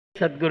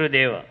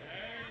సద్గురుదేవ.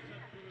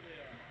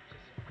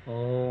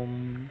 ఓం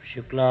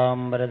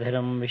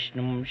శుక్లాంబరధరం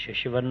విష్ణుం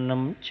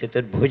శశివర్ణం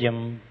చతుర్భుజం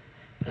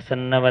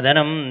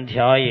ప్రసన్నవదనం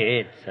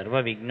ధ్యాయేత్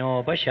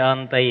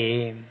సర్వవిఘ్నోపశాంతయే.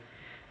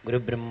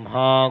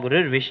 గురుబ్రహ్మా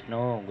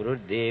గురుర్విష్ణు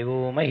గురుర్దేవో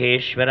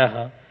మహేశ్వరః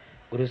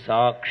గురు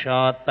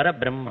సాక్షాత్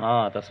పరబ్రహ్మ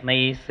తస్మై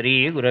శ్రీ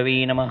గురవే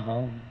నమః.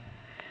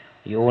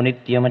 యో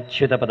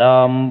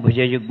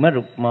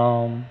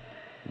నిత్యమచ్యుతపదాంభుజయుగ్మరుక్మాం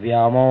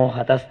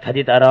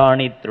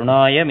వ్యామోహతస్థితరాణి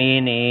తృణాయ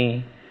మేనే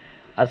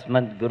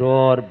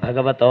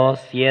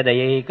అస్మద్గురోర్భగవతోస్య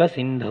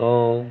దయైకసింధో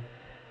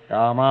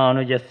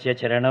రామానుజస్య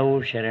చరణౌ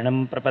శరణం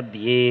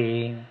ప్రపద్యే.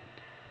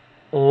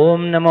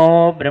 ఓం నమో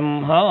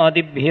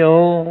బ్రహ్మాదిభ్యో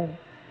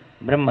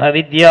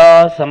బ్రహ్మవిద్యా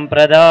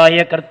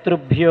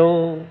సంప్రదాయకర్తృభ్యో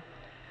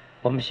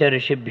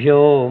వంశఋషిభ్యో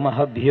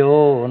మహభ్యో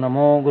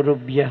నమో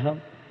గురుభ్యః.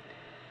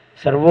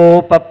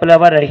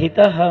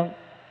 సర్వోపప్లవరహితః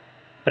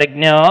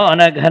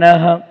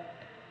ప్రజ్ఞానఘనః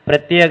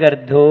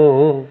ప్రత్యగర్ధో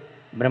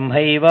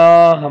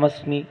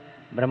బ్రహ్మైవాహమస్మి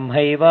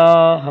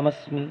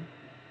బ్రహ్మైవాహమస్మి.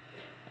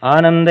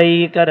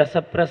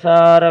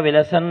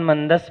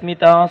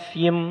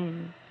 ఆనందైకరసప్రసారవిలసన్మందస్మితాస్యం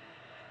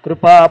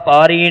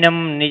కృపాపారీణం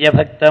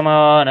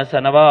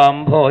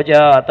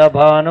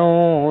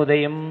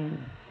నిజభక్తమానసనవాంభోజాతభానోదయం.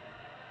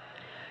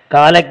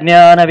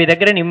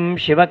 కాలజ్ఞానవిదగ్రణిం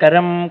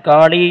శివకరం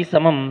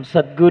కాళీసమం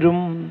సద్గురుం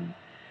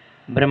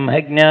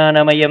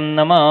బ్రహ్మజ్ఞానమయం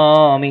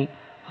నమామి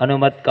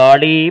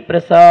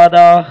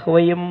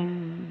హనుమత్కాళీప్రసాదాహ్వయం.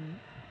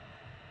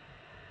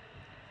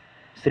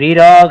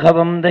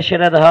 శ్రీరాఘవం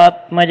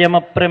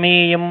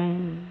దశరథాత్మజమప్రమేయం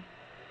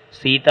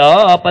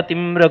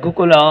సీతాపతిం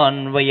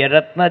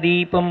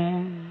రఘుకులాన్వయరత్నదీపం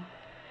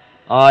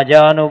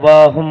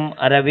ఆజానుబాహుం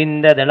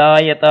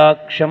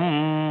అరవిందదళాయతాక్షం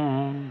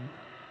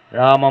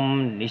రామం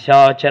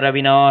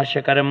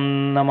నిశాచరవినాశకరం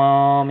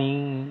నమామి.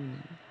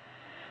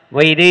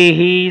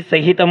 వైదేహీ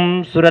సహితం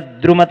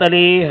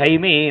సురద్రుమతలే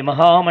హైమే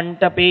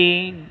మహామంటపే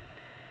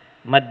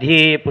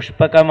మధ్యే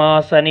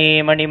పుష్పకమాసనే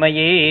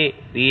మణిమయే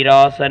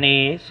వీరాసనే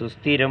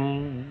సుస్థిరం.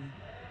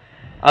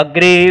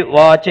 అగ్రే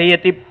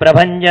వాచయతి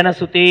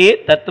ప్రభంజనసుతే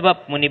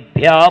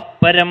తత్వమునిభ్యాః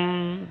పరం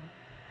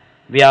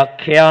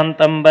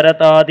వ్యాఖ్యాంతం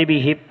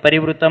భరతాదిభిః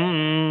పరివృతం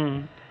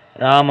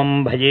రామం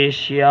భజే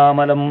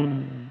శ్యామలం.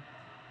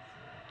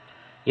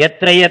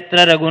 యత్ర యత్ర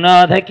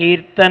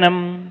రఘునాథకీర్తనం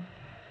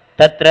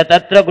తత్ర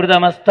తత్ర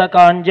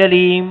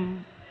కృతమస్తకాంజలిం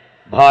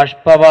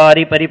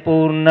బాష్పవారి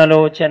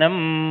పరిపూర్ణలోచనం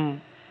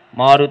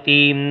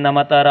మారుతీం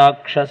నమత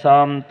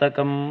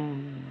రాక్షసాంతకం.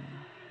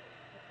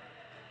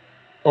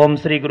 ఓం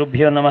శ్రీ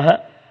గురుభ్యో నమః.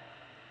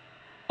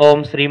 ఓం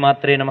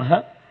శ్రీమాత్రే నమః.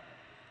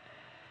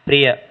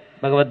 ప్రియ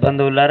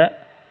భగవద్బంధువులారా,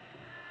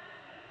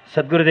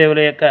 సద్గురుదేవుల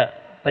యొక్క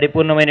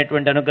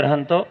పరిపూర్ణమైనటువంటి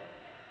అనుగ్రహంతో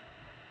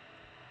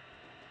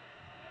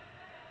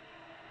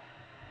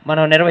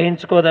మనం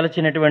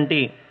నిర్వహించుకోదలచినటువంటి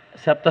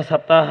సప్త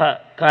సప్తాహ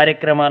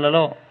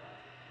కార్యక్రమాలలో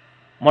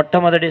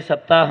మొట్టమొదటి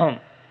సప్తాహం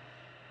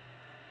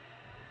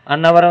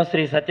అన్నవరం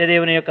శ్రీ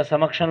సత్యదేవుని యొక్క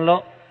సమక్షంలో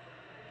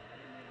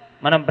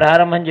మనం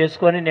ప్రారంభం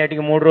చేసుకొని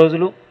నేటికి 3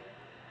 రోజులు.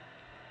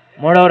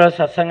 3వ రోజు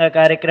సత్సంగ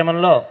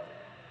కార్యక్రమంలో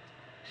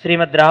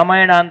శ్రీమద్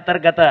రామాయణ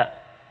అంతర్గత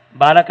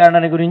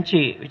బాలకాండని గురించి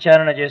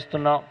విచారణ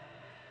చేస్తున్నాం.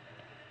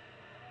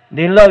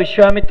 దీనిలో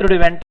విశ్వామిత్రుడి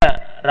వెంట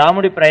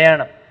రాముడి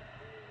ప్రయాణం,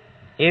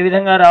 ఏ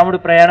విధంగా రాముడు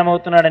ప్రయాణం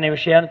అవుతున్నాడనే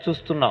విషయాన్ని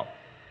చూస్తున్నాం.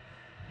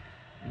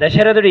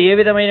 దశరథుడు ఏ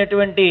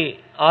విధమైనటువంటి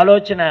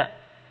ఆలోచన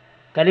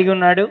కలిగి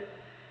ఉన్నాడు,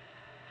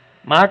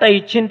 మాట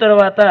ఇచ్చిన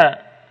తర్వాత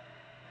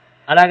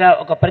అలాగా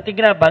ఒక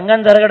ప్రతిజ్ఞ భంగం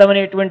జరగడం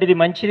అనేటువంటిది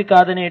మంచిది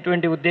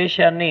కాదనేటువంటి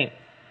ఉద్దేశాన్ని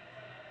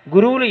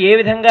గురువులు ఏ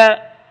విధంగా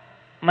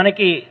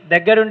మనకి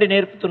దగ్గరుండి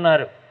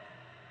నేర్పుతున్నారు.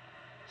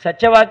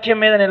 సత్యవాక్యం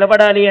మీద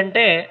నిలబడాలి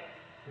అంటే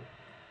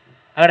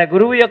అక్కడ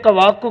గురువు యొక్క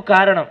వాక్కు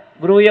కారణం.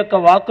 గురువు యొక్క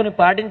వాక్కుని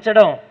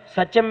పాటించడం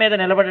సత్యం మీద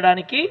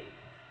నిలబడడానికి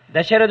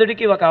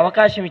దశరథుడికి ఒక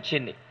అవకాశం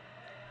ఇచ్చింది.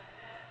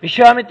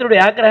 విశ్వామిత్రుడి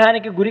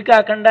ఆగ్రహానికి గురి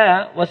కాకుండా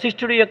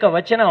వశిష్ఠుడి యొక్క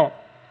వచనం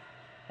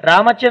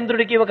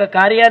రామచంద్రుడికి ఒక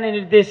కార్యాన్ని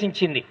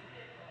నిర్దేశించింది.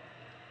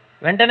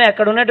 వెంటనే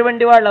అక్కడ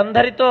ఉన్నటువంటి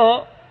వాళ్ళందరితో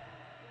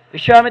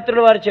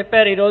విశ్వామిత్రుడు వారు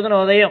చెప్పారు, ఈ రోజున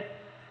ఉదయం,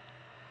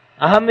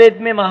 అహం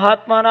వేద్మి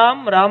మహాత్మానాం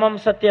రామం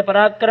సత్య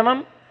పరాక్రమం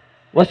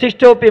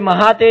వశిష్ఠోపి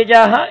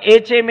మహాతేజాః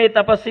ఏచేమే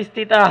తపస్సి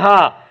స్థితాః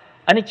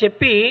అని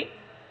చెప్పి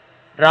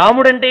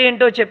రాముడంటే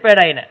ఏంటో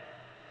చెప్పాడు ఆయన.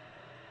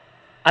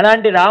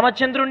 అలాంటి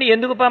రామచంద్రుణ్ణి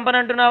ఎందుకు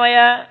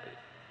పంపనంటున్నావయ్యా?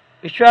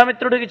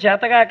 విశ్వామిత్రుడికి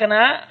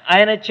చేతగాకనా?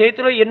 ఆయన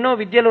చేతిలో ఎన్నో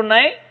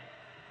విద్యలున్నాయి,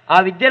 ఆ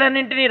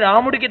విద్యలన్నింటినీ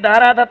రాముడికి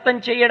దారాదత్తం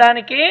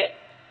చేయడానికి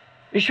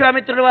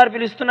విశ్వామిత్రుడు వారు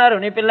పిలుస్తున్నారు,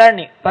 నీ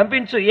పిల్లాడిని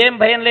పంపించు, ఏం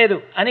భయం లేదు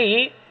అని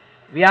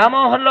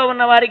వ్యామోహంలో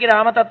ఉన్న వారికి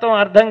రామతత్వం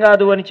అర్థం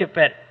కాదు అని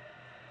చెప్పారు.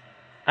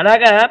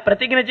 అలాగా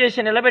ప్రతిజ్ఞ చేసి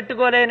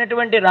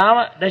నిలబెట్టుకోలేనటువంటి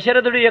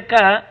దశరథుడి యొక్క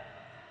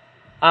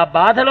ఆ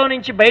బాధలో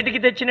నుంచి బయటికి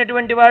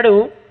తెచ్చినటువంటి వాడు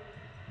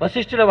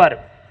వశిష్ఠుల వారు.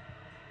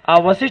 ఆ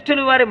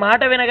వశిష్ఠులు వారి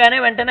మాట వినగానే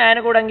వెంటనే ఆయన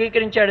కూడా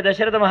అంగీకరించాడు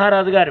దశరథ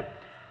మహారాజు గారు.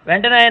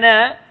 వెంటనే ఆయన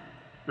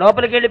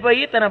లోపలికి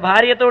వెళ్ళిపోయి తన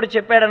భార్యతోడు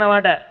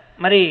చెప్పాడన్నమాట,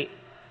 మరి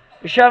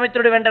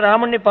విశ్వామిత్రుడి వెంట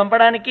రాముణ్ణి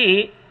పంపడానికి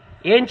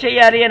ఏం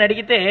చెయ్యాలి అని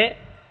అడిగితే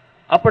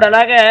అప్పుడు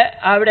అలాగే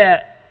ఆవిడ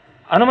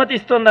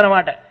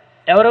అనుమతిస్తుందన్నమాట.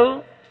 ఎవరు?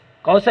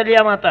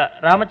 కౌసల్యామాత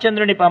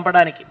రామచంద్రుని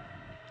పంపడానికి.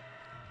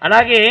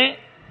 అలాగే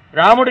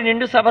రాముడు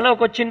నిండు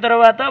సభలోకి వచ్చిన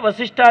తర్వాత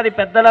వశిష్ఠాది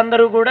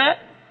పెద్దలందరూ కూడా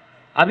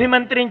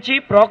అభిమంత్రించి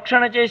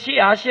ప్రోక్షణ చేసి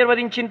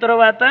ఆశీర్వదించిన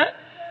తరువాత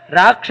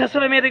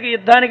రాక్షసుల మీదకి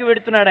యుద్ధానికి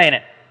వెడుతున్నాడు ఆయన.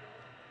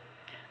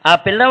 ఆ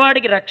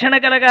పిల్లవాడికి రక్షణ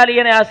కలగాలి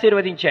అని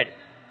ఆశీర్వదించాడు.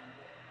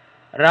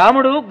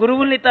 రాముడు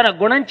గురువుల్ని తన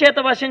గుణం చేత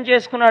వశం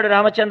చేసుకున్నాడు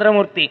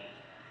రామచంద్రమూర్తి.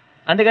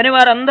 అందుకని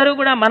వారందరూ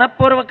కూడా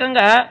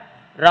మనఃపూర్వకంగా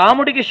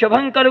రాముడికి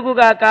శుభం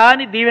కలుగుగాక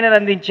అని దీవెనలు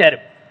అందించారు.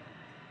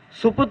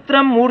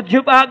 సుపుత్రం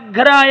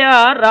మూర్ధ్యుపాఘ్రాయ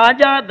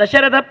రాజా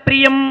దశరథ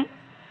ప్రియం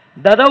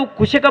దదౌ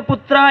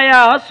కుశకపుత్రాయ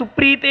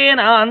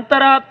సుప్రీతేన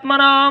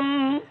అంతరాత్మనాం.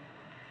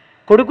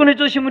 కొడుకుని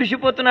చూసి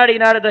మురిసిపోతున్నాడు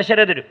ఈనాడు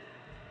దశరథుడు.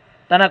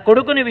 తన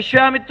కొడుకుని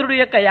విశ్వామిత్రుడు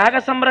యొక్క యాగ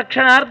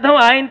సంరక్షణార్థం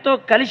ఆయనతో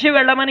కలిసి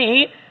వెళ్ళమని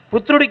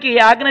పుత్రుడికి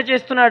ఆజ్ఞ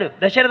చేస్తున్నాడు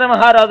దశరథ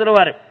మహారాజుల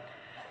వారు.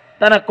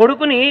 తన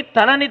కొడుకుని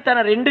తలని తన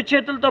 2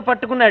 చేతులతో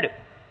పట్టుకున్నాడు.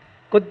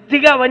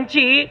 కొద్దిగా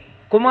వంచి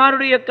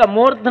కుమారుడు యొక్క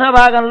మూర్ధన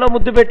భాగంలో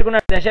ముద్దు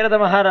పెట్టుకున్నాడు దశరథ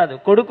మహారాజు.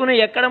 కొడుకును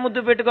ఎక్కడ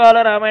ముద్దు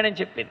పెట్టుకోవాలో రామాయణం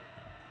చెప్పింది.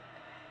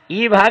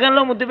 ఈ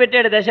భాగంలో ముద్దు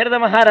పెట్టాడు దశరథ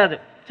మహారాజు.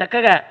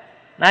 చక్కగా,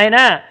 నాయన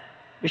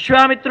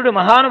విశ్వామిత్రుడు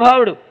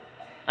మహానుభావుడు,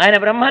 ఆయన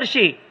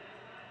బ్రహ్మర్షి,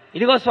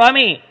 ఇదిగో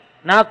స్వామి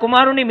నా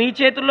కుమారుణ్ణి మీ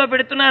చేతుల్లో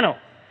పెడుతున్నాను.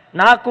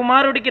 నా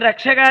కుమారుడికి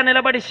రక్షగా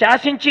నిలబడి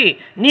శాసించి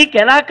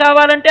నీకెలా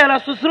కావాలంటే అలా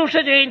శుశ్రూష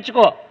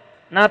చేయించుకో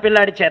నా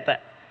పిల్లాడి చేత.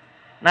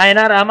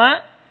 నాయనా రామ,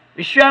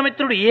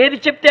 విశ్వామిత్రుడు ఏది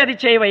చెప్తే అది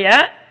చేయవయ్యా,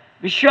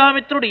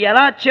 విశ్వామిత్రుడు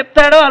ఎలా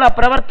చెప్తాడో అలా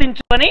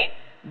ప్రవర్తించు అని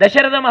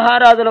దశరథ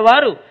మహారాజుల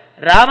వారు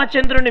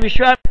రామచంద్రుడిని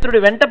విశ్వామిత్రుడు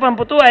వెంట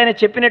పంపుతూ ఆయన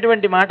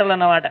చెప్పినటువంటి మాటలు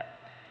అన్నమాట.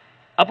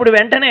 అప్పుడు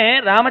వెంటనే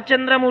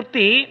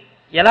రామచంద్రమూర్తి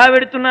ఎలా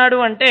వెడుతున్నాడు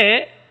అంటే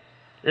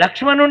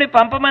లక్ష్మణుడిని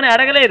పంపమని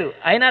అడగలేదు.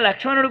 అయినా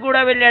లక్ష్మణుడు కూడా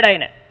వెళ్ళాడు.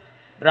 ఆయన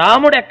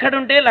రాముడు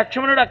ఎక్కడుంటే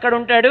లక్ష్మణుడు అక్కడ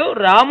ఉంటాడు.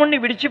 రాముణ్ణి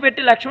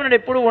విడిచిపెట్టి లక్ష్మణుడు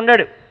ఎప్పుడూ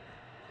ఉండడు.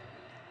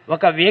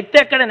 ఒక వ్యక్తి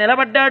ఎక్కడ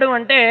నిలబడ్డాడు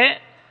అంటే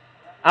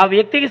ఆ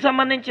వ్యక్తికి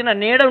సంబంధించిన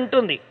నీడ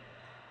ఉంటుంది.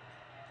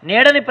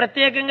 నీడని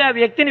ప్రత్యేకంగా ఆ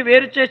వ్యక్తిని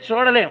వేరు చేసి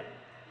చూడలేం.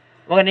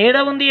 ఒక నీడ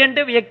ఉంది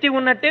అంటే వ్యక్తి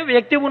ఉన్నట్టే,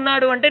 వ్యక్తి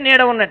ఉన్నాడు అంటే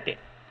నీడ ఉన్నట్టే.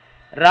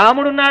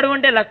 రాముడున్నాడు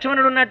అంటే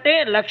లక్ష్మణుడు ఉన్నట్టే,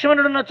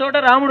 లక్ష్మణుడున్న చోట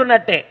రాముడు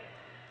ఉన్నట్టే.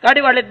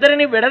 కాబట్టి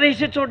వాళ్ళిద్దరిని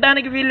విడదీసి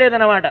చూడడానికి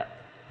వీల్లేదన్నమాట.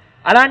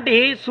 అలాంటి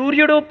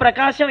సూర్యుడు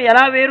ప్రకాశం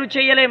ఎలా వేరు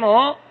చేయలేమో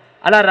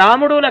అలా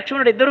రాముడు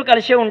లక్ష్మణుడు ఇద్దరూ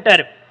కలిసే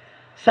ఉంటారు.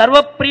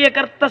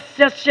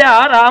 సర్వప్రియకర్తస్య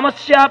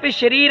రామస్యాపి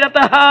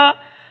శరీరతః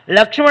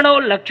లక్ష్మణో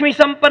లక్ష్మీ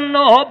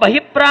సంపన్నో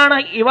బహిప్రాణ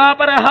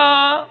ఇవాపరః.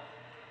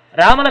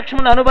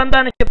 రామలక్ష్మణుల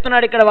అనుబంధాన్ని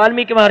చెప్తున్నాడు ఇక్కడ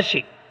వాల్మీకి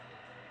మహర్షి.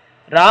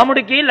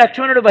 రాముడికి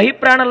లక్ష్మణుడు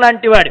బహిప్రాణం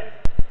లాంటివాడు.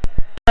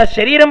 తన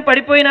శరీరం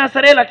పడిపోయినా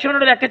సరే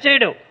లక్ష్మణుడు లెక్క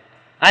చేయడు.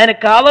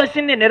 ఆయనకు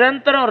కావలసింది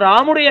నిరంతరం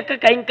రాముడు యొక్క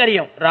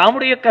కైంకర్యం,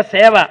 రాముడు యొక్క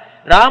సేవ,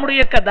 రాముడు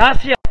యొక్క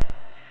దాస్యం.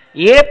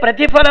 ఏ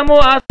ప్రతిఫలము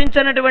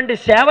ఆశించినటువంటి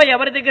సేవ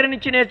ఎవరి దగ్గర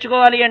నుంచి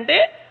నేర్చుకోవాలి అంటే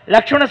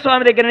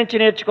లక్ష్మణస్వామి దగ్గర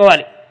నుంచి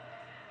నేర్చుకోవాలి.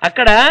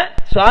 అక్కడ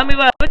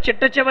స్వామివారు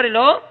చిట్ట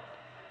చివరిలో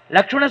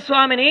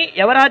లక్ష్మణస్వామిని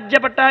యవరాజ్య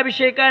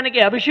పట్టాభిషేకానికి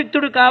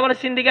అభిషిక్తుడు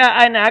కావలసిందిగా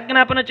ఆయన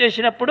ఆజ్ఞాపన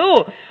చేసినప్పుడు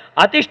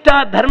అతిష్ఠా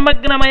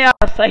ధర్మజ్ఞమయ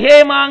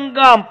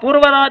సహేమాంగాం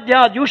పూర్వరాజ్య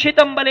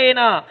దూషితం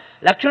బలేన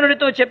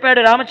లక్ష్మణుడితో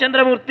చెప్పాడు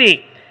రామచంద్రమూర్తి.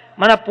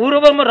 మన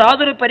పూర్వము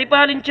రాజులు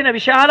పరిపాలించిన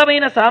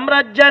విశాలమైన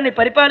సామ్రాజ్యాన్ని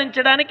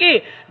పరిపాలించడానికి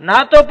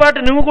నాతో పాటు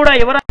నువ్వు కూడా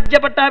యువరాజ్య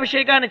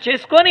పట్టాభిషేకాన్ని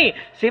చేసుకొని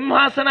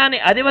సింహాసనాన్ని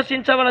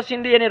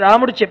అధివసించవలసింది అని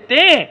రాముడు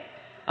చెప్తే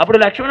అప్పుడు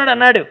లక్ష్మణుడు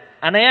అన్నాడు,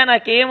 అన్నయ్య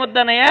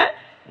నాకేమొద్దన్నయ్య,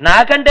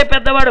 నాకంటే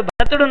పెద్దవాడు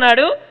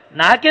భరతుడున్నాడు,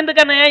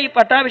 నాకెందుకన్నయ్య ఈ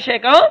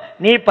పట్టాభిషేకం,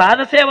 నీ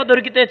పాదసేవ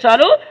దొరికితే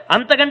చాలు,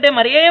 అంతకంటే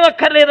మరేం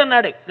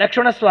అక్కర్లేదన్నాడు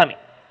లక్ష్మణస్వామి.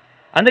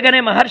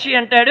 అందుకనే మహర్షి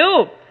అంటాడు,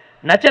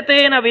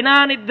 నచతేన వినా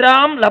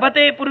నిద్రాం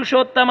లభతే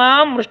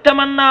పురుషోత్తమాం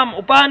మృష్టమన్నాం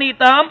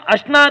ఉపానీతాం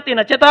అశ్నాతి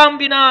నచతాం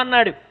వినా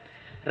అన్నాడు.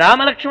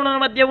 రామలక్ష్మణుల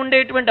మధ్య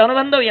ఉండేటువంటి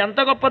అనుబంధం ఎంత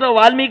గొప్పదో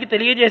వాల్మీకి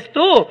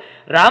తెలియజేస్తూ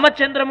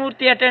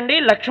రామచంద్రమూర్తి అటండి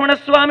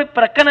లక్ష్మణస్వామి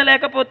ప్రక్కన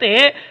లేకపోతే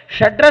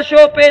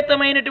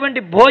షడ్రశోపేతమైనటువంటి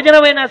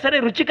భోజనమైనా సరే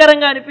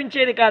రుచికరంగా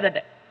అనిపించేది కాదట.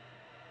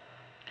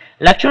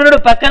 లక్ష్మణుడు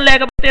పక్కన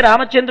లేకపోతే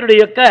రామచంద్రుడి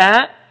యొక్క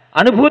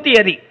అనుభూతి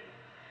అది.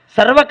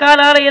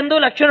 సర్వకాలాల యందు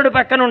లక్ష్మణుడు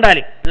పక్కన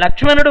ఉండాలి.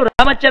 లక్ష్మణుడు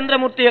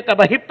రామచంద్రమూర్తి యొక్క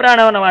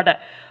బహిప్రాణం అన్నమాట.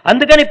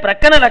 అందుకని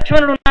ప్రక్కన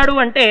లక్ష్మణుడు ఉన్నాడు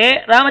అంటే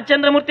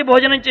రామచంద్రమూర్తి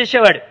భోజనం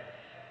చేసేవాడు.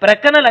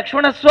 ప్రక్కన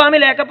లక్ష్మణస్వామి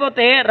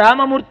లేకపోతే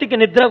రామమూర్తికి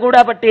నిద్ర కూడా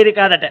పట్టేది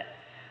కాదట.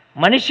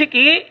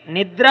 మనిషికి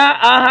నిద్ర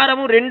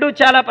ఆహారము రెండూ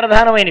చాలా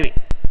ప్రధానమైనవి.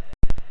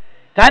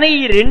 కానీ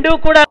ఈ రెండూ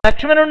కూడా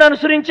లక్ష్మణుడిని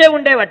అనుసరించే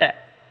ఉండేవట.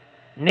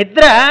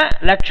 నిద్ర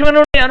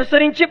లక్ష్మణుడిని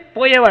అనుసరించి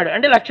పోయేవాడు,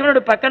 అంటే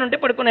లక్ష్మణుడు పక్కన ఉంటే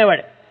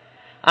పడుకునేవాడు.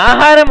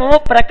 ఆహారము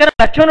ప్రక్కన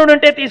లక్ష్మణుడు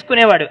ఉంటే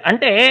తీసుకునేవాడు.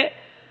 అంటే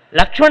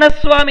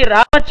లక్ష్మణస్వామి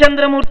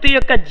రామచంద్రమూర్తి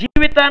యొక్క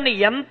జీవితాన్ని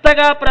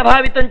ఎంతగా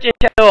ప్రభావితం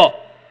చేశాడో,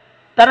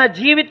 తన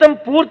జీవితం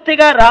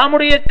పూర్తిగా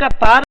రాముడి యొక్క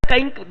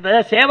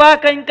సేవా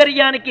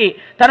కైంకర్యానికి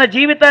తన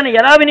జీవితాన్ని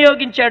ఎలా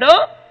వినియోగించాడో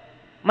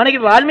మనకి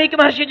వాల్మీకి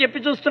మహర్షి చెప్పి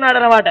చూస్తున్నాడు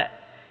అన్నమాట.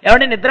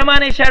 ఎవరి నిద్ర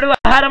మానేశాడు,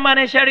 ఆహారం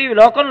మానేశాడు, ఈ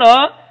లోకంలో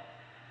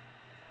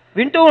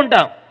వింటూ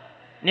ఉంటాం.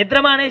 నిద్ర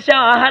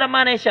మానేశాం, ఆహారం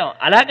మానేశాం.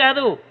 అలా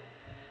కాదు,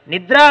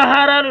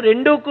 నిద్రాహారాలు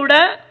రెండూ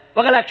కూడా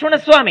ఒక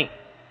లక్ష్మణస్వామి,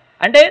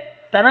 అంటే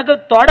తనకు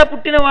తోడ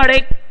పుట్టినవాడే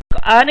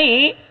అని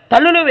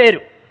తల్లులు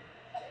వేరు.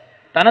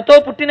 తనతో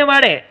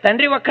పుట్టినవాడే,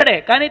 తండ్రి ఒక్కడే,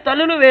 కానీ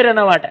తల్లులు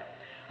వేరన్నమాట.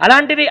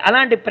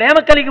 అలాంటి ప్రేమ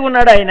కలిగి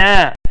ఉన్నాడు ఆయన.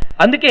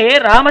 అందుకే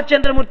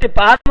రామచంద్రమూర్తి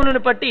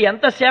పాదములను పట్టి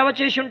ఎంత సేవ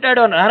చేసి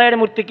ఉంటాడో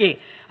నారాయణమూర్తికి.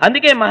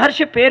 అందుకే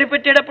మహర్షి పేరు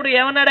పెట్టేటప్పుడు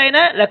ఏమన్నాడు ఆయన?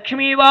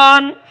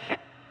 లక్ష్మీవాన్.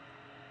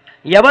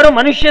 ఎవరు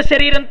మనుష్య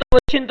శరీరంతో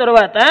వచ్చిన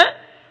తరువాత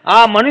ఆ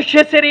మనుష్య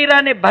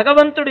శరీరాన్ని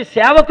భగవంతుడి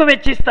సేవకు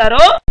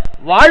వెచ్చిస్తారో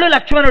వాళ్ళు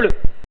లక్ష్మణులు.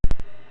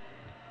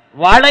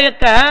 వాళ్ళ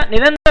యొక్క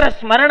నిరంతర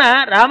స్మరణ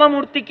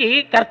రామమూర్తికి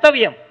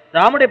కర్తవ్యం.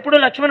 రాముడు ఎప్పుడూ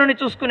లక్ష్మణుని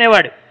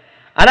చూసుకునేవాడు.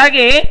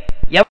 అలాగే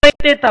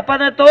ఎవరైతే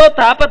తపనతో,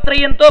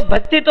 తాపత్రయంతో,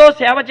 భక్తితో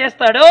సేవ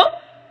చేస్తాడో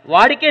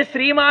వాడికే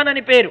శ్రీమాన్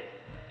అని పేరు,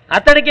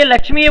 అతడికి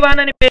లక్ష్మీవాన్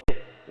అని పేరు.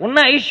 ఉన్న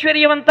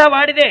ఐశ్వర్యమంతా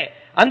వాడిదే.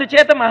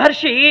 అందుచేత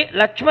మహర్షి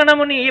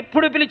లక్ష్మణముని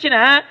ఎప్పుడు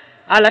పిలిచినా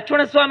ఆ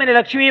లక్ష్మణస్వామిని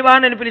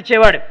లక్ష్మీవాన్ అని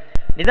పిలిచేవాడు.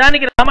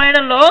 నిజానికి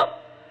రామాయణంలో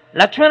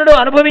లక్ష్మణుడు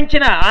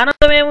అనుభవించిన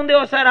ఆనందం ఏముంది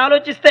ఒకసారి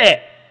ఆలోచిస్తే,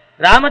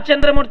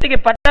 రామచంద్రమూర్తికి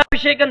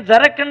పట్టాభిషేకం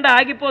జరగకుండా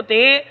ఆగిపోతే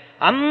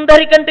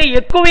అందరికంటే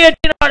ఎక్కువ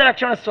ఏడ్చినవాడు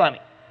లక్ష్మణస్వామి.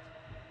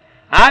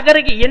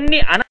 ఆఖరికి ఎన్ని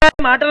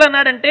అనాది మాటలు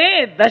అన్నాడంటే,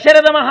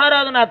 దశరథ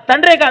మహారాజు నా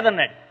తండ్రే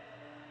కాదన్నాడు.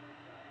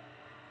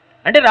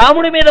 అంటే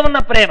రాముడి మీద ఉన్న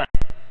ప్రేమ,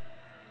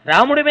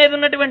 రాముడి మీద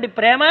ఉన్నటువంటి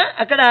ప్రేమ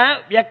అక్కడ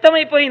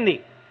వ్యక్తమైపోయింది.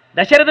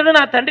 దశరథుడు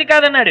నా తండ్రి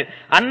కాదన్నాడు.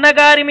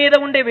 అన్నగారి మీద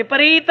ఉండే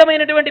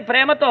విపరీతమైనటువంటి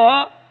ప్రేమతో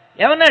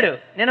ఏమన్నాడు?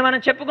 నేను మనం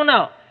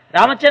చెప్పుకున్నాం,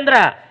 రామచంద్ర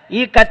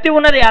ఈ కత్తి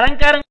ఉన్నది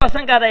అలంకారం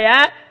కోసం కాదయ్యా,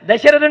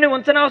 దశరథుడిని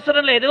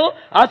ఉంచనవసరం లేదు,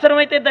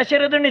 అవసరమైతే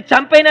దశరథుడిని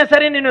చంపైనా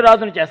సరే నిన్ను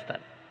రాజుని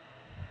చేస్తాను.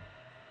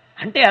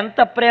 అంటే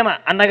అంత ప్రేమ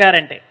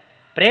అన్నగారంటే.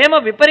 ప్రేమ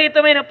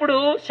విపరీతమైనప్పుడు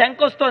శంక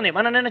వస్తోంది.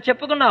 మనం నిన్న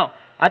చెప్పుకున్నాం,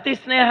 అతి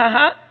స్నేహ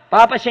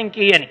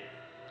పాపశంకి అని.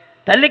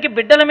 తల్లికి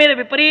బిడ్డల మీద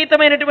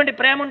విపరీతమైనటువంటి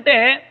ప్రేమ ఉంటే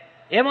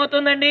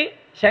ఏమవుతుందండి?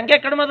 శంక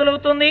ఎక్కడ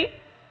మొదలవుతుంది?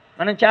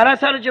 మనం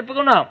చాలాసార్లు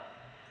చెప్పుకున్నాం.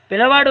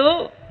 పిల్లవాడు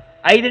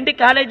 5ంటికి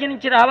కాలేజీ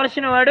నుంచి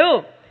రావాల్సిన వాడు,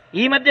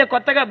 ఈ మధ్య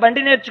కొత్తగా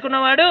బండి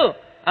నేర్చుకున్నవాడు,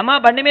 అమ్మ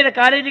బండి మీద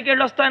కాలేజీకి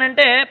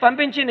వెళ్ళొస్తానంటే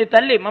పంపించింది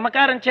తల్లి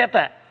మమకారం చేత.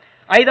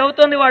 5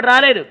 అవుతోంది, వాడు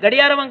రాలేదు.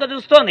 గడియారం వంక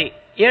చూస్తోంది,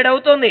 7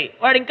 అవుతోంది,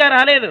 వాడు ఇంకా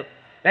రాలేదు.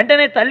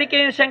 వెంటనే తల్లికి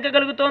ఏం శంక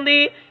కలుగుతోంది?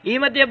 ఈ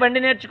మధ్య బండి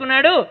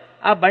నేర్చుకున్నాడు,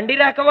 ఆ బండి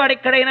రాక వాడు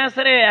ఎక్కడైనా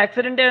సరే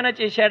యాక్సిడెంట్ ఏమైనా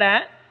చేశాడా,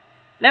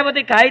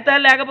 లేకపోతే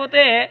కాగితాలు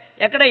లేకపోతే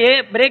ఎక్కడ ఏ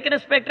బ్రేక్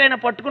ఇన్స్పెక్టర్ అయినా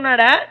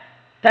పట్టుకున్నాడా?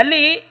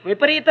 తల్లి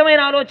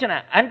విపరీతమైన ఆలోచన.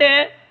 అంటే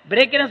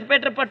బ్రేక్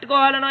ఇన్స్పెక్టర్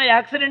పట్టుకోవాలనో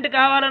యాక్సిడెంట్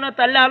కావాలనో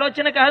తల్లి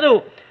ఆలోచన కాదు,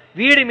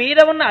 వీడి మీద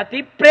ఉన్న అతి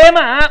ప్రేమ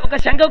ఒక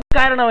శంకకు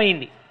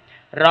కారణమైంది.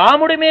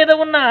 రాముడి మీద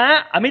ఉన్న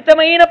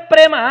అమితమైన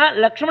ప్రేమ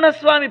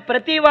లక్ష్మణస్వామి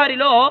ప్రతి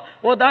వారిలో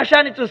ఓ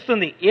దోషాన్ని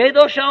చూస్తుంది. ఏ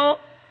దోషం?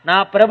 నా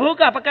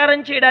ప్రభువుకు అపకారం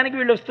చేయడానికి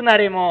వీళ్ళు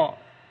వస్తున్నారేమో,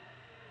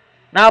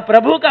 నా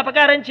ప్రభువుకు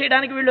అపకారం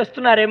చేయడానికి వీళ్ళు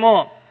వస్తున్నారేమో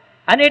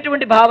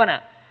అనేటువంటి భావన.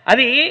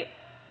 అది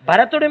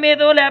భరతుడి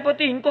మీదో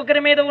లేకపోతే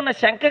ఇంకొకరి మీద ఉన్న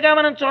శంకగా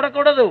మనం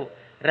చూడకూడదు,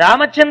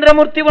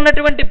 రామచంద్రమూర్తి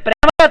ఉన్నటువంటి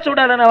ప్రేమగా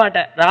చూడాలన్నమాట.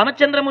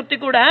 రామచంద్రమూర్తి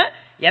కూడా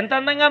ఎంత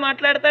అందంగా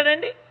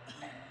మాట్లాడతాడండి.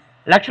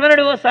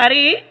 లక్ష్మణుడు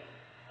ఓసారి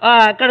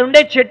అక్కడ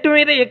ఉండే చెట్టు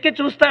మీద ఎక్కి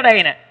చూస్తాడు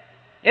ఆయన.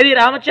 ఇది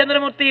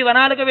రామచంద్రమూర్తి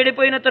వనాలకు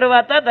వెళ్ళిపోయిన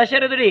తరువాత,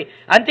 దశరథుడి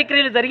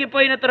అంత్యక్రియలు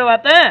జరిగిపోయిన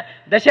తరువాత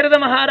దశరథ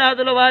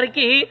మహారాజుల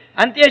వారికి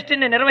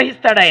అంత్యేష్టిని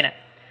నిర్వహిస్తాడు ఆయన.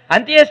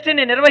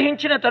 అంత్యేష్టిని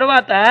నిర్వహించిన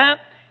తరువాత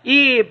ఈ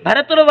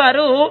భరతుల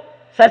వారు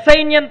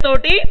ససైన్యంతో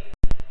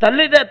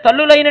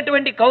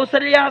తల్లులైనటువంటి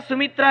కౌసల్య,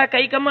 సుమిత్ర,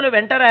 కైకమ్మలు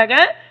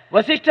వెంటరాగా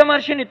వశిష్ఠ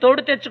మహర్షిని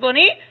తోడు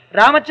తెచ్చుకొని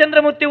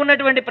రామచంద్రమూర్తి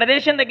ఉన్నటువంటి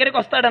ప్రదేశం దగ్గరికి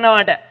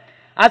వస్తాడన్నమాట.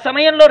 ఆ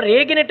సమయంలో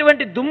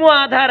రేగినటువంటి దుమ్ము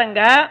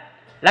ఆధారంగా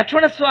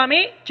లక్ష్మణస్వామి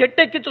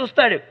చెట్టెక్కి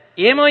చూస్తాడు.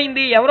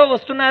 ఏమైంది? ఎవరో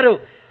వస్తున్నారు,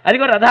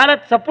 అదిగో రథాల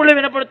చప్పుళ్ళు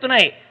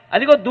వినపడుతున్నాయి,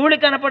 అదిగో ధూళి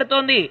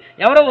కనపడుతోంది,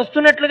 ఎవరో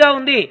వస్తున్నట్లుగా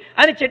ఉంది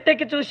అని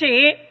చెట్టెక్కి చూసి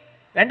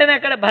వెంటనే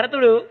అక్కడ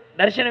భరతుడు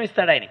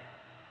దర్శనమిస్తాడు ఆయన.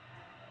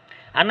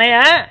 అన్నయ్య,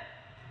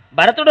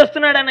 భరతుడు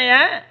వస్తున్నాడు అన్నయ్య,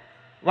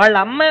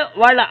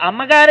 వాళ్ళ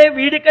అమ్మగారే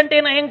వీడికంటే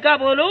నయం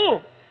కాబోలు,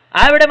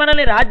 ఆవిడ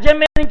మనల్ని రాజ్యం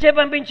మీద నుంచే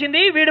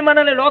పంపించింది, వీడు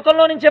మనల్ని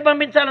లోకంలో నుంచే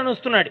పంపించాలని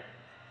వస్తున్నాడు.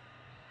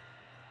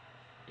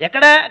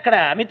 అక్కడ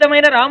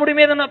అమితమైన రాముడి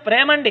మీద ఉన్న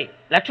ప్రేమ అండి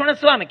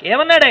లక్ష్మణస్వామికి.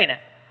 ఏమన్నాడు ఆయన?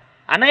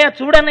 అన్నయ్య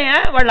చూడన్నయ్య,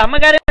 వాళ్ళ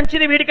అమ్మగారే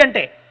మంచిది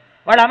వీడికంటే,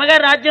 వాళ్ళ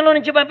అమ్మగారు రాజ్యంలో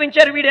నుంచి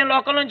పంపించారు, వీడేం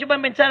లోకంలో నుంచి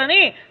పంపించాలని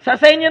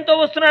ససైన్యంతో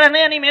వస్తున్నాడు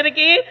అన్నయ్య, నీ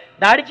మీదకి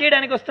దాడి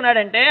చేయడానికి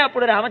వస్తున్నాడంటే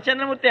అప్పుడు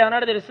రామచంద్రమూర్తి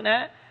ఏమన్నాడు తెలుసునా?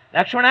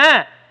 లక్ష్మణ,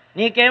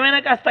 నీకేమైనా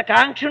కాస్త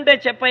కాంక్ష ఉంటే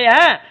చెప్పయ్యా,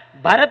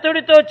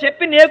 భరతుడితో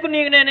చెప్పి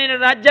నేను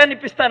రాజ్యాన్ని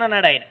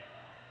ఇప్పిస్తానన్నాడు ఆయన.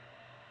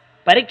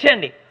 పరీక్ష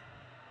అండి.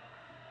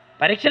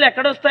 పరీక్షలు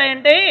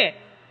ఎక్కడొస్తాయంటే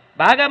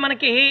బాగా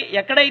మనకి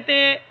ఎక్కడైతే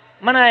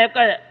మన యొక్క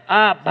ఆ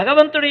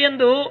భగవంతుడి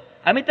యందు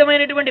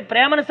అమితమైనటువంటి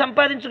ప్రేమను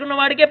సంపాదించుకున్న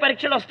వాడికే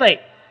పరీక్షలు వస్తాయి.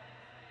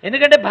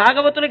 ఎందుకంటే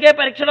భాగవతులకే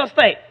పరీక్షలు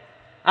వస్తాయి.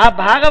 ఆ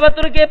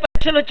భాగవతులకే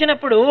పరీక్షలు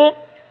వచ్చినప్పుడు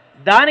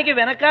దానికి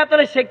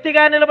వెనకాతల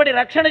శక్తిగా నిలబడి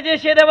రక్షణ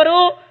చేసేదెవరు?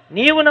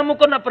 నీవు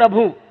నమ్ముకున్న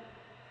ప్రభు.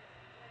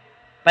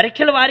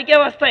 పరీక్షలు వారికే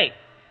వస్తాయి.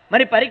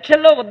 మరి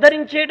పరీక్షల్లో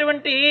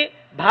ఉద్ధరించేటువంటి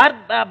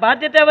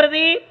బాధ్యత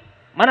ఎవరిది?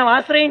 మనం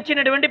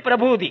ఆశ్రయించినటువంటి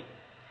ప్రభువుది.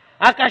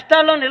 ఆ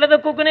కష్టాల్లో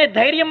నిలదొక్కునే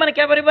ధైర్యం మనకి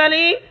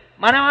ఎవరివ్వాలి?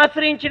 మనం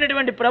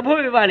ఆశ్రయించినటువంటి ప్రభువు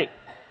ఇవ్వాలి.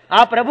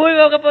 ఆ ప్రభువు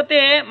ఇవ్వకపోతే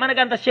మనకు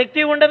అంత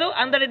శక్తి ఉండదు,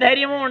 అంతటి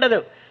ధైర్యము ఉండదు.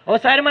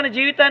 ఓసారి మన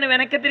జీవితాన్ని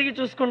వెనక్కి తిరిగి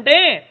చూసుకుంటే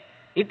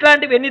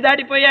ఇట్లాంటివి ఎన్ని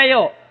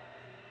దాటిపోయాయో.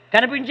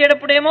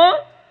 కనిపించేటప్పుడేమో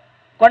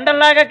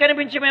కొండల్లాగా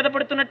కనిపించి మీద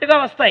పడుతున్నట్టుగా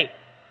వస్తాయి,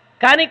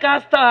 కానీ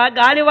కాస్త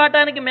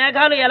గాలివాటానికి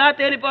మేఘాలు ఎలా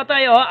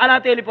తేలిపోతాయో అలా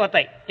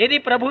తేలిపోతాయి. ఇది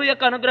ప్రభువు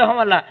యొక్క అనుగ్రహం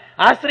వల్ల,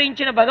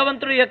 ఆశ్రయించిన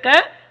భగవంతుడి యొక్క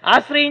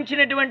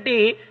ఆశ్రయించినటువంటి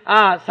ఆ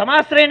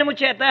సమాశ్రయణము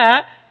చేత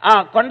ఆ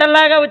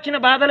కొండల్లాగా వచ్చిన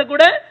బాధలు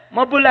కూడా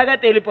మబ్బుల్లాగా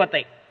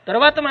తేలిపోతాయి.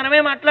 తర్వాత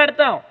మనమే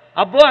మాట్లాడతాం,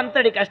 అబ్బో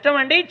అంతటి కష్టం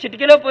అండి,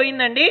 చిటికెలో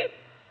పోయిందండి,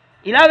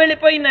 ఇలా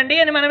వెళ్ళిపోయిందండి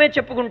అని మనమే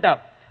చెప్పుకుంటాం.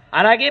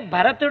 అలాగే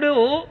భరతుడు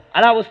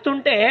అలా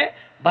వస్తుంటే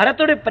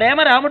భరతుడి ప్రేమ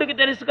రాముడికి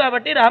తెలుసు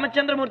కాబట్టి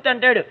రామచంద్రమూర్తి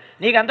అంటాడు,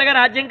 నీకు అంతగా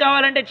రాజ్యం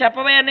కావాలంటే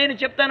చెప్పవయ్యా, నేను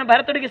చెప్తాను,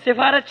 భరతుడికి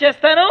సిఫారసు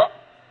చేస్తాను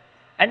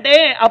అంటే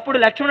అప్పుడు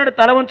లక్ష్మణుడు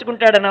తల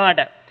ఉంచుకుంటాడు అన్నమాట.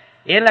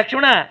 ఏం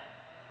లక్ష్మణ,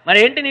 మరి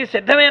ఏంటి నీకు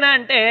సిద్ధమేనా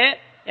అంటే,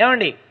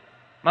 ఏమండి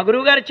మా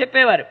గురువుగారు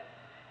చెప్పేవారు,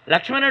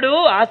 లక్ష్మణుడు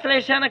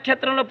ఆశ్లేష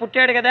నక్షత్రంలో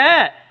పుట్టాడు కదా,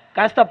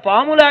 కాస్త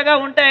పాములాగా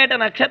ఉంటాయట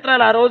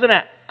నక్షత్రాలు. ఆ రోజున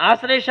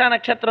ఆశ్లేష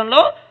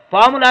నక్షత్రంలో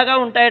పాములాగా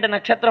ఉంటాయట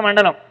నక్షత్ర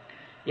మండలం.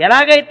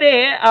 ఎలాగైతే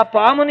ఆ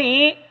పాముని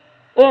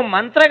ఓ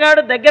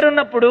మంత్రగాడు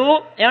దగ్గరున్నప్పుడు,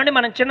 ఏమంటే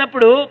మనం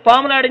చిన్నప్పుడు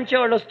పాములు ఆడించే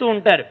వాళ్ళు వస్తూ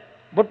ఉంటారు,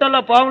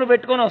 బుట్టల్లో పాములు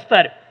పెట్టుకొని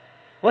వస్తారు.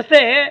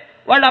 వస్తే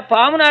వాళ్ళు ఆ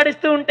పామును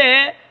ఆడిస్తూ ఉంటే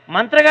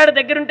మంత్రగాడు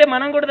దగ్గరుంటే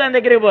మనం కూడా దాని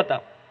దగ్గరికి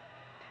పోతాం.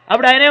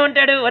 అప్పుడు ఆయన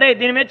ఏమంటాడు, ఒరే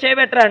దీని మీద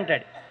చేయబెట్టరా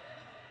అంటాడు.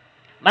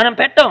 మనం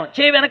పెట్టాం,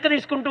 చేయి వెనక్కి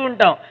తీసుకుంటూ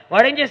ఉంటాం.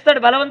 వాడేం చేస్తాడు,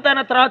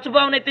 బలవంతాన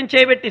త్రాచుపామును ఎత్తిని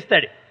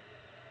చేయబెట్టిస్తాడు.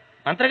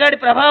 మంత్రగాడి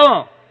ప్రభావం.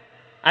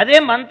 అదే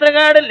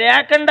మంత్రగాడు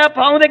లేకుండా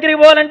పాము దగ్గరికి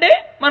పోవాలంటే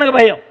మనకు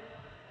భయం.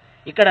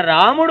 ఇక్కడ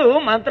రాముడు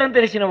మంత్రం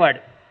తెలిసినవాడు,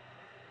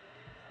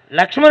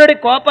 లక్ష్మణుడి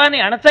కోపాన్ని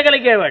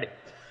అణచగలిగేవాడు.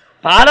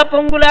 పాల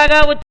పొంగులాగా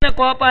వచ్చిన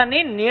కోపాన్ని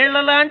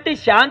నీళ్లలాంటి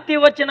శాంతి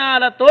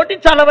వచనాలతోటి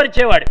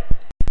చల్లబరిచేవాడు.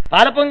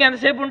 పాల పొంగి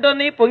ఎంతసేపు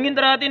ఉంటుంది, పొంగిన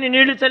తర్వాత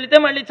నీళ్లు చల్లితే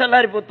మళ్ళీ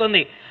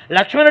చల్లారిపోతుంది.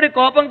 లక్ష్మణుడి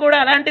కోపం కూడా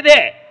అలాంటిదే.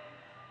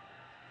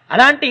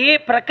 అలాంటి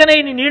ప్రక్కన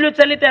ఇన్ని నీళ్లు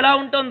చల్లితే ఎలా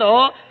ఉంటుందో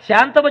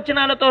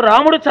శాంతవచనాలతో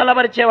రాముడు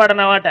చల్లబరిచేవాడు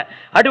అన్నమాట.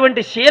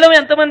 అటువంటి శీలం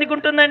ఎంతమందికి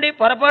ఉంటుందండి,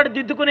 పొరపాటు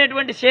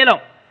దిద్దుకునేటువంటి శీలం.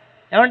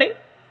 ఏమండి,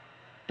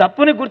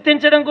 తప్పుని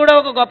గుర్తించడం కూడా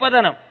ఒక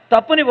గొప్పదనం,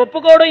 తప్పుని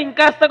ఒప్పుకోవడం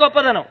ఇంకాస్త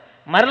గొప్పదనం,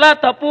 మరలా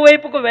తప్పు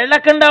వైపుకు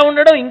వెళ్ళకుండా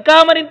ఉండడం ఇంకా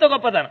మరింత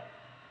గొప్పదనం.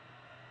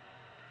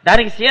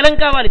 దానికి శీలం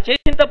కావాలి,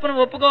 చేసిన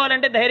తప్పును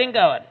ఒప్పుకోవాలంటే ధైర్యం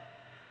కావాలి.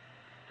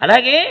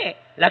 అలాగే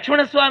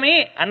లక్ష్మణస్వామి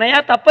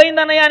అన్నయ్య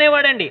తప్పైంది అన్నయ్య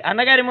అనేవాడండి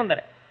అన్నగారి ముందర.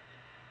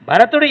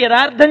 భరతుడు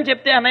యథార్థం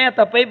చెప్తే అన్నయ్య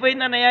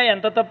తప్పైపోయింది అన్నయ్య,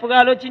 ఎంత తప్పుగా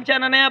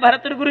ఆలోచించాను అన్నయ్య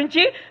భరతుడి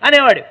గురించి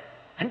అనేవాడు.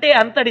 అంటే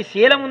అంతటి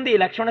శీలం ఉంది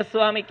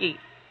లక్ష్మణస్వామికి.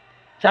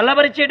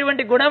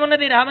 చల్లబరిచేటువంటి గుణం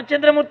ఉన్నది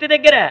రామచంద్రమూర్తి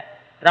దగ్గర.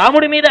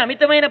 రాముడి మీద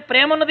అమితమైన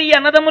ప్రేమ ఉన్నది ఈ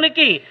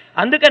అన్నదమ్ములకి.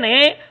 అందుకనే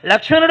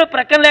లక్ష్మణుడు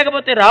ప్రక్కన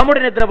లేకపోతే రాముడు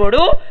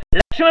నిద్రపోడు,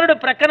 లక్ష్మణుడు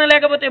ప్రక్కన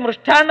లేకపోతే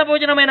మృష్టాన్న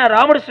భోజనమైన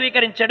రాముడు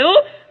స్వీకరించడు.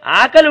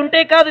 ఆకలి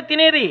ఉంటే కాదు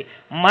తినేది,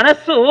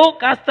 మనస్సు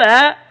కాస్త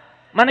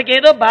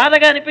మనకేదో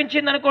బాధగా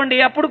అనిపించింది అనుకోండి,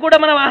 అప్పుడు కూడా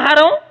మనం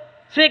ఆహారం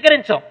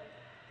స్వీకరించాం.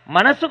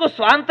 మనస్సుకు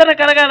స్వాంతన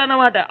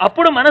కలగాలన్నమాట.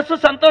 అప్పుడు మనస్సు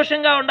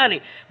సంతోషంగా ఉండాలి.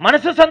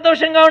 మనస్సు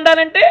సంతోషంగా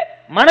ఉండాలంటే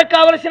మనకు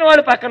కావలసిన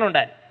వాళ్ళు పక్కన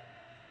ఉండాలి.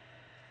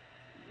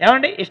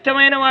 ఏమండి,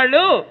 ఇష్టమైన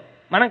వాళ్ళు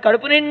మనం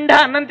కడుపు నిండా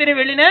అన్నం తిని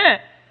వెళ్ళినా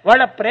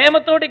వాళ్ళ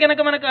ప్రేమతోటి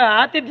కనుక మనకు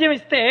ఆతిథ్యం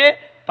ఇస్తే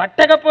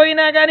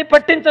పట్టకపోయినా కానీ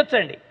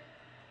పట్టించవచ్చండి.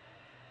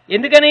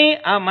 ఎందుకని,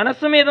 ఆ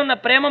మనస్సు మీద ఉన్న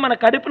ప్రేమ మన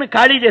కడుపుని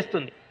ఖాళీ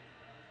చేస్తుంది.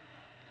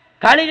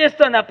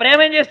 ఆ ప్రేమ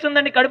ఏం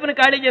చేస్తుందండి, కడుపుని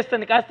ఖాళీ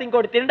చేస్తుంది, కాస్త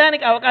ఇంకోటి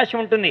తినడానికి అవకాశం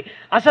ఉంటుంది.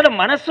 అసలు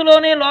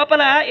మనస్సులోనే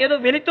లోపల ఏదో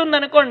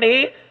వెళుతుందనుకోండి,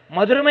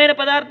 మధురమైన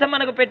పదార్థం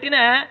మనకు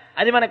పెట్టినా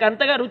అది మనకు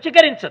అంతగా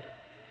రుచికరించదు.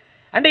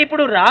 అంటే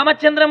ఇప్పుడు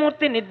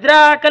రామచంద్రమూర్తి నిద్ర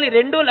ఆకలి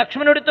రెండూ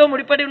లక్ష్మణుడితో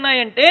ముడిపడి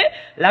ఉన్నాయంటే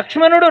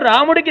లక్ష్మణుడు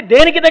రాముడికి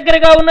దేనికి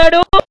దగ్గరగా ఉన్నాడు,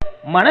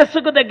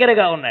 మనస్సుకు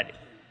దగ్గరగా ఉన్నాడు.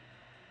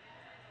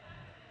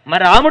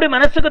 మరి రాముడి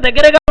మనస్సుకు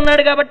దగ్గరగా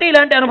ఉన్నాడు కాబట్టి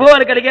ఇలాంటి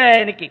అనుభవాలు కలిగాయి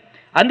ఆయనకి.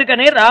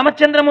 అందుకనే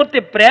రామచంద్రమూర్తి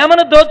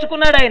ప్రేమను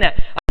దోచుకున్నాడు ఆయన.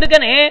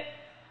 అందుకనే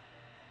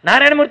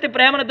నారాయణమూర్తి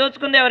ప్రేమను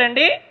దోచుకుంది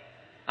ఎవరండి,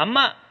 అమ్మ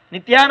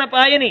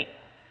నిత్యానపాయని.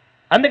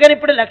 అందుకని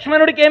ఇప్పుడు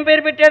లక్ష్మణుడికి ఏం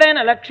పేరు పెట్టాడు ఆయన,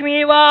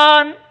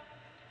 లక్ష్మీవాన్.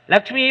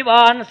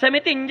 లక్ష్మీవాన్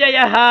సమితింజయ,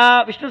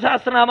 విష్ణు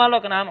సహస్రనామాల్లో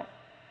ఒక నామం.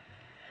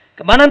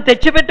 మనం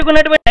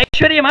తెచ్చిపెట్టుకున్నటువంటి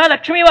ఐశ్వర్యమా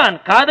లక్ష్మీవాన్?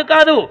 కాదు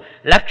కాదు,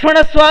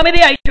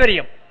 లక్ష్మణస్వామిది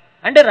ఐశ్వర్యం.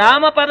 అంటే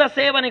రామపద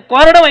సేవని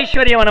కోరడం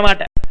ఐశ్వర్యం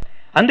అన్నమాట.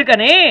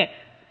 అందుకనే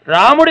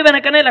రాముడి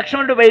వెనకనే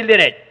లక్ష్మణుడు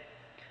బయలుదేరాడు.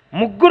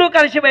 ముగ్గురు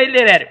కలిసి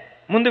బయలుదేరారు.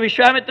 ముందు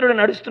విశ్వామిత్రుడు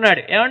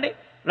నడుస్తున్నాడు. ఏమండి,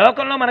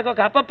 లోకంలో మనకు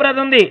ఒక అపప్రద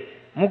ఉంది,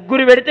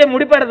 ముగ్గురు పెడితే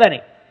ముడిపడదని.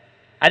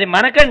 అది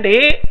మనకండి,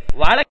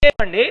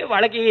 వాళ్ళకేమండి,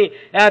 వాళ్ళకి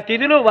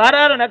తిథులు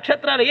వారాలు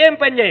నక్షత్రాలు ఏం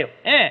పని చేయవు.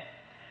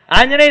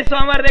 ఆంజనేయ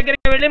స్వామివారి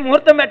దగ్గరికి వెళ్ళి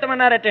ముహూర్తం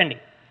పెట్టమన్నారటండి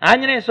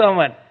ఆంజనేయ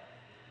స్వామివారిని.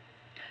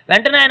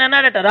 వెంటనే ఆయన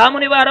అన్నాడట,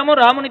 రాముని వారము,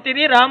 రాముని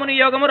తిథి, రాముని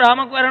యోగము,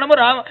 రామకరణము,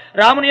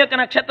 రాముని యొక్క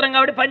నక్షత్రం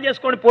కాబట్టి పని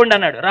చేసుకోండి పోండి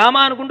అన్నాడు. రామ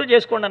అనుకుంటూ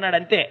చేసుకోండి అన్నాడు,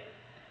 అంతే.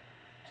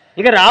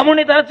 ఇక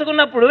రాముణ్ణి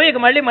తలుచుకున్నప్పుడు ఇక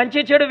మళ్ళీ మంచి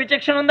చెడు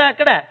విచక్షణ ఉందా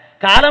అక్కడ?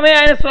 కాలమే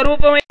ఆయన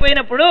స్వరూపం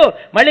అయిపోయినప్పుడు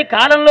మళ్ళీ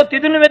కాలంలో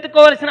తిథులను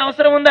వెతుక్కోవాల్సిన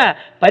అవసరం ఉందా?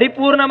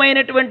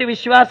 పరిపూర్ణమైనటువంటి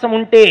విశ్వాసం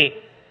ఉంటే,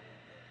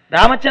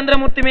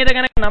 రామచంద్రమూర్తి మీద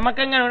కనుక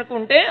నమ్మకంగా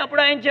అనుకుంటే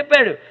అప్పుడు ఆయన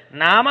చెప్పాడు,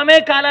 నామమే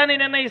కాలాన్ని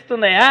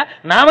నిర్ణయిస్తుందయా,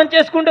 నామం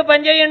చేసుకుంటూ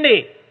పనిచేయండి,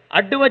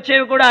 అడ్డు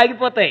వచ్చేవి కూడా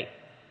ఆగిపోతాయి.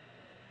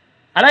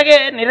 అలాగే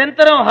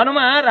నిరంతరం హనుమ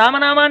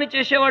రామనామాన్ని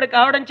చేసేవాడు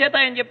కావడం చేత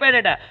ఆయన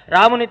చెప్పాడట,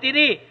 రాముని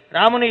తిథి,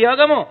 రాముని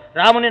యోగము,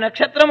 రాముని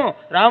నక్షత్రము,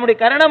 రాముడి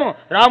కరణము,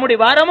 రాముడి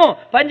వారము,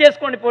 పని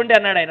చేసుకోండి పోండి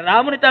అన్నాడు ఆయన.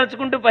 రాముని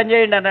తలుచుకుంటూ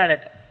పనిచేయండి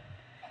అన్నాడట.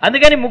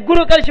 అందుకని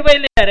ముగ్గురు కలిసి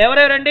బయలుదేరారు.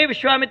 ఎవరెవరండి?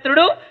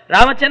 విశ్వామిత్రుడు,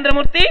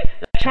 రామచంద్రమూర్తి,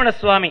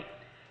 లక్ష్మణస్వామి.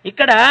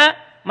 ఇక్కడ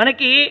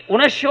మనకి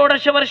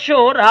 19 వర్షో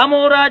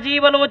రామో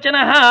రాజీవలోచన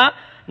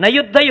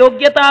నయుద్ధ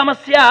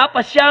యోగ్యతామస్య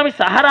పశ్యామి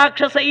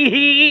సహరాక్షసై.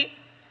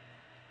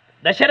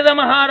 దశరథ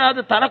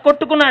మహారాజు తల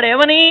కొట్టుకున్నాడు.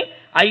 ఏమని?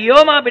 అయ్యో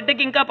మా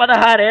బిడ్డకి ఇంకా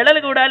 16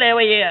 ఏళ్ళలు కూడా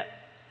లేవయ్యా,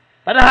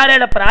 16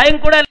 ఏళ్ల ప్రాయం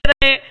కూడా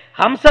లేదే.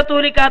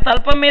 హంసతూలిక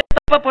తల్పం మీద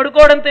తప్ప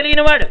పడుకోవడం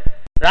తెలియనివాడు,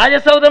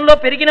 రాజసౌధంలో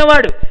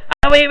పెరిగినవాడు,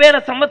 60,000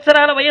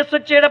 సంవత్సరాల వయస్సు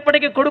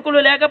వచ్చేటప్పటికి కొడుకులు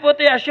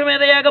లేకపోతే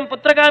అశ్వమేధ యాగం,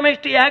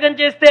 పుత్రకామేష్టి యాగం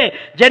చేస్తే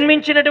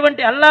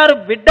జన్మించినటువంటి అల్లారు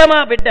బిడ్డ మా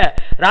బిడ్డ.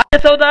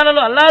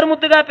 రాజసౌధాలలో అల్లారు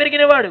ముద్దుగా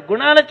పెరిగినవాడు,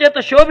 గుణాల చేత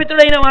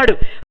శోభితుడైన వాడు,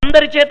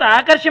 అందరి చేత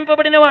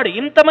ఆకర్షింపబడినవాడు,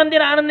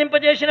 ఇంతమందిని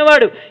ఆనందింపజేసిన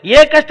వాడు, ఏ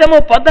కష్టము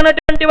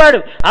పొందనటువంటి వాడు,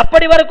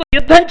 అప్పటి వరకు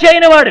యుద్ధం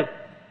చేయనివాడు.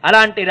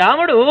 అలాంటి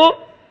రాముడు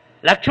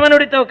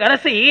లక్ష్మణుడితో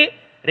కలిసి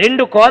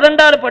 2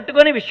 కోదండాలు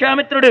పట్టుకొని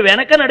విశ్వామిత్రుడు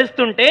వెనక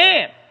నడుస్తుంటే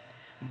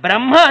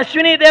బ్రహ్మ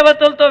అశ్విని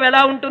దేవతలతో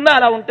ఎలా ఉంటుందో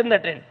అలా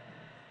ఉంటుందటండి.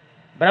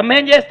 బ్రహ్మ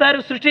ఏం చేస్తారు?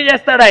 సృష్టి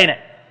చేస్తాడు ఆయన.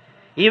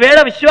 ఈవేళ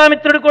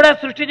విశ్వామిత్రుడు కూడా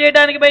సృష్టి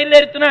చేయడానికి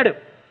బయలుదేరుతున్నాడు.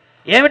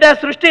 ఏమిటా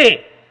సృష్టి?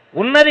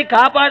 ఉన్నది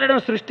కాపాడడం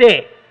సృష్టి.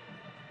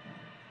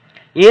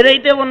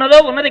 ఏదైతే ఉన్నదో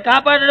ఉన్నది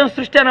కాపాడడం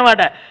సృష్టి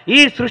అన్నమాట. ఈ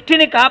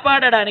సృష్టిని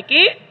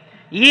కాపాడడానికి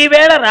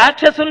ఈవేళ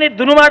రాక్షసుల్ని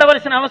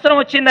దునుమాడవలసిన అవసరం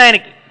వచ్చింది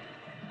ఆయనకి.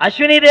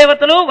 అశ్విని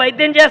దేవతలు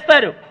వైద్యం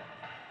చేస్తారు,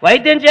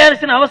 వైద్యం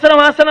చేయాల్సిన అవసరం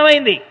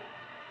ఆసనమైంది.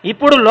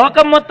 ఇప్పుడు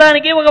లోకం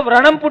మొత్తానికి ఒక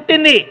వ్రణం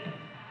పుట్టింది.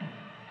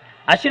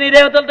 అశ్విని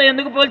దేవతలతో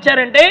ఎందుకు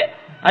పోల్చారంటే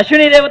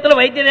అశ్విని దేవతలు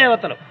వైద్య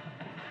దేవతలు.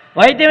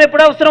 వైద్యం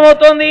ఎప్పుడు అవసరం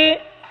అవుతోంది?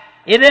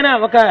 ఏదైనా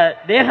ఒక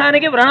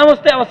దేహానికి వ్రణం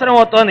వస్తే అవసరం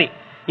అవుతోంది.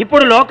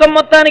 ఇప్పుడు లోకం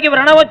మొత్తానికి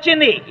వ్రణం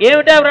వచ్చింది.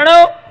 ఏమిటా వ్రణం?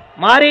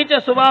 మారీచ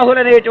సుబాహులు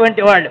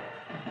అనేటువంటి వాళ్ళు,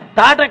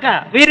 తాటక,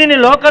 వీరిని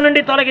లోకం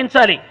నుండి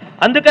తొలగించాలి.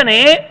 అందుకనే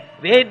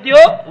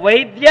వేద్యో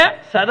వైద్య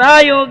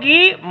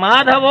సదాయోగి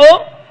మాధవో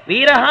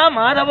వీర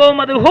మాధవో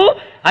మధు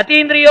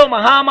అతీంద్రియో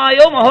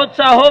మహామాయో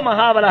మహోత్సాహో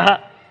మహాబలః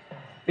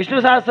విష్ణు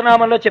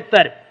సహస్రనామంలో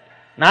చెప్తారు.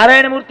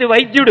 నారాయణమూర్తి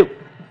వైద్యుడు.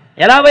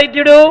 ఎలా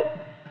వైద్యుడు?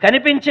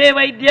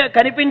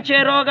 కనిపించే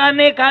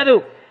రోగాన్నే కాదు,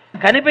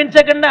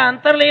 కనిపించకుండా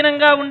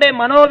అంతర్లీనంగా ఉండే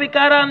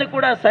మనోవికారాన్ని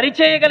కూడా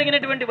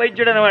సరిచేయగలిగినటువంటి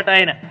వైద్యుడు అనమాట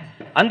ఆయన.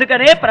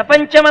 అందుకనే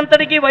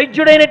ప్రపంచమంతటికి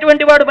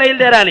వైద్యుడైనటువంటి వాడు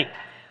బయలుదేరాలి.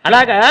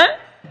 అలాగా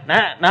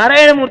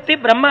నారాయణమూర్తి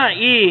బ్రహ్మ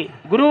ఈ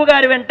గురువు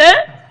గారి వెంట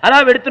అలా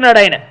వెడుతున్నాడు.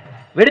 ఆయన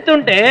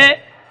వెడుతుంటే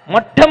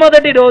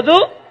మొట్టమొదటి రోజు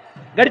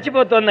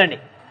గడిచిపోతోందండి.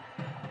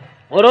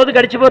 ఓ రోజు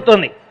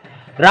గడిచిపోతుంది.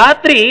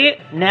 రాత్రి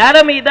నేల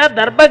మీద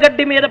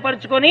దర్భగడ్డి మీద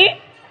పరుచుకొని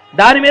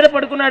దాని మీద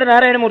పడుకున్నాడు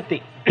నారాయణమూర్తి.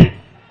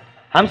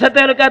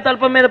 హంసతేలుక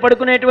తల్పం మీద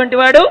పడుకునేటువంటి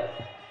వాడు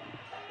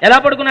ఎలా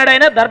పడుకున్నాడు?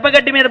 ఆయన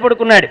దర్భగడ్డి మీద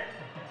పడుకున్నాడు.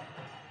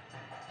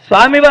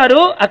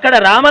 స్వామివారు అక్కడ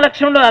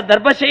రామలక్ష్మణుడు ఆ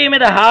దర్భశయ్య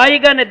మీద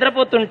హాయిగా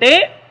నిద్రపోతుంటే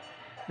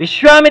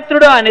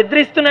విశ్వామిత్రుడు ఆ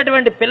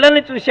నిద్రిస్తున్నటువంటి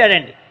పిల్లల్ని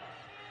చూశాడండి.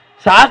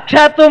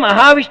 సాక్షాత్తు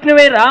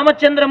మహావిష్ణువే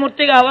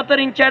రామచంద్రమూర్తిగా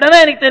అవతరించాడని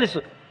ఆయనకు తెలుసు.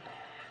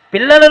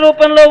 పిల్లల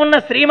రూపంలో ఉన్న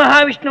శ్రీ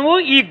మహావిష్ణువు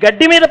ఈ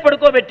గడ్డి మీద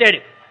పడుకోబెట్టాడు.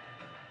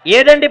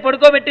 ఏదండి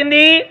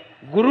పడుకోబెట్టింది?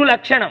 గురు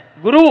లక్షణం.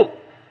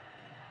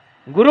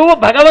 గురువు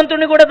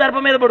భగవంతుడిని కూడా దర్భ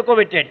మీద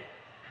పడుకోబెట్టాడు.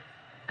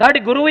 కాబట్టి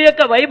గురువు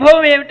యొక్క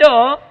వైభవం ఏమిటో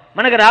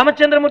మనకు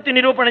రామచంద్రమూర్తి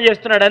నిరూపణ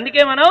చేస్తున్నాడు.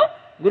 అందుకే మనం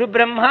గురు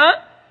బ్రహ్మ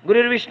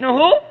గురుర్విష్ణు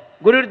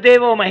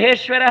గురుర్దేవో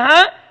మహేశ్వర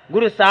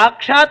గురు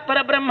సాక్షాత్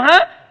పరబ్రహ్మ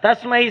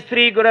తస్మై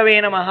శ్రీ గురవే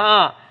నమః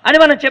అని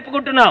మనం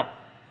చెప్పుకుంటున్నాం.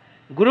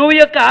 గురువు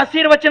యొక్క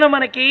ఆశీర్వచనం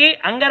మనకి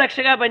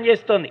అంగరక్షగా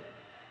పనిచేస్తోంది.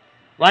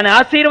 వాని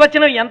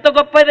ఆశీర్వచనం ఎంత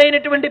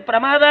గొప్పదైనటువంటి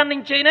ప్రమాదాన్ని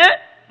నుంచైనా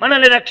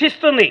మనల్ని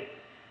రక్షిస్తుంది.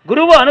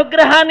 గురువు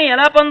అనుగ్రహాన్ని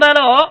ఎలా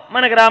పొందాలో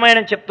మనకు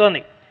రామాయణం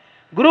చెప్తోంది.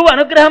 గురువు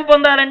అనుగ్రహం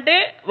పొందాలంటే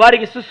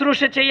వారికి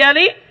శుశ్రూష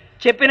చేయాలి,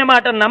 చెప్పిన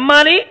మాట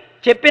నమ్మాలి,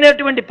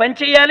 చెప్పినటువంటి పని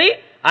చేయాలి.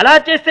 అలా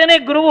చేస్తేనే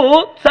గురువు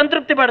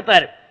సంతృప్తి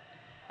పడతారు.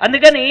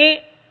 అందుకని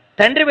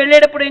తండ్రి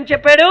వెళ్ళేటప్పుడు ఏం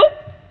చెప్పాడు?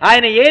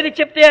 ఆయన ఏది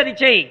చెప్తే అది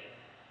చెయ్యి,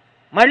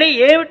 మళ్ళీ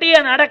ఏమిటి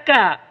అని అడక్క,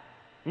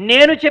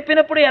 నేను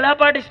చెప్పినప్పుడు ఎలా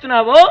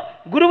పాటిస్తున్నావో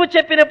గురువు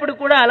చెప్పినప్పుడు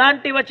కూడా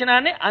అలాంటి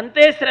వచనాన్ని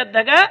అంతే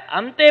శ్రద్ధగా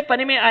అంతే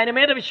ఆయన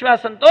మీద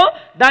విశ్వాసంతో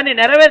దాన్ని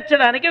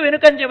నెరవేర్చడానికి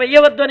వెనుకంజ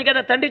వెయ్యవద్దు అని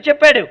కదా తండ్రి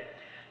చెప్పాడు.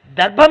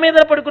 దర్భ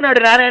మీద పడుకున్నాడు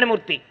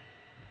నారాయణమూర్తి.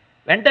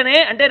 వెంటనే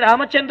అంటే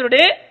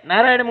రామచంద్రుడే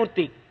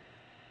నారాయణమూర్తి.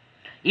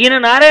 ఈయన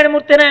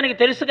నారాయణమూర్తి అని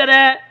ఆయనకి తెలుసు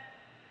కదా.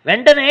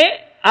 వెంటనే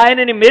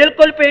ఆయనని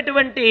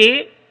మేల్కొల్పేటువంటి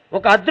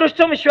ఒక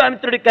అదృష్టం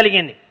విశ్వామిత్రుడికి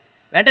కలిగింది.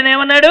 వెంటనే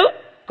ఏమన్నాడు?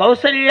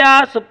 కౌసల్యా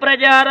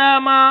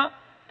సుప్రజారామ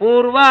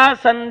పూర్వా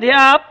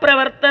సంధ్యా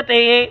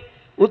ప్రవర్తతే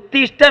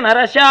ఉత్తిష్ట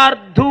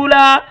నరశార్ధూల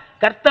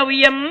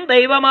కర్తవ్యం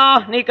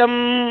దైవమాహ్నికం.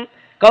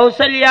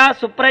 కౌసల్యా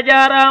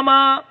సుప్రజారామ.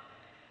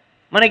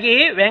 మనకి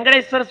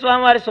వెంకటేశ్వర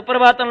స్వామి వారి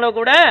సుప్రభాతంలో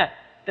కూడా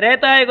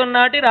త్రేతాయుగం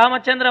నాటి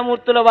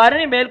రామచంద్రమూర్తుల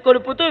వారిని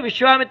మేల్కొలుపుతూ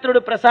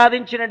విశ్వామిత్రుడు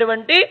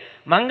ప్రసాదించినటువంటి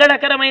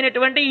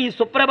మంగళకరమైనటువంటి ఈ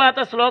సుప్రభాత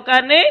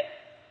శ్లోకాన్ని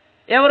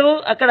ఎవరు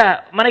అక్కడ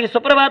మనకి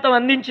సుప్రభాతం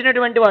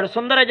అందించినటువంటి వాడు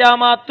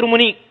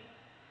సుందరజామాతృముని.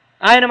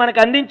 ఆయన మనకు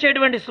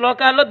అందించేటువంటి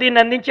శ్లోకాల్లో దీన్ని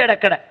అందించాడు.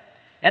 అక్కడ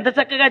ఎంత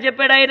చక్కగా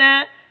చెప్పాడు ఆయన.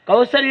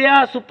 కౌసల్య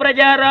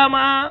సుప్రజా రామ,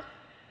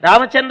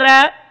 రామచంద్ర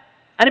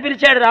అని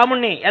పిలిచాడు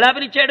రాముణ్ణి. ఎలా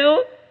పిలిచాడు?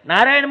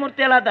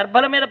 నారాయణమూర్తి అలా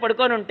దర్భల మీద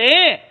పడుకొని ఉంటే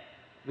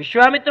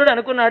విశ్వామిత్రుడు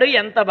అనుకున్నాడు,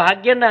 ఎంత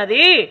భాగ్యం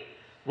నాది,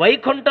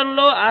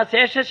 వైకుంఠంలో ఆ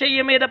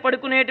శేషశయ్య మీద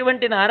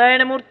పడుకునేటువంటి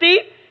నారాయణమూర్తి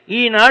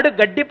ఈనాడు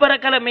గడ్డి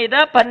పరకల మీద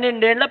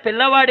 12 ఏళ్ల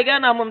పిల్లవాడిగా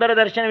నా ముందర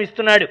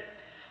దర్శనమిస్తున్నాడు.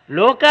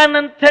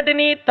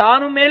 లోకానంతటినీ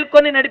తాను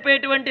మేల్కొని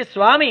నడిపేటువంటి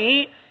స్వామి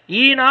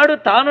ఈనాడు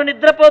తాను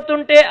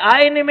నిద్రపోతుంటే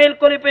ఆయన్ని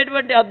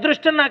మేల్కొలిపేటువంటి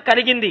అదృష్టం నాకు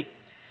కలిగింది.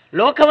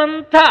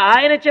 లోకమంతా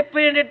ఆయన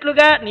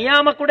చెప్పేటట్లుగా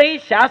నియామకుడై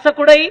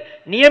శాసకుడై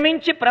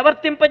నియమించి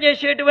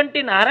ప్రవర్తింపజేసేటువంటి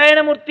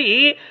నారాయణమూర్తి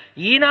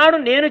ఈనాడు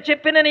నేను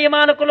చెప్పిన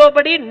నియమాలకు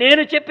లోబడి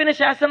నేను చెప్పిన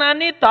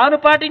శాసనాన్ని తాను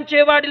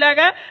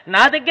పాటించేవాడిలాగా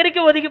నా దగ్గరికి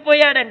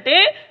ఒదిగిపోయాడంటే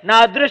నా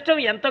అదృష్టం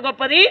ఎంత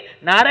గొప్పది,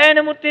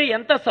 నారాయణమూర్తి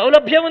ఎంత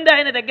సౌలభ్యం ఉంది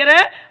ఆయన దగ్గర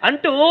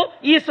అంటూ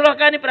ఈ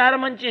శ్లోకాన్ని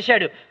ప్రారంభం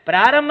చేశాడు.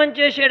 ప్రారంభం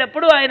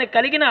చేసేటప్పుడు ఆయన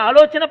కలిగిన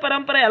ఆలోచన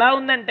పరంపర ఎలా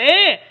ఉందంటే,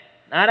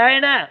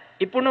 నారాయణ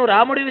ఇప్పుడు నువ్వు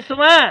రాముడి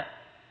విసుమా,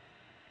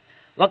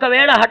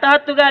 ఒకవేళ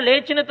హఠాత్తుగా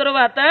లేచిన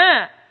తరువాత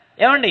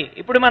ఏమండి,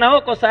 ఇప్పుడు మనం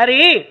ఒక్కోసారి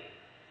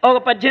ఒక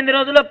 18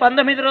 రోజులు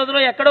 19 రోజులు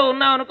ఎక్కడో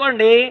ఉన్నాం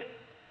అనుకోండి,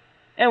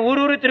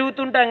 ఊరూరు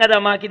తిరుగుతుంటాం కదా,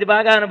 మాకు ఇది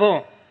బాగా అనుభవం.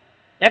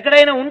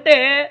 ఎక్కడైనా ఉంటే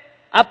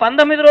ఆ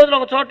 19 రోజులు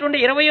ఒక చోట ఉండి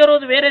 20వ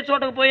రోజు వేరే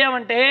చోటకు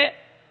పోయామంటే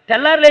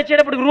తెల్లారు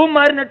లేచేటప్పుడు రూమ్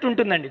మారినట్టు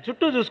ఉంటుందండి.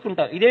 చుట్టూ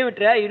చూసుకుంటాం,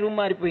 ఇదేమిట్రా ఈ రూమ్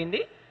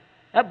మారిపోయింది,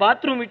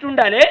 బాత్రూమ్ ఇటు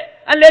ఉండాలి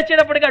అని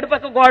లేచేటప్పటికి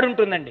అటుపక్క గోడ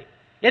ఉంటుందండి.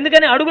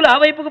 ఎందుకని అడుగులు ఆ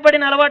వైపుకు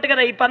పడిన అలవాటు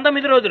కదా ఈ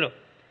 19 రోజులు.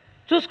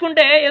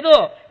 చూసుకుంటే ఏదో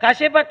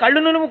కాసేపు కళ్ళు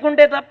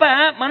నులుముకుంటే తప్ప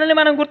మనల్ని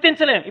మనం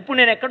గుర్తించలేం. ఇప్పుడు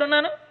నేను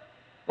ఎక్కడున్నాను,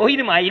 ఓ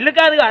ఇది మా ఇల్లు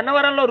కాదు,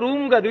 అన్నవరంలో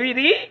రూమ్ కాదు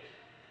ఇది,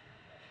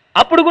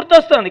 అప్పుడు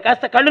గుర్తొస్తుంది,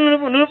 కాస్త కళ్ళు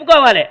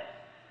నులుపుకోవాలి.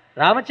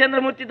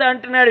 రామచంద్రమూర్తితో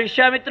అంటున్నాడు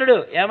విశ్వామిత్రుడు,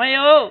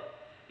 ఏమయ్యో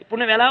ఇప్పుడు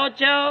నువ్వు ఎలా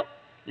వచ్చావు,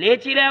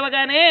 లేచి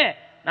లేవగానే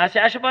నా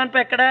శేషపాన్పు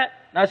ఎక్కడా,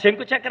 నా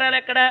శంకు చక్రాలు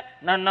ఎక్కడా,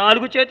 నా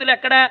 4 చేతులు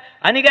ఎక్కడా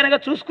అని గనక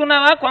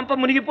చూసుకున్నావా కొంప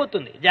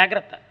మునిగిపోతుంది,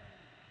 జాగ్రత్త.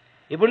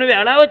 ఇప్పుడు నువ్వు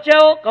ఎలా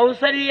వచ్చావు,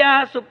 కౌసల్య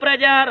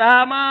సుప్రజ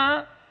రామ,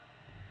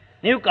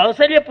 నీవు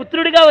కౌసల్య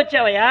పుత్రుడిగా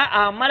వచ్చావయ్యా. ఆ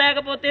అమ్మ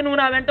లేకపోతే నువ్వు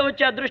నా వెంట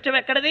వచ్చే అదృష్టం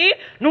ఎక్కడది,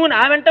 నువ్వు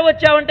నా వెంట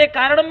వచ్చావంటే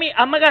కారణం మీ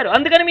అమ్మగారు,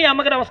 అందుకని మీ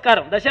అమ్మకు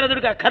నమస్కారం.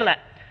 దశరథుడికి అక్కర్లా,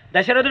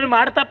 దశరథుడి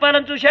మాట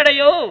తప్పాలని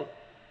చూశాడయ్యో,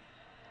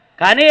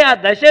 కానీ ఆ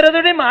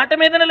దశరథుడి మాట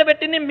మీద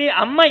నిలబెట్టింది మీ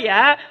అమ్మయ్య,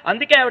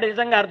 అందుకే ఆవిడ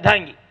నిజంగా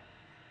అర్ధాంగి.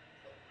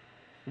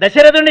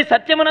 దశరథుడిని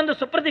సత్యమునందు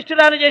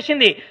సుప్రతిష్ఠురాలు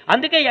చేసింది.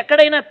 అందుకే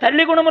ఎక్కడైనా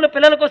తల్లి గుణములు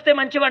పిల్లలకు వస్తే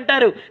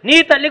మంచివంటారు. నీ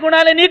తల్లి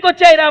గుణాలే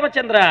నీకొచ్చాయి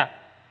రామచంద్ర.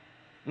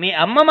 మీ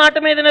అమ్మ మాట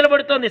మీద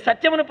నిలబడుతోంది,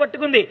 సత్యమును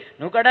పట్టుకుంది,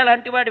 నువ్వు కూడా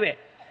అలాంటి వాడివే.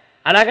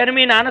 అలాగని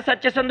మీ నాన్న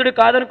సత్యసంధుడు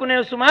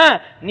కాదనుకునే సుమా,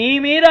 నీ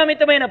మీద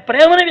అమితమైన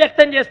ప్రేమను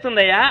వ్యక్తం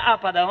చేస్తుందయ్యా ఆ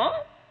పదం.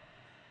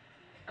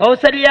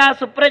 కౌసల్య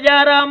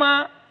సుప్రజారామ,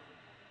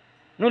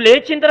 నువ్వు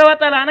లేచిన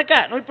తర్వాత అలా అనక,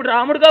 నువ్వు ఇప్పుడు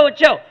రాముడుగా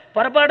వచ్చావు,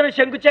 పొరపాటున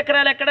శంకు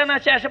చక్రాలు ఎక్కడ, నా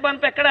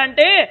శేషపాన్పు ఎక్కడ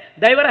అంటే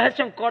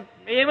దైవరహస్యం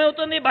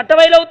ఏమవుతుంది,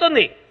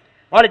 బట్టబయలవుతుంది,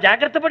 వాళ్ళు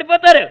జాగ్రత్త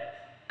పడిపోతారు.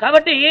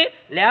 కాబట్టి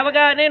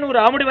లేవగానే నువ్వు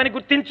రాముడివని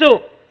గుర్తించు,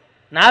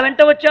 నా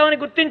వెంట వచ్చావని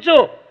గుర్తించు,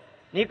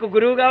 నీకు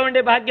గురువుగా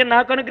ఉండే భాగ్యం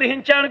నాకు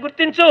అనుగ్రహించావని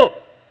గుర్తించు.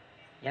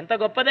 ఎంత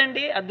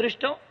గొప్పదండి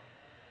అదృష్టం.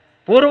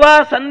 పూర్వా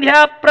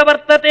సంధ్యా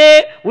ప్రవర్తతే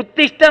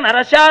ఉత్తిష్ట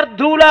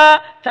నరశార్ధూల,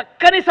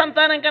 చక్కని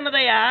సంతానం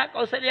కన్నదయ్యా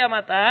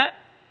కౌసల్యామాత.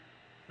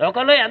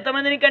 లోకంలో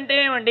ఎంతమందిని కంటే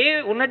ఏమండి,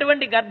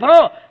 ఉన్నటువంటి గర్భం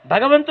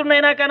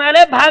భగవంతుడినైనా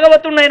కనాలే,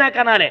 భాగవతుడినైనా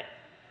కనాలే.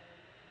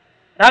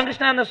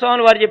 రామకృష్ణానంద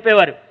స్వాములు వారు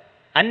చెప్పేవారు,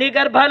 అన్ని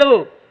గర్భాలు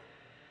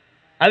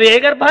అవి ఏ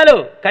గర్భాలు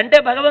కంటే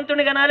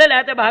భగవంతుడిని కనాలే,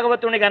 లేకపోతే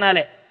భాగవతుడిని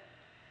కనాలే.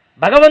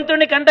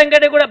 భగవంతుడిని కంటం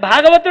కంటే కూడా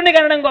భాగవతుడిని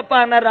కనడం గొప్ప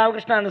అన్నారు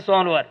రామకృష్ణానంద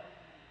స్వాములు వారు.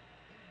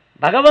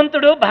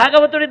 భగవంతుడు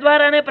భాగవతుడి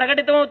ద్వారానే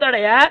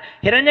ప్రకటితమవుతాడయ్యా.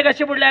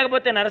 హిరణ్యకశ్యపుడు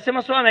లేకపోతే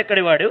నరసింహస్వామి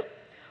ఎక్కడి వాడు,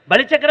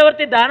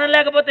 బలిచక్రవర్తి దానం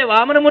లేకపోతే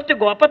వామనమూర్తి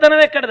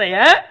గొప్పతనం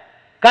ఎక్కడదయ్యా.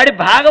 కాడి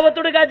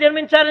భాగవతుడిగా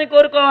జన్మించాలని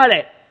కోరుకోవాలి,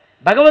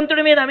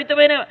 భగవంతుడి మీద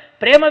అమితమైన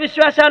ప్రేమ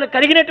విశ్వాసాలు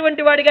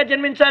కలిగినటువంటి వాడిగా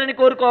జన్మించాలని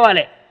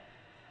కోరుకోవాలి.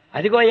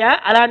 అదిగోయ్యా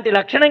అలాంటి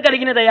లక్షణం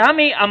కలిగినదయ్యా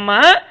మీ అమ్మ.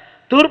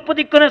 తూర్పు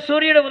దిక్కున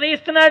సూర్యుడు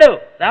ఉదయిస్తున్నాడు,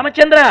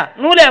 రామచంద్ర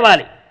నువ్వు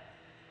లేవాలి.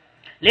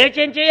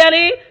 లేచేం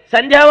చేయాలి,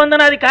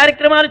 సంధ్యావందనాది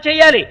కార్యక్రమాలు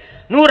చేయాలి.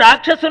 నువ్వు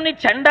రాక్షసుని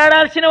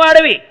చెండాడాల్సిన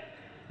వాడివి,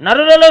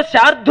 నరులలో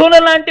శార్ధూల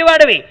లాంటి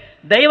వాడివి.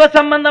 దైవ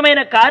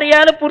సంబంధమైన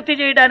కార్యాలు పూర్తి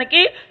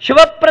చేయడానికి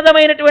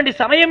శుభప్రదమైనటువంటి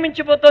సమయం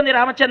మించిపోతోంది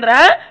రామచంద్ర,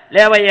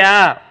 లేవయ్యా.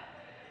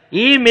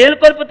 ఈ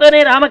మేల్కొల్పుతోనే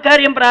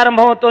రామకార్యం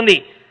ప్రారంభమవుతోంది.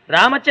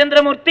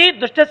 రామచంద్రమూర్తి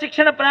దుష్ట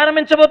శిక్షణ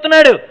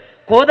ప్రారంభించబోతున్నాడు,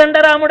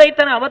 కోదండరాముడై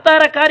తన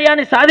అవతార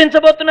కార్యాన్ని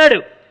సాధించబోతున్నాడు.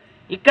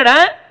 ఇక్కడ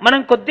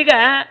మనం కొద్దిగా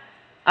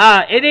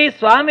ఏది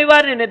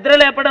స్వామివారిని నిద్ర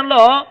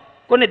లేపడంలో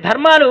కొన్ని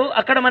ధర్మాలు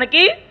అక్కడ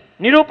మనకి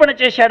నిరూపణ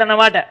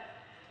చేశాడన్నమాట.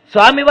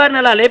 స్వామివారిని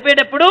అలా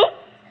లేపేటప్పుడు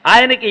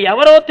ఆయనకి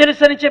ఎవరో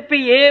తెలుసని చెప్పి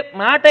ఏ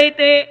మాట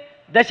అయితే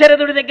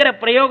దశరథుడి దగ్గర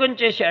ప్రయోగం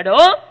చేశాడో,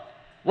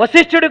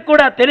 వశిష్ఠుడికి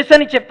కూడా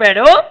తెలుసని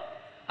చెప్పాడో,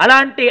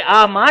 అలాంటి ఆ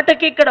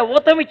మాటకి ఇక్కడ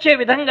ఊతమిచ్చే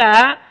విధంగా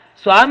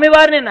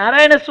స్వామివారిని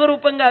నారాయణ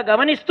స్వరూపంగా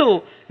గమనిస్తూ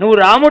నువ్వు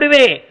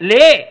రాముడివే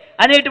లే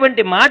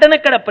అనేటువంటి మాటను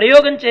అక్కడ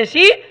ప్రయోగం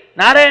చేసి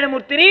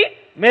నారాయణమూర్తిని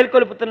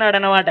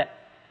మేల్కొల్పుతున్నాడన్నమాట.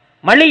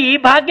 మళ్ళీ ఈ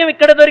భాగ్యం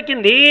ఇక్కడ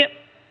దొరికింది.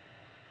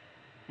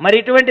 మరి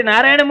ఇటువంటి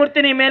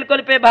నారాయణమూర్తిని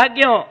మేల్కొల్పే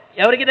భాగ్యం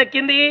ఎవరికి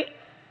దక్కింది?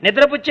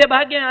 నిద్రపుచ్చే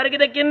భాగ్యం ఎవరికి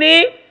దక్కింది?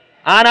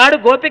 ఆనాడు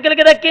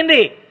గోపికలకి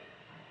దక్కింది.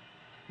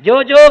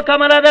 జోజో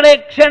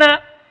కమలదళక్షణ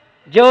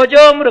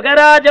జోజో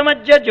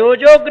మృగరాజమధ్య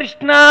జోజో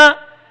కృష్ణ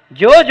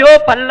జోజో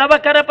పల్లవ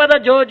కరపద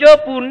జోజో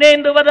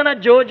పూర్ణేందువదన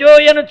జోజో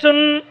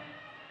యనుచున్.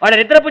 వాళ్ళు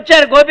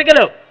నిద్రపుచ్చారు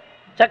గోపికలు.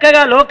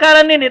 చక్కగా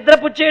లోకాలన్నీ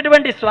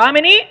నిద్రపుచ్చేటువంటి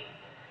స్వామిని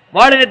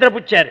వాళ్ళు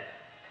నిద్రపుచ్చారు.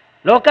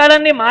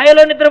 లోకాలన్నీ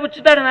మాయలో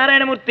నిద్రపుచ్చుతాడు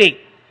నారాయణమూర్తి.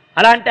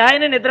 అలాంటి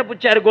ఆయన్ని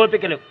నిద్రపుచ్చారు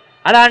గోపికలు.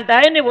 అలాంటి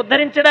ఆయన్ని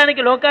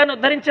ఉద్ధరించడానికి, లోకాన్ని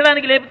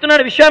ఉద్ధరించడానికి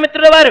లేపుతున్నాడు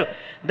విశ్వామిత్రుల వారు.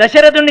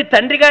 దశరథుణ్ణి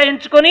తండ్రిగా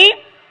ఎంచుకొని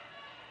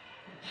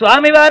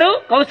స్వామివారు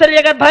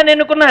కౌసల్య గర్భాన్ని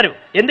ఎన్నుకున్నారు.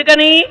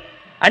 ఎందుకని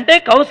అంటే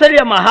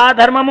కౌసల్య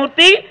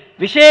మహాధర్మమూర్తి,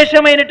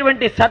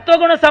 విశేషమైనటువంటి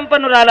సత్వగుణ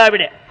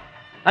సంపన్నురాలావిడే.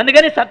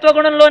 అందుకని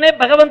సత్వగుణంలోనే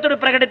భగవంతుడు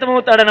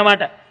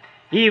ప్రకటితమవుతాడనమాట.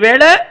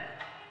 ఈవేళ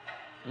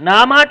నా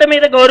మాట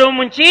మీద గౌరవం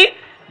ఉంచి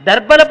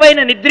దర్భలపైన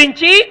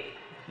నిద్రించి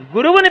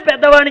గురువుని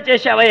పెద్దవాణ్ణి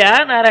చేశావయ్యా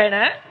నారాయణ.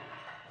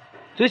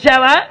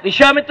 చూశావా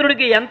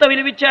విశ్వామిత్రుడికి ఎంత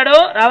విలువిచ్చాడో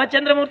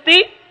రామచంద్రమూర్తి.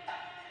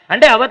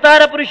 అంటే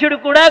అవతార పురుషుడు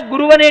కూడా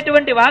గురువు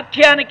అనేటువంటి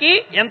వాక్యానికి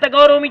ఎంత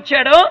గౌరవం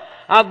ఇచ్చాడో,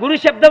 ఆ గురు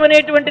శబ్దం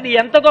అనేటువంటిది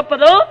ఎంత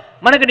గొప్పదో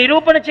మనకు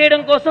నిరూపణ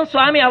చేయడం కోసం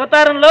స్వామి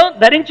అవతారంలో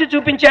ధరించి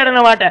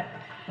చూపించాడనమాట.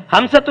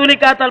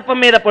 హంసతూలికా తల్పం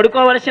మీద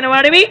పడుకోవలసిన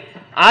వాడివి,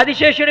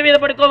 ఆదిశేషుడి మీద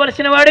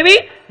పడుకోవలసిన వాడివి,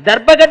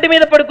 దర్భగడ్డి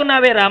మీద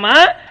పడుకున్నావే రామా.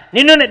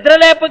 నిన్ను నిద్ర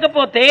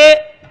లేపకపోతే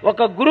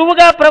ఒక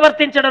గురువుగా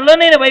ప్రవర్తించడంలో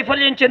నేను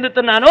వైఫల్యం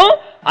చెందుతున్నాను.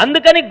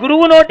 అందుకని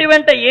గురువు నోటి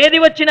వెంట ఏది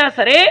వచ్చినా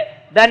సరే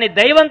దాన్ని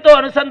దైవంతో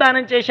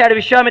అనుసంధానం చేశాడు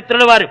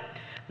విశ్వామిత్రుల వారు.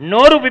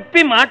 నోరు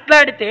విప్పి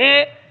మాట్లాడితే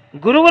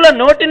గురువుల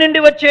నోటి నుండి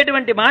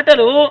వచ్చేటువంటి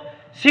మాటలు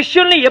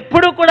శిష్యుల్ని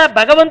ఎప్పుడూ కూడా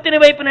భగవంతుని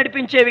వైపు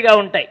నడిపించేవిగా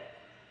ఉంటాయి.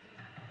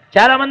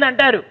 చాలామంది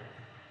అంటారు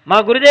మా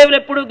గురుదేవులు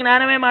ఎప్పుడు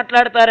జ్ఞానమే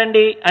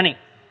మాట్లాడతారండి అని.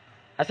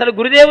 అసలు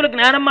గురుదేవులు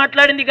జ్ఞానం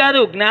మాట్లాడింది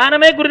కాదు,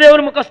 జ్ఞానమే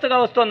గురుదేవులు ముఖస్థుగా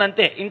వస్తోంది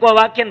అంతే, ఇంకో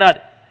వాక్యం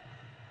రాదు.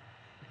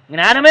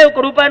 జ్ఞానమే ఒక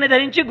రూపాన్ని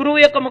ధరించి గురువు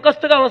యొక్క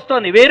ముఖస్థుగా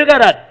వస్తోంది, వేరుగా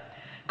రాదు.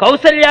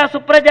 కౌసల్య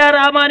సుప్రజా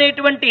రామ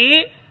అనేటువంటి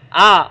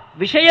ఆ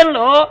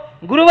విషయంలో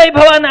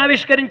గురువైభవాన్ని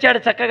ఆవిష్కరించాడు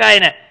చక్కగా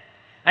ఆయన.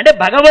 అంటే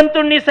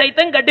భగవంతుణ్ణి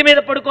సైతం గడ్డి మీద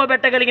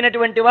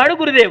పడుకోబెట్టగలిగినటువంటి వాడు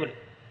గురుదేవులు.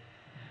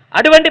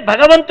 అటువంటి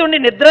భగవంతుణ్ణి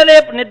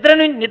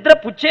నిద్ర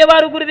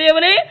పుచ్చేవారు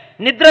గురుదేవులే,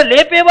 నిద్ర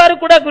లేపేవారు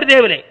కూడా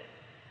గురుదేవులే.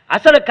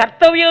 అసలు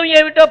కర్తవ్యం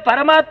ఏమిటో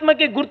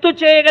పరమాత్మకి గుర్తు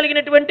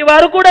చేయగలిగినటువంటి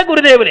వారు కూడా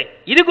గురుదేవులే.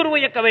 ఇది గురువు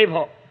యొక్క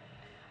వైభవం.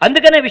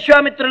 అందుకనే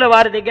విశ్వామిత్రుల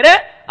వారి దగ్గర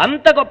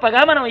అంత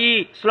గొప్పగా మనం ఈ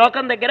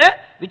శ్లోకం దగ్గర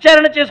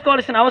విచారణ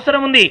చేసుకోవాల్సిన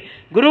అవసరం ఉంది.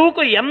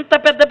 గురువుకు ఎంత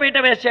పెద్దపీట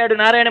వేశాడు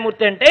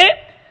నారాయణమూర్తి అంటే,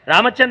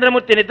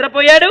 రామచంద్రమూర్తి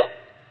నిద్రపోయాడు,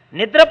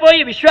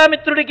 నిద్రపోయి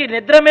విశ్వామిత్రుడికి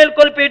నిద్ర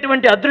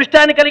మేల్కొల్పేటువంటి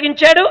అదృష్టాన్ని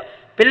కలిగించాడు.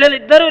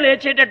 పిల్లలిద్దరూ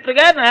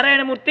లేచేటట్లుగా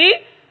నారాయణమూర్తి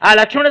ఆ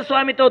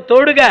లక్ష్మణస్వామితో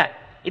తోడుగా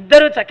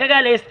ఇద్దరూ చక్కగా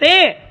లేస్తే,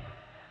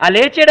 ఆ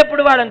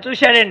లేచేటప్పుడు వాళ్ళని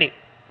చూశాడండి.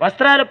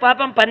 వస్త్రాలు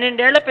పాపం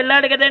 12 ఏళ్ల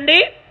పిల్లాడు కదండి,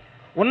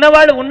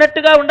 ఉన్నవాళ్ళు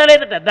ఉన్నట్టుగా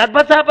ఉండలేదట.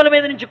 దర్భచాపల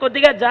మీద నుంచి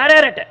కొద్దిగా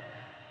జారారట.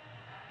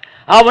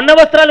 ఆ ఉన్న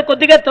వస్త్రాలు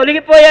కొద్దిగా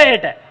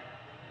తొలగిపోయాయట.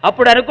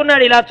 అప్పుడు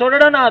అనుకున్నాడు, ఇలా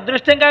చూడడం నా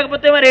అదృష్టం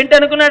కాకపోతే మరి ఏంటి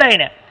అనుకున్నాడు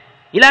ఆయన.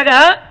 ఇలాగా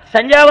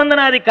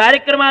సంధ్యావందనాది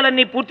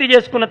కార్యక్రమాలన్నీ పూర్తి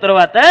చేసుకున్న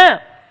తర్వాత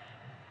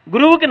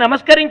గురువుకి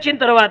నమస్కరించిన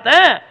తర్వాత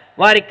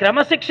వారి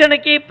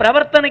క్రమశిక్షణకి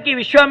ప్రవర్తనకి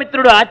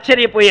విశ్వామిత్రుడు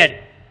ఆశ్చర్యపోయాడు.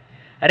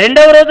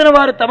 రెండవ రోజున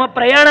వారు తమ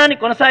ప్రయాణాన్ని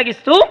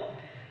కొనసాగిస్తూ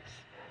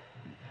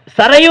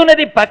సరయూ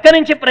నది పక్క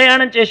నుంచి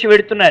ప్రయాణం చేసి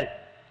వెడుతున్నారు.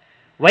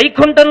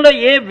 వైకుంఠంలో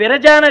ఏ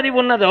విరజానది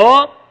ఉన్నదో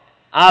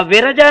ఆ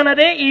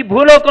విరజానదే ఈ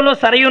భూలోకంలో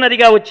సరయూ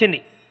నదిగా వచ్చింది.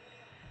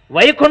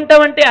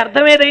 వైకుంఠం అంటే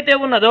అర్థం ఏదైతే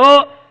ఉన్నదో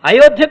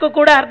అయోధ్యకు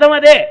కూడా అర్థం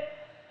అదే.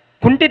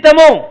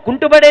 కుంఠితము,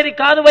 కుంటుబడేది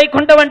కాదు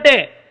వైకుంఠం అంటే.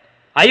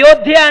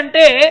 అయోధ్య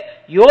అంటే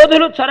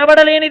యోధులు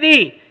చొరబడలేనిది,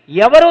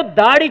 ఎవరు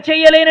దాడి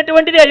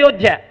చేయలేనటువంటిది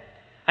అయోధ్య.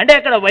 అంటే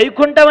అక్కడ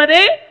వైకుంఠం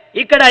అదే,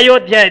 ఇక్కడ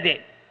అయోధ్య అదే.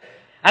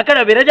 అక్కడ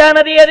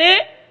విరజానది అదే,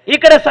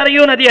 ఇక్కడ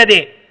సరయూ నది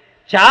అదే.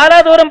 చాలా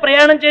దూరం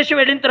ప్రయాణం చేసి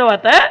వెళ్ళిన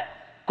తర్వాత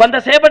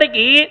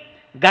కొంతసేపటికి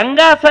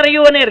గంగా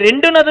సరయూ అనే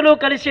 2 నదులు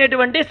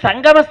కలిసేటువంటి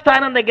సంగమ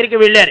స్థానం దగ్గరికి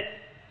వెళ్ళారు.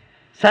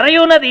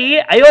 సరయూ నది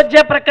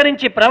అయోధ్య ప్రక్క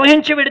నుంచి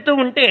ప్రవహించి వెడుతూ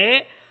ఉంటే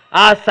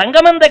ఆ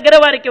సంగమం దగ్గర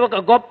వారికి ఒక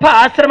గొప్ప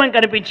ఆశ్రమం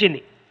కనిపించింది.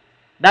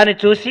 దాన్ని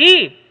చూసి,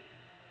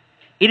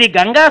 ఇది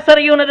గంగా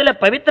సరయూ నదుల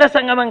పవిత్ర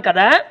సంగమం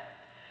కదా,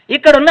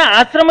 ఇక్కడున్న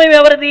ఆశ్రమం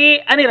ఎవరిది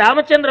అని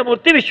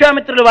రామచంద్రమూర్తి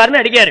విశ్వామిత్రుల వారిని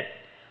అడిగారు.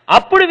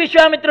 అప్పుడు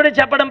విశ్వామిత్రుడు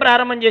చెప్పడం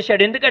ప్రారంభం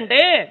చేశాడు. ఎందుకంటే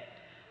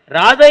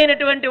రాజు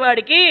అయినటువంటి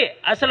వాడికి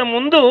అసలు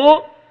ముందు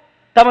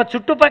తమ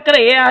చుట్టుపక్కల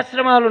ఏ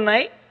ఆశ్రమాలు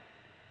ఉన్నాయి,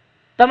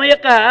 తమ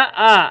యొక్క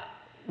ఆ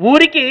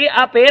ఊరికి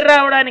ఆ పేరు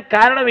రావడానికి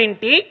కారణం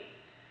ఏంటి,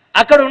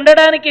 అక్కడ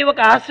ఉండడానికి ఒక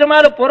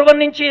ఆశ్రమాలు పూర్వం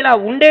నుంచి ఇలా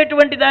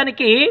ఉండేటువంటి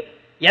దానికి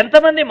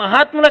ఎంతమంది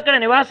మహాత్ములు అక్కడ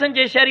నివాసం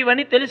చేశారు,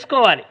 ఇవన్నీ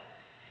తెలుసుకోవాలి.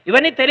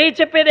 ఇవన్నీ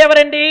తెలియచెప్పేది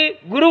ఎవరండి?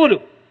 గురువులు.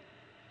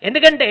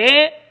 ఎందుకంటే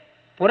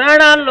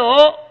పురాణాల్లో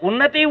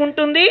ఉన్నతి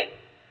ఉంటుంది,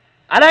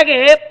 అలాగే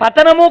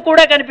పతనము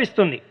కూడా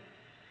కనిపిస్తుంది.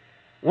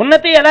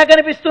 ఉన్నతి ఎలా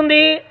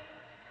కనిపిస్తుంది?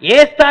 ఏ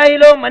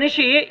స్థాయిలో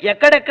మనిషి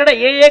ఎక్కడెక్కడ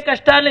ఏ ఏ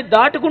కష్టాల్ని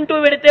దాటుకుంటూ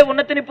వెడితే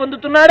ఉన్నతిని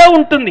పొందుతున్నాడో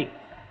ఉంటుంది.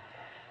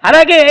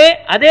 అలాగే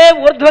అదే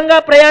ఊర్ధ్వంగా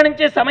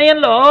ప్రయాణించే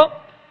సమయంలో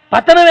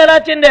పతనం ఎలా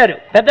చెందారు?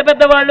 పెద్ద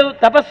పెద్ద వాళ్ళు,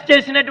 తపస్సు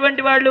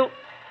చేసినటువంటి వాళ్ళు,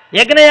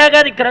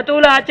 యజ్ఞయాగాది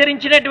క్రతువులు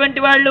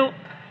ఆచరించినటువంటి వాళ్ళు,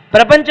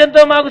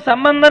 ప్రపంచంతో మాకు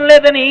సంబంధం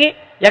లేదని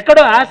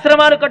ఎక్కడో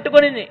ఆశ్రమాలు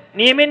కట్టుకొని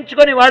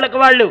నియమించుకొని వాళ్ళకు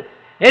వాళ్ళు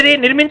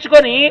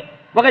నిర్మించుకొని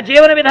ఒక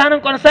జీవన విధానం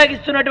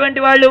కొనసాగిస్తున్నటువంటి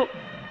వాళ్ళు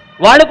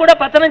కూడా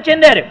పతనం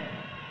చెందారు.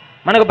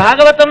 మనకు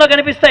భాగవతంలో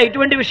కనిపిస్తాయి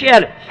ఇటువంటి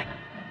విషయాలు.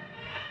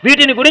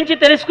 వీటిని గురించి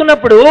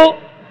తెలుసుకున్నప్పుడు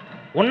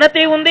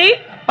ఉన్నతి ఉంది,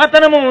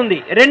 పతనము ఉంది,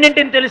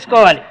 రెండింటిని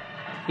తెలుసుకోవాలి.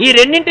 ఈ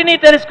రెండింటినీ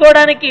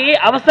తెలుసుకోవడానికి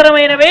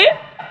అవసరమైనవే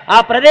ఆ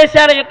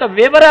ప్రదేశాల యొక్క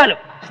వివరాలు,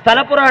 స్థల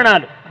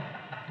పురాణాలు.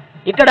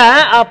 ఇక్కడ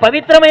ఆ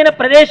పవిత్రమైన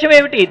ప్రదేశం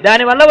ఏమిటి,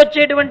 దానివల్ల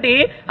వచ్చేటువంటి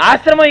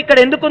ఆశ్రమం ఇక్కడ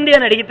ఎందుకుంది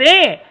అని అడిగితే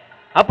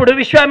అప్పుడు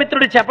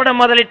విశ్వామిత్రుడు చెప్పడం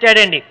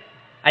మొదలెట్టాడండి.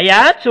 అయ్యా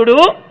చూడు,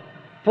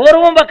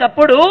 పూర్వం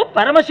ఒకప్పుడు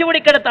పరమశివుడు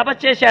ఇక్కడ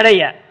తపస్సు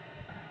చేశాడయ్యా.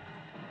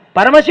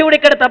 పరమశివుడు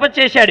ఇక్కడ తపస్సు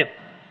చేశాడు.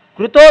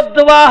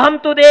 కృతోద్వాహం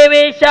తు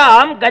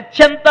దేవేశాం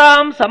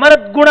గచ్చంతాం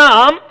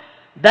సమరద్గుణాం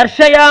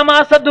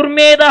దర్శయామాస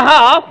దుర్మేధ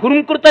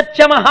హృంకృతచ్చ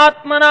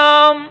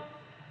మహాత్మనాం.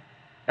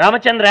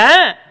 రామచంద్ర,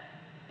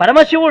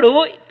 పరమశివుడు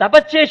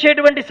తపస్సు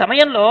చేసేటువంటి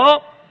సమయంలో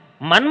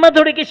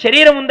మన్మధుడికి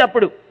శరీరం ఉంది.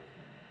 అప్పుడు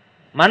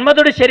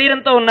మన్మధుడు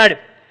శరీరంతో ఉన్నాడు.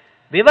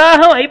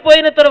 వివాహం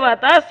అయిపోయిన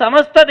తరువాత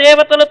సమస్త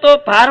దేవతలతో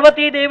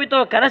పార్వతీదేవితో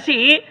కలిసి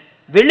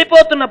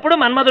వెళ్ళిపోతున్నప్పుడు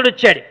మన్మధుడు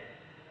వచ్చాడు.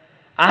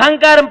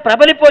 అహంకారం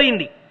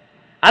ప్రబలిపోయింది.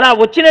 అలా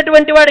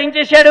వచ్చినటువంటి వాడు ఏం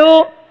చేశాడు?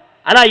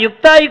 అలా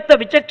యుక్తాయుక్త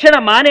విచక్షణ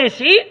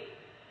మానేసి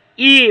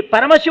ఈ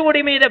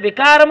పరమశివుడి మీద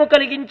వికారము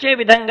కలిగించే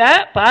విధంగా,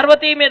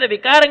 పార్వతీ మీద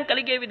వికారం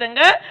కలిగే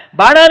విధంగా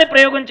బాణాన్ని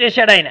ప్రయోగం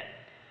చేశాడు ఆయన.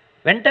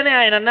 వెంటనే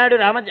ఆయన అన్నాడు,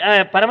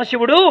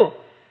 పరమశివుడు,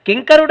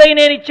 కింకరుడై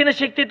నేను ఇచ్చిన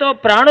శక్తితో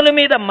ప్రాణుల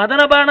మీద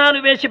మదన బాణాలు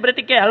వేసి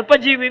బ్రతికే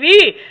అల్పజీవివి,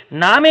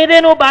 నా మీదే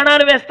నువ్వు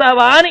బాణాలు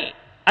వేస్తావా అని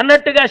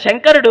అన్నట్టుగా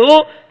శంకరుడు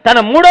తన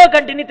మూడో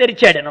కంటిని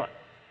తెరిచాడు.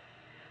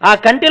 ఆ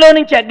కంటిలో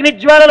నుంచి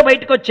అగ్నిజ్వాలలు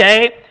బయటకు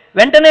వచ్చాయి.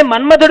 వెంటనే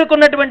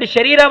మన్మధుడుకున్నటువంటి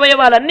శరీర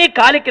అవయవాలన్నీ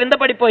కాలి క్రింద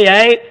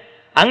పడిపోయాయి.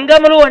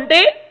 అంగములు అంటే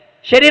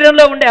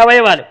శరీరంలో ఉండే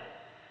అవయవాలు.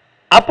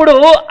 అప్పుడు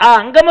ఆ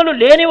అంగములు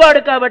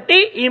లేనివాడు కాబట్టి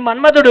ఈ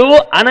మన్మధుడు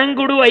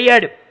అనంగుడు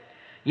అయ్యాడు.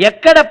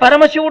 ఎక్కడ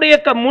పరమశివుడు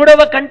యొక్క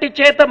మూడవ కంటి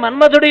చేత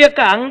మన్మధుడు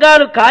యొక్క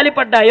అంగాలు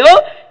కాలిపడ్డాయో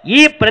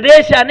ఈ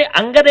ప్రదేశాన్ని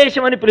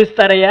అంగదేశం అని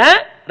పిలుస్తారయ్యా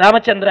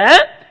రామచంద్ర.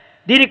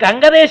 దీనికి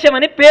అంగదేశం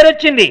అని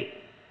పేరొచ్చింది.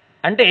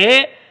 అంటే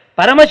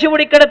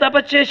పరమశివుడు ఇక్కడ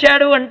తపస్సు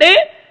చేశాడు అంటే,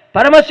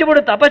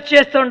 పరమశివుడు తపస్సు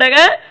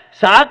చేస్తుండగా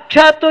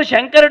సాక్షాత్తు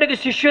శంకరుడికి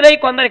శిష్యులై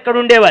కొందరు ఇక్కడ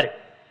ఉండేవారు.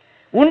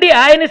 ఉండి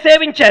ఆయన్ని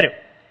సేవించారు.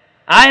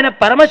 ఆయన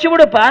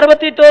పరమశివుడు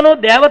పార్వతీతోనూ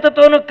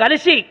దేవతతోనూ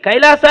కలిసి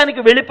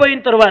కైలాసానికి వెళ్ళిపోయిన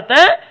తరువాత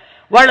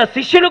వాళ్ళ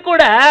శిష్యులు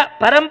కూడా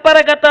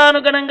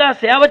పరంపరగతానుగుణంగా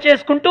సేవ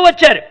చేసుకుంటూ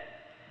వచ్చారు.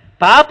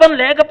 పాపం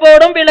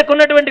లేకపోవడం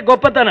వీళ్ళకున్నటువంటి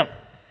గొప్పతనం.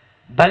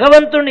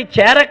 భగవంతుణ్ణి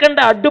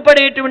చేరకుండా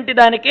అడ్డుపడేటువంటి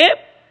దానికే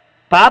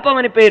పాపం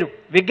అని పేరు,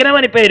 విఘ్నం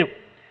అని పేరు.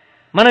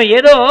 మనం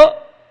ఏదో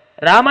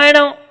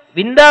రామాయణం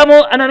విందాము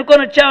అని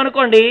అనుకొని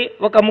వచ్చామనుకోండి,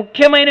 ఒక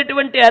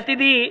ముఖ్యమైనటువంటి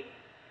అతిథి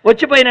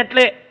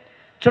వచ్చిపోయినట్లే.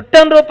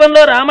 చుట్టం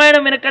రూపంలో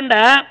రామాయణం వినకుండా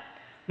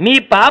మీ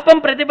పాపం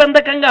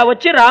ప్రతిబంధకంగా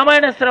వచ్చి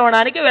రామాయణ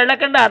శ్రవణానికి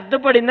వెళ్ళకుండా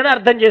అడ్డుపడిందని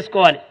అర్థం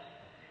చేసుకోవాలి.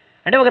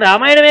 అంటే ఒక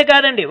రామాయణమే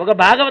కాదండి, ఒక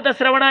భాగవత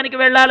శ్రవణానికి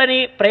వెళ్ళాలని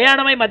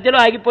ప్రయాణమై మధ్యలో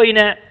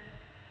ఆగిపోయినా,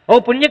 ఓ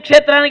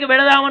పుణ్యక్షేత్రానికి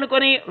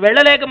వెళదామనుకొని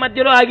వెళ్ళలేక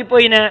మధ్యలో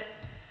ఆగిపోయినా,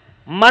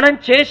 మనం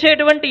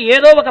చేసేటువంటి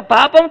ఏదో ఒక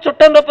పాపం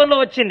చుట్టం రూపంలో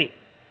వచ్చింది.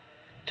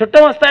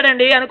 చుట్టం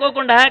వస్తాడండి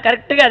అనుకోకుండా,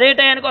 కరెక్ట్గా అదే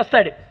టయానికి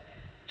వస్తాడు.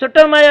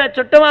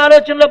 చుట్టం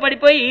ఆలోచనలో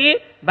పడిపోయి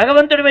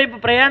భగవంతుడి వైపు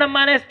ప్రయాణం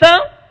మానేస్తాం,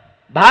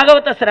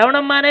 భాగవత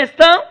శ్రవణం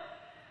మానేస్తాం,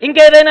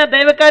 ఇంకేదైనా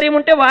దైవకార్యం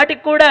ఉంటే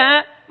వాటికి కూడా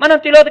మనం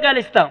తిలోదకాలు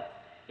ఇస్తాం.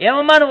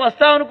 ఏమమ్మా నువ్వు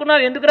వస్తావు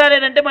అనుకున్నావు, ఎందుకు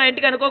రాలేదంటే మా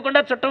ఇంటికి అనుకోకుండా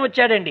చుట్టం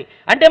వచ్చాడండి.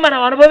 అంటే మనం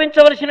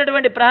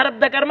అనుభవించవలసినటువంటి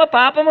ప్రారంధ కర్మ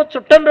పాపము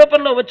చుట్టం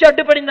రూపంలో వచ్చి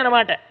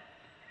అడ్డుపడిందనమాట.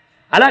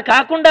 అలా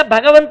కాకుండా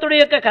భగవంతుడి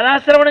యొక్క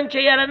కథాశ్రవణం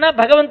చేయాలన్నా,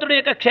 భగవంతుడి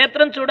యొక్క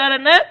క్షేత్రం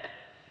చూడాలన్నా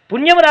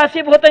పుణ్యం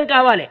రాశీభూతం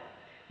కావాలి.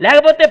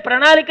 లేకపోతే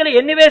ప్రణాళికలు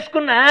ఎన్ని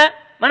వేసుకున్నా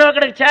మనం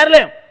అక్కడికి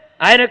చేరలేం.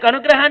 ఆయన యొక్క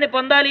అనుగ్రహాన్ని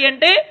పొందాలి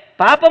అంటే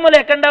పాపము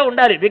లేకుండా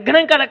ఉండాలి,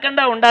 విఘ్నం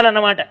కలగకుండా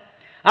ఉండాలన్నమాట.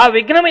 ఆ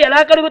విఘ్నం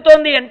ఎలా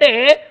కలుగుతోంది అంటే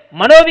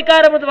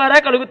మనోవికారము ద్వారా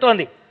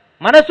కలుగుతోంది,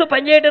 మనస్సు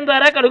పనిచేయడం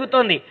ద్వారా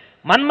కలుగుతోంది.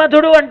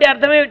 మన్మధుడు అంటే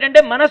అర్థం ఏమిటంటే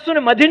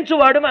మనస్సును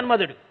మధించువాడు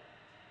మన్మధుడు.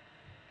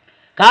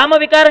 కామ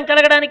వికారం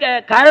కలగడానికి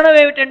కారణం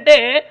ఏమిటంటే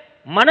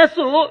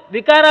మనస్సు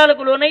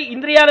వికారాలకు లోనై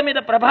ఇంద్రియాల మీద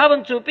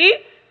ప్రభావం చూపి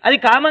అది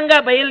కామంగా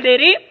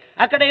బయలుదేరి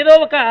అక్కడ ఏదో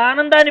ఒక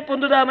ఆనందాన్ని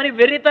పొందుదామని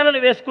వెర్రితలలు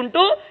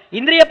వేసుకుంటూ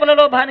ఇంద్రియ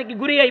ప్రలోభానికి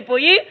గురి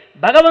అయిపోయి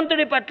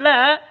భగవంతుడి పట్ల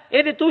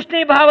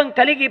తూష్ణీభావం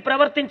కలిగి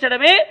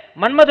ప్రవర్తించడమే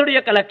మన్మధుడి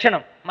యొక్క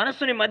లక్షణం.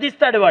 మనస్సుని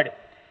మధిస్తాడు వాడు.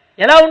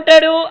 ఎలా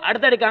ఉంటాడు?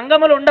 అతడికి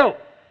అంగములు ఉండవు,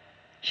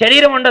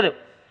 శరీరం ఉండదు.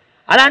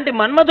 అలాంటి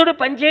మన్మధుడు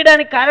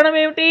పనిచేయడానికి కారణం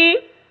ఏమిటి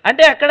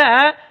అంటే అక్కడ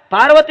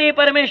పార్వతీ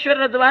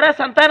పరమేశ్వరుల ద్వారా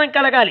సంతానం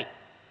కలగాలి,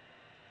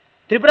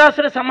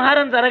 త్రిపురాసుర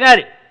సంహారం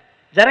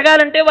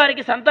జరగాలంటే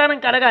వారికి సంతానం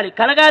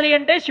కలగాలి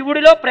అంటే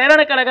శివుడిలో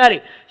ప్రేరణ కలగాలి.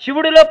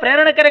 శివుడిలో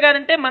ప్రేరణ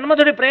కలగాలంటే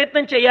మన్మధుడి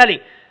ప్రయత్నం చేయాలి.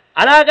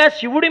 అలాగా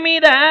శివుడి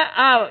మీద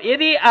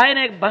ఆయన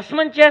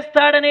భస్మం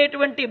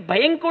చేస్తాడనేటువంటి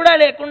భయం కూడా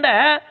లేకుండా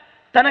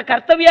తన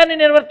కర్తవ్యాన్ని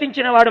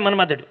నిర్వర్తించిన వాడు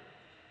మన్మధుడు.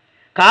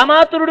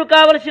 కామాతురుడు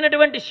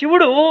కావలసినటువంటి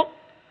శివుడు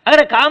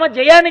అక్కడ కామ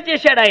జయాన్ని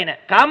చేశాడు, ఆయన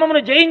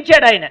కామమును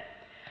జయించాడు ఆయన.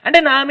 అంటే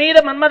నా మీద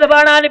మన్మథ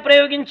బాణాన్ని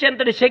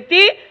ప్రయోగించేంతటి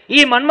శక్తి ఈ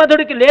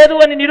మన్మధుడికి లేదు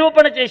అని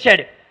నిరూపణ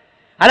చేశాడు.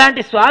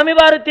 అలాంటి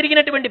స్వామివారు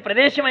తిరిగినటువంటి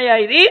ప్రదేశమయ్యా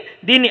ఇది.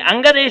 దీన్ని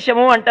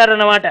అంగదేశము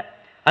అంటారన్నమాట.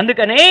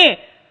 అందుకనే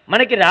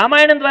మనకి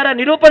రామాయణం ద్వారా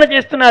నిరూపణ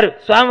చేస్తున్నారు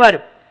స్వామివారు.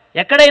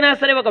 ఎక్కడైనా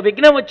సరే ఒక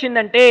విఘ్నం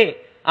వచ్చిందంటే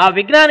ఆ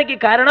విఘ్నానికి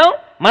కారణం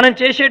మనం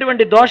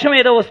చేసేటువంటి దోషం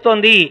ఏదో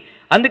వస్తోంది.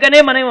 అందుకనే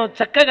మనం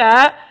చక్కగా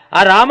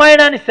ఆ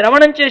రామాయణాన్ని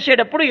శ్రవణం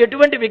చేసేటప్పుడు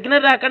ఎటువంటి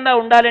విఘ్నం రాకుండా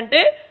ఉండాలంటే,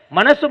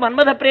 మనస్సు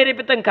మన్మథ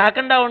ప్రేరేపితం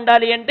కాకుండా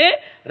ఉండాలి అంటే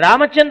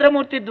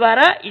రామచంద్రమూర్తి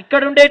ద్వారా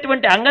ఇక్కడ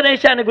ఉండేటువంటి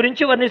అంగదేశాన్ని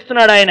గురించి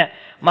వర్ణిస్తున్నాడు ఆయన.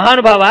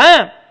 మహానుభావ,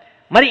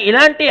 మరి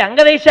ఇలాంటి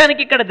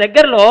అంగదేశానికి ఇక్కడ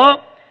దగ్గరలో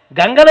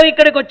గంగలో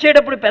ఇక్కడికి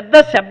వచ్చేటప్పుడు పెద్ద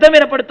శబ్దం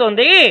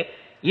వినపడుతోంది.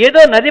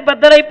 ఏదో నది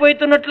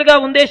బద్దలైపోతున్నట్లుగా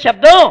ఉందే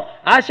శబ్దం,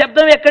 ఆ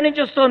శబ్దం ఎక్కడి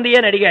నుంచి వస్తోంది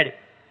అని అడిగాడు.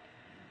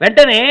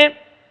 వెంటనే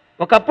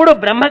ఒకప్పుడు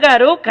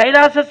బ్రహ్మగారు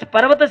కైలాస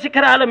పర్వత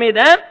శిఖరాల మీద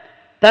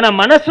తన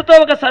మనస్సుతో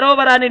ఒక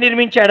సరోవరాన్ని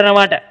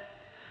నిర్మించాడనమాట.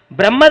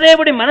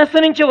 బ్రహ్మదేవుడి మనస్సు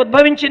నుంచి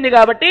ఉద్భవించింది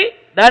కాబట్టి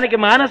దానికి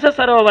మానస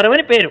సరోవరం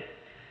అని పేరు.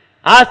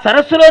 ఆ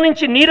సరస్సులో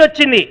నుంచి నీరు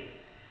వచ్చింది,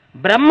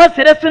 బ్రహ్మ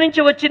శిరస్సు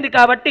నుంచి వచ్చింది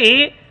కాబట్టి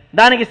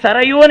దానికి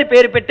సరయు అని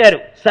పేరు పెట్టారు.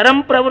 సరం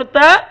ప్రవృత్త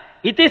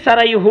ఇతి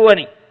సరయుహు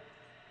అని.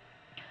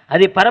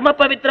 అది పరమ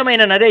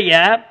పవిత్రమైన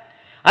నదయ్యా.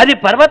 అది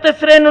పర్వత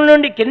శ్రేణుల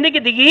నుండి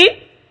కిందికి దిగి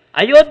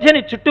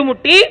అయోధ్యని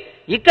చుట్టుముట్టి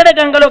ఇక్కడ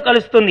గంగలో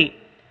కలుస్తుంది.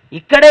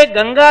 ఇక్కడే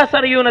గంగా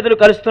సరయు నదులు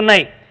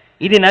కలుస్తున్నాయి.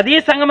 ఇది నదీ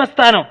సంగమ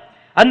స్థానం.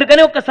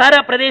 అందుకని ఒక్కసారి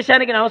ఆ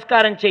ప్రదేశానికి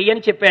నమస్కారం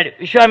చెయ్యని చెప్పాడు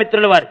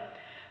విశ్వామిత్రుల వారు.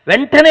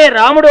 వెంటనే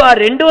రాముడు ఆ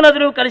రెండు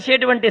నదులు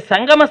కలిసేటువంటి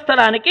సంగమ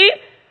స్థలానికి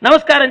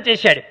నమస్కారం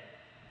చేశాడు.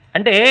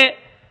 అంటే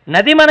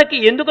నది మనకి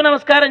ఎందుకు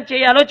నమస్కారం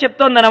చేయాలో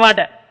చెప్తోందన్నమాట.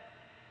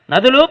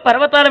 నదులు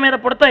పర్వతాల మీద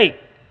పుడతాయి.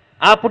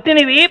 ఆ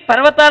పుట్టినవి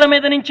పర్వతాల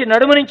మీద నుంచి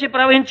నడుము నుంచి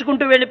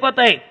ప్రవహించుకుంటూ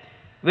వెళ్ళిపోతాయి.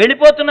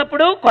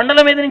 వెళ్ళిపోతున్నప్పుడు కొండల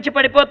మీద నుంచి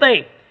పడిపోతాయి.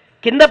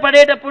 కింద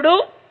పడేటప్పుడు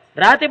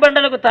రాతి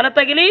బండలకు తల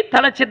తగిలి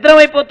తల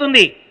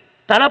ఛిద్రమైపోతుంది.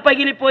 తల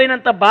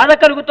పగిలిపోయినంత బాధ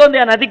కలుగుతోంది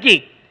ఆ నదికి.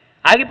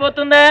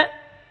 ఆగిపోతుందా?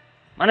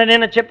 మనం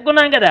నిన్న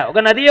చెప్పుకున్నాం కదా, ఒక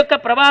నది యొక్క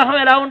ప్రవాహం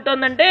ఎలా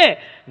ఉంటుందంటే,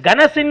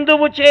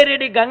 ఘనసింధువు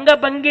చేరెడి గంగ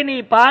భంగిని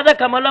పాద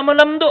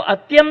కమలములందు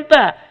అత్యంత,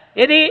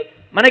 ఇది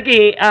మనకి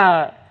ఆ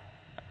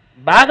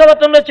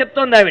భాగవతంలో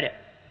చెప్తోంది ఆవిడ.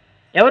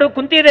 ఎవరు?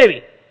 కుంతీదేవి.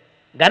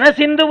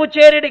 ఘనసింధువు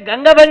చేరెడి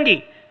గంగభంగి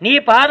నీ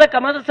పాద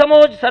కమల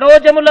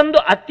సరోజములందు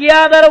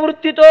అత్యాదర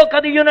వృత్తితో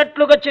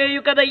కదియునట్లుగా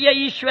చేయు కదయ్య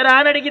ఈశ్వర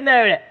అని అడిగింది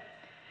ఆవిడ.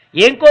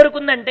 ఏం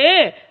కోరుకుందంటే,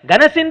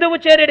 ఘనసింధువు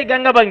చేరెడి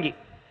గంగభంగి,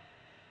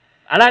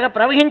 అలాగ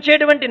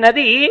ప్రవహించేటువంటి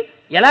నది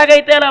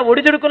ఎలాగైతే అలా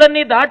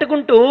ఒడిదుడుకులన్నీ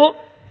దాటుకుంటూ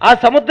ఆ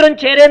సముద్రం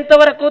చేరేంత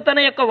వరకు తన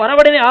యొక్క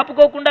వరవడిని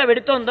ఆపుకోకుండా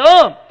వెడుతోందో,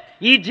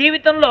 ఈ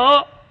జీవితంలో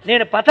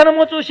నేను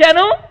పతనము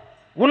చూశాను,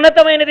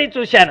 ఉన్నతమైనది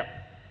చూశాను.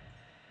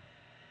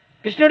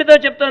 కృష్ణుడితో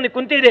చెప్తోంది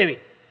కుంతీదేవి.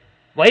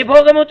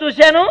 వైభోగము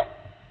చూశాను,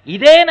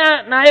 ఇదే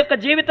నా యొక్క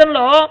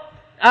జీవితంలో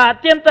ఆ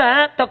అత్యంత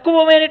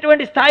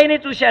తక్కువమైనటువంటి స్థాయిని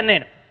చూశాను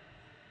నేను.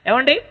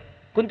 ఏమండి,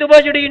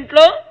 కుంతిభోజుడి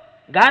ఇంట్లో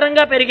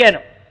గారంగా పెరిగాను.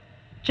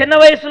 చిన్న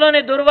వయసులోనే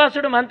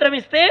దుర్వాసుడు మంత్రం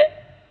ఇస్తే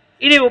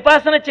ఇది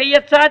ఉపాసన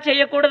చెయ్యొచ్చా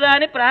చెయ్యకూడదా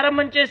అని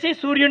ప్రారంభం చేసి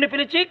సూర్యుడిని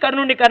పిలిచి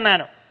కర్ణుడిని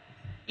కన్నాను.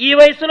 ఈ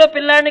వయసులో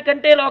పిల్లాడిని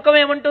కంటే లోకం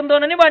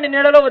ఏమంటుందోనని వాడిని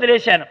నీడలో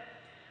వదిలేశాను.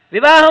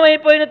 వివాహం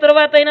అయిపోయిన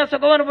తరువాత అయినా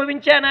సుఖం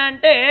అనుభవించానా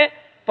అంటే,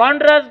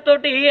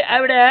 పాండురాజుతోటి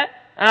ఆవిడ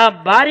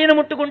భార్యను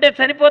ముట్టుకుంటే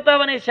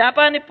చనిపోతావనే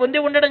శాపాన్ని పొంది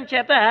ఉండడం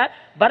చేత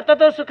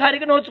భర్తతో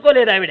సుఖానికి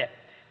నోచుకోలేదు ఆవిడ.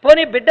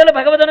 పోనీ బిడ్డలు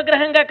భగవద్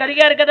అనుగ్రహంగా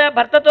కలిగారు కదా,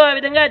 భర్తతో ఆ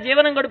విధంగా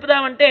జీవనం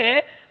గడుపుదామంటే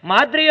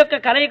మాద్రి యొక్క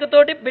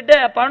కలయికతోటి బిడ్డ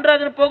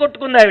పాండురాజును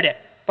పోగొట్టుకుంది ఆవిడ.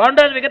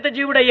 పాండురాజు విగత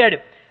జీవుడయ్యాడు.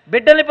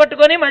 బిడ్డల్ని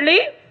పట్టుకొని మళ్ళీ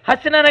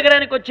హస్తినా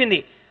నగరానికి వచ్చింది.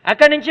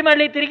 అక్కడి నుంచి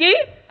మళ్ళీ తిరిగి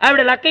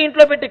ఆవిడ లక్క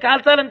ఇంట్లో పెట్టి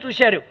కాల్చాలని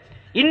చూశారు.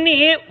 ఇన్ని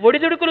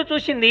ఒడిదుడుకులు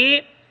చూసింది.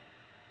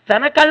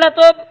 తన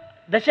కళ్ళతో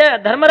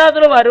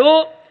ధర్మరాజుల వారు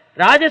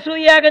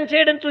రాజసూయాగం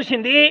చేయడం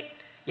చూసింది.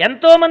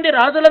 ఎంతోమంది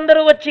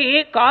రాజులందరూ వచ్చి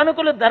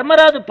కానుకలు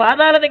ధర్మరాజు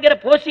పాదాల దగ్గర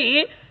పోసి,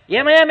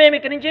 ఏమయ్యా మేము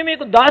ఇక్కడి నుంచి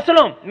మీకు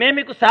దాసులం, మేము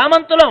మీకు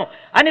సామంతులం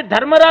అని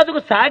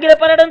ధర్మరాజుకు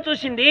సాగిలపడడం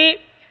చూసింది.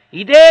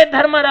 ఇదే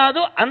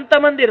ధర్మరాజు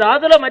అంతమంది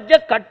రాజుల మధ్య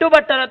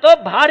కట్టుబట్టలతో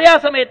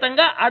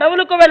భార్యాసమేతంగా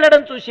అడవులకు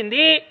వెళ్ళడం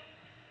చూసింది.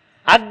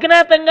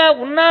 అజ్ఞాతంగా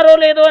ఉన్నారో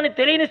లేదో అని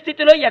తెలియని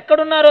స్థితిలో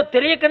ఎక్కడున్నారో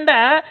తెలియకుండా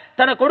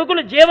తన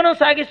కొడుకులు జీవనం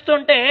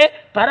సాగిస్తుంటే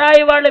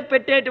పరాయి వాళ్ళు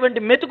పెట్టేటువంటి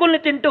మెతుకుల్ని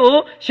తింటూ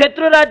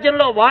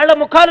శత్రురాజ్యంలో వాళ్ళ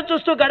ముఖాలు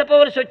చూస్తూ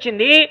గడపవలసి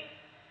వచ్చింది.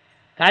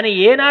 కానీ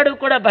ఏనాడు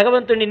కూడా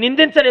భగవంతుడిని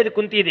నిందించలేదు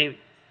కుంతీదేవి.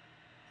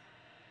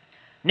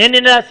 నేను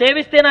నిన్న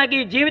సేవిస్తే నాకు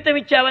ఈ జీవితం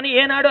ఇచ్చావని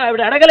ఏనాడు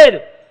ఆవిడ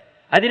అడగలేదు.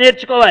 అది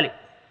నేర్చుకోవాలి.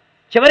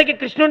 చివరికి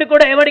కృష్ణుని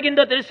కూడా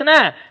ఏమడిగిందో తెలుసునా?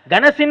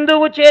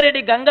 ఘనసింధువు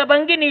చేరెడి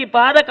గంగభంగి నీ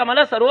పాద కమల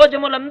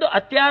సరోజములందు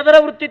అత్యాదర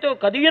వృత్తితో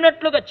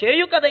కదియునట్లుగా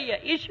చేయు కదయ్య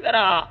ఈశ్వర.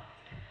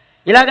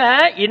 ఇలాగా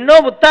ఎన్నో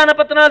ఉత్తాన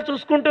పతనాలు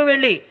చూసుకుంటూ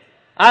వెళ్ళి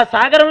ఆ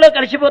సాగరంలో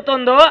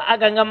కలిసిపోతుందో ఆ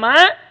గంగమ్మ,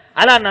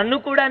 అలా నన్ను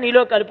కూడా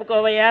నీలో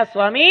కలుపుకోవయ్యా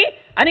స్వామి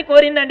అని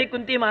కోరిందండి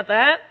కుంతీమాత.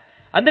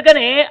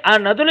 అందుకనే ఆ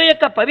నదుల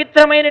యొక్క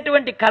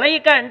పవిత్రమైనటువంటి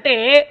కలయిక అంటే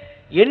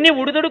ఎన్ని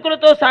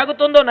ఉడుదుడుకులతో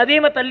సాగుతుందో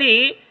నదీమ తల్లి,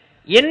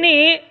 ఎన్ని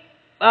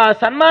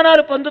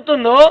సన్మానాలు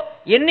పొందుతుందో,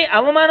 ఎన్ని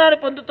అవమానాలు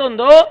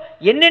పొందుతుందో,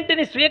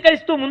 ఎన్నింటిని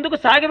స్వీకరిస్తూ ముందుకు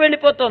సాగి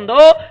వెళ్ళిపోతుందో,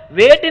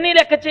 వేటిని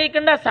లెక్క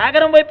చేయకుండా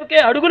సాగరం వైపుకే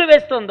అడుగులు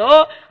వేస్తుందో,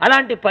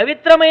 అలాంటి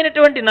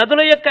పవిత్రమైనటువంటి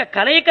నదుల యొక్క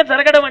కలయిక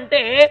జరగడం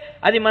అంటే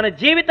అది మన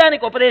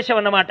జీవితానికి ఉపదేశం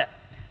అన్నమాట.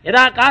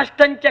 యదా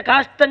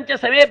కాష్టంచ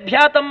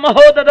సమేభ్యాతం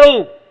మహోదదౌ.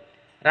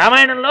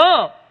 రామాయణంలో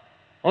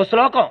ఓ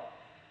శ్లోకం,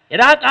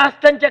 యదా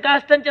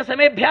కాష్టంచ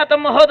సమేభ్యాతం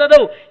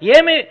మహోదదౌ.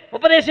 ఏమి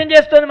ఉపదేశం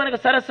చేస్తుంది మనకు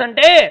సరస్సు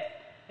అంటే,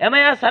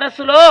 ఏమయ్యా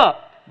సరస్సులో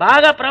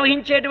బాగా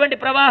ప్రవహించేటువంటి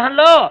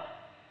ప్రవాహంలో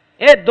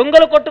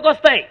దొంగలు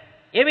కొట్టుకొస్తాయి.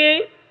 ఏవి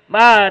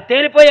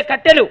తేలిపోయే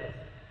కట్టెలు.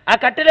 ఆ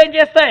కట్టెలు ఏం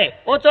చేస్తాయి,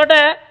 ఓ చోట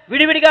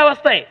విడివిడిగా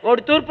వస్తాయి.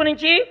 ఒకటి తూర్పు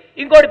నుంచి,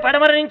 ఇంకోటి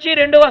పడమర నుంచి,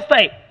 రెండు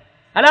వస్తాయి.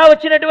 అలా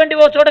వచ్చినటువంటి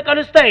ఓ చోట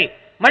కలుస్తాయి.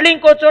 మళ్ళీ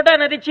ఇంకో చోట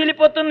నది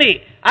చీలిపోతుంది.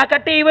 ఆ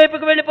కట్టె ఈ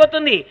వైపుకు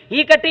వెళ్ళిపోతుంది,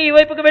 ఈ కట్టె ఈ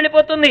వైపుకు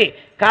వెళ్ళిపోతుంది.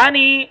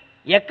 కానీ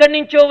ఎక్కడి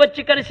నుంచో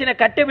వచ్చి కలిసిన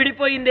కట్టె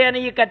విడిపోయిందే అని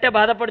ఈ కట్టె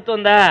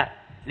బాధపడుతుందా?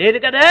 లేదు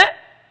కదా.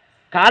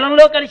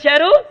 కాలంలో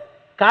కలిశారు,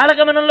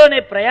 కాలగమనంలోనే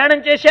ప్రయాణం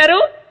చేశారు,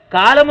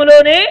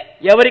 కాలములోనే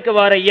ఎవరికి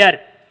వారయ్యారు.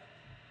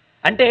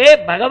 అంటే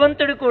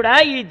భగవంతుడు కూడా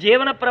ఈ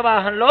జీవన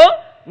ప్రవాహంలో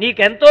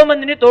నీకెంతో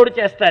మందిని తోడు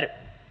చేస్తారు.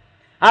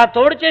 ఆ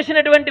తోడు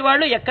చేసినటువంటి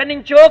వాళ్ళు ఎక్కడి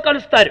నుంచో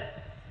కలుస్తారు.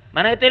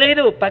 మనకు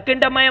తెలియదు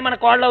పక్కింటి అమ్మాయి మన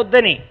కోళ్ళ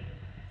వద్దని.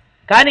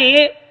 కానీ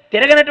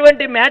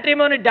తిరగనటువంటి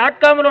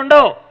matrimony.comలు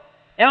ఉండవు.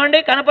 ఏమండి,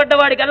 కనపడ్డ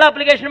వాడికల్లా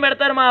అప్లికేషన్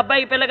పెడతారు, మా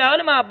అబ్బాయికి పిల్ల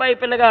కావాలి, మా అబ్బాయికి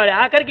పిల్ల కావాలి.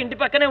 ఆఖరికి ఇంటి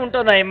పక్కనే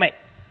ఉంటుంది ఆ అమ్మాయి.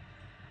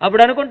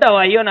 అప్పుడు అనుకుంటావు,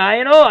 అయ్యో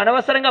నాయనో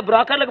అనవసరంగా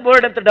బ్రోకర్లకు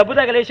బోర్డంత డబ్బు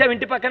తగలేసావు,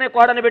 ఇంటి పక్కనే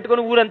కోడని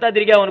పెట్టుకుని ఊరంతా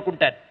తిరిగావు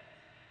అనుకుంటారు.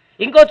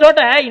 ఇంకో చోట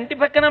ఇంటి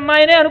పక్కన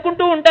అమ్మాయినే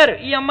అనుకుంటూ ఉంటారు,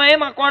 ఈ అమ్మాయే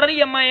మా కోడలు,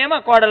 ఈ అమ్మాయే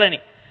మా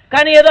కోడలని.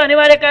 కానీ ఏదో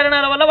అనివార్య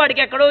కారణాల వల్ల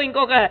వాడికి ఎక్కడో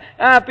ఇంకొక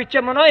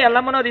పిచ్చమ్మనో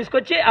ఎల్లమ్మనో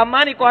తీసుకొచ్చి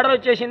అమ్మ నీ కోడలు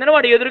వచ్చేసిందని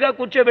వాడు ఎదురుగా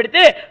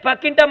కూర్చోబెడితే,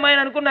 పక్కింటి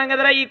అమ్మాయిని అనుకున్నాం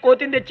కదరా, ఈ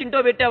కోతిని తెచ్చింటో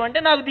పెట్టామంటే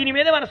నాకు దీని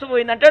మీద మనసు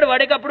పోయిందంటాడు.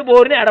 వాడికి అప్పుడు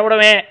బోరుని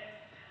అడవడమే.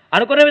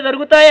 అనుకున్నవి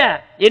జరుగుతాయా?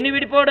 ఎన్ని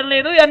విడిపోవడం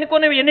లేదు,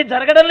 అనుకున్నవి ఎన్ని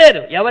జరగడం లేదు.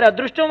 ఎవరి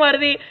అదృష్టం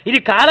వారిది. ఇది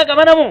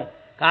కాలగమనము.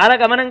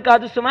 కాలగమనం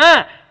కాదు సుమా,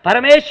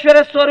 పరమేశ్వర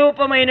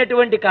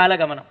స్వరూపమైనటువంటి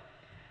కాలగమనం,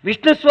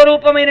 విష్ణు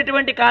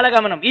స్వరూపమైనటువంటి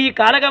కాలగమనం. ఈ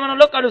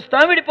కాలగమనంలో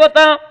కలుస్తాం,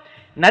 విడిపోతాం.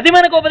 నది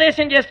మనకు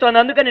ఉపదేశం చేస్తోంది.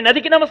 అందుకని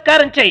నదికి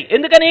నమస్కారం చేయి.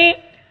 ఎందుకని?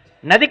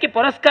 నదికి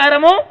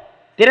పురస్కారము,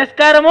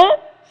 తిరస్కారము,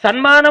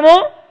 సన్మానము,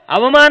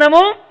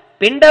 అవమానము,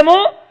 పిండము,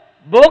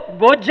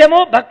 భోజ్యము,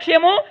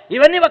 భక్ష్యము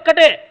ఇవన్నీ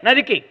ఒక్కటే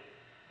నదికి.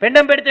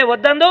 పిండం పెడితే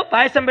వద్దందు,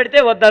 పాయసం పెడితే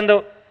వద్దందు,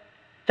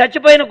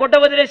 చచ్చిపోయిన గుడ్డ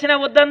వదిలేసినా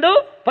వద్దందు,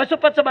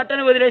 పసుపచ్చ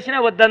బట్టని వదిలేసినా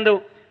వద్దందు,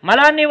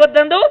 మలాన్ని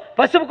వద్దందు,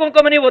 పసుపు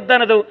కుంకుమని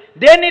వద్దనదు,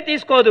 దేన్ని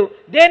తీసుకోదు,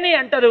 దేన్ని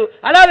అంటదు,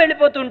 అలా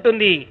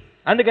వెళ్ళిపోతుంటుంది.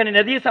 అందుకని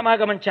నదీ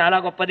సమాగమం చాలా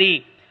గొప్పది.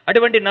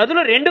 అటువంటి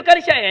నదులు రెండు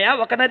కలిశాయా?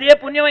 ఒక నదియే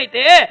పుణ్యం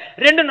అయితే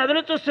రెండు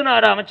నదులు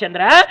చూస్తున్నావు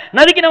రామచంద్ర.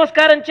 నదికి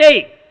నమస్కారం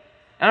చేయి.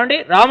 ఏమండి,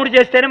 రాముడు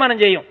చేస్తేనే మనం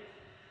చేయం.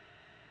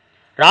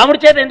 రాముడి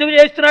చేత ఎందుకు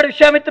చేయిస్తున్నాడు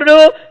విశ్వామిత్రుడు?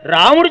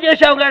 రాముడు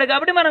చేశావుగాడు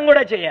కాబట్టి మనం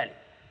కూడా చేయాలి.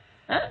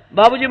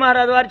 బాబుజీ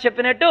మహారాజు వారు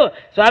చెప్పినట్టు,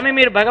 స్వామి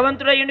మీరు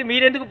భగవంతుడు అయ్యండి,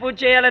 మీరెందుకు పూజ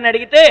చేయాలని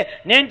అడిగితే,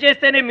 నేను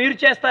చేస్తేనే మీరు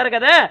చేస్తారు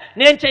కదా,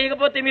 నేను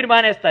చేయకపోతే మీరు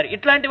మానేస్తారు.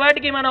 ఇట్లాంటి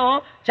వాటికి మనం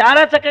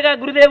చాలా చక్కగా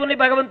గురుదేవుని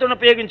భగవంతుడిని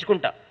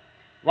ఉపయోగించుకుంటాం.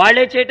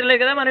 వాళ్ళే చేయటం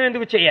లేదు కదా, మనం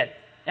ఎందుకు చేయాలి?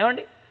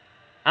 ఏమండి,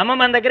 అమ్మ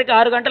మన దగ్గరికి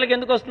 6 గంటలకు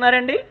ఎందుకు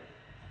వస్తున్నారండి?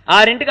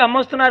 6ంటికి అమ్మ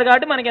వస్తున్నారు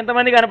కాబట్టి మనకి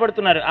ఎంతమంది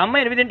కనపడుతున్నారు. అమ్మ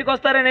 8ంటికి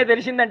వస్తారనే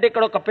తెలిసిందంటే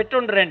ఇక్కడ ఒక పెట్టి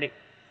ఉండరండి.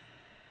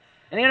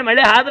 ఎందుకంటే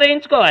మళ్ళీ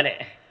హాజరయించుకోవాలి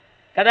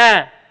కదా.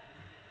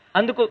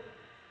 అందుకు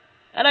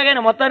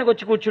అలాగైనా మొత్తానికి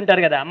వచ్చి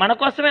కూర్చుంటారు కదా. మన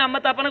కోసమే అమ్మ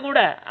తపన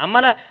కూడా.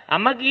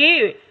 అమ్మకి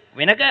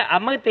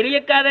అమ్మకి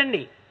తెలియక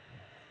కాదండి,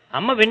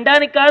 అమ్మ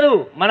వినడానికి కాదు,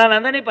 మనల్ని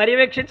అందరినీ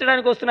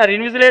పర్యవేక్షించడానికి వస్తున్నారు.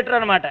 ఇన్విజిలేటర్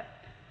అనమాట.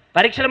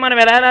 పరీక్షలు మనం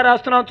ఎలా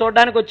రాస్తున్నాం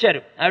చూడడానికి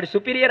వచ్చారు. ఆవిడ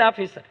సుపీరియర్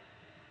ఆఫీసర్,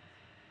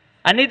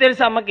 అన్నీ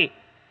తెలుసు అమ్మకి.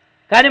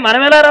 కానీ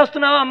మనం ఎలా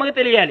రాస్తున్నామో అమ్మకి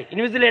తెలియాలి.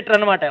 ఇన్విజిలేటర్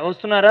అనమాట.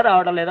 వస్తున్నారా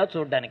రావడం లేదా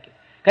చూడడానికి.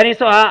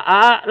 కనీసం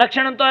ఆ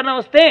లక్షణంతో అన్న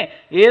వస్తే,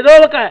 ఏదో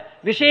ఒక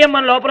విషయం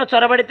మన లోపల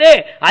చొరబడితే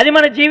అది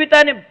మన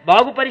జీవితాన్ని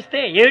బాగుపరిస్తే,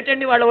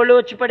 ఏమిటండి వాళ్ళ ఒళ్ళు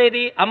వచ్చి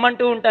పడేది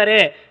అమ్మంటూ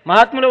ఉంటారే,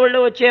 మహాత్ముల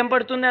ఒళ్ళు వచ్చి ఏం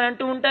పడుతుంది అని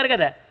అంటూ ఉంటారు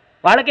కదా.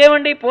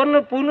 వాళ్ళకేమండి,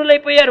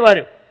 పూర్ణులైపోయారు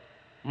వారు.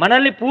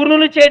 మనల్ని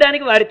పూర్ణులు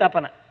చేయడానికి వారి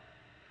తపన.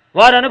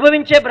 వారు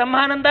అనుభవించే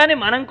బ్రహ్మానందాన్ని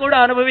మనం కూడా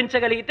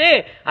అనుభవించగలిగితే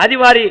అది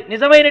వారి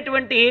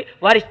నిజమైనటువంటి,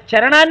 వారి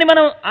చరణాన్ని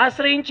మనం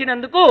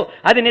ఆశ్రయించినందుకు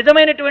అది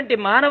నిజమైనటువంటి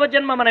మానవ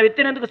జన్మ మనం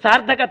ఎత్తినందుకు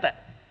సార్థకత.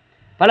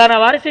 ఫలానా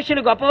వారి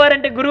శిష్యులు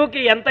గొప్పవారంటే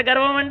గురువుకి ఎంత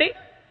గర్వం అండి.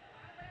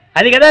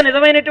 అది కదా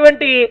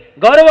నిజమైనటువంటి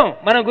గౌరవం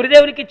మనం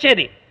గురుదేవునికి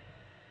ఇచ్చేది.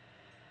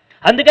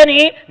 అందుకని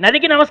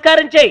నదికి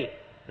నమస్కారం చేయి.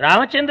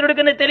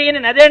 రామచంద్రుడికి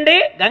తెలియని నది అండి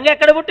గంగ.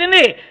 ఎక్కడ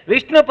పుట్టింది?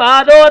 విష్ణు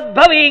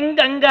పాదోద్భవీం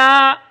గంగా.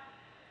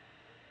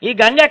 ఈ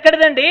గంగ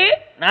ఎక్కడిదండి?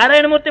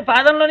 నారాయణమూర్తి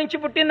పాదంలో నుంచి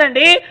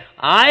పుట్టిందండి.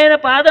 ఆయన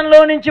పాదంలో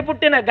నుంచి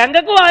పుట్టిన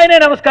గంగకు ఆయనే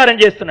నమస్కారం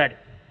చేస్తున్నాడు.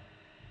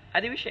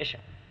 అది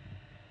విశేషం.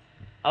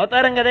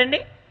 అవతారం కదండి,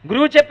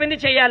 గురువు చెప్పింది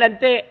చెయ్యాలి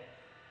అంతే.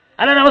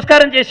 అలా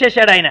నమస్కారం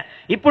చేసేశాడు ఆయన.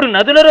 ఇప్పుడు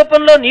నదుల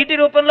రూపంలో, నీటి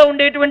రూపంలో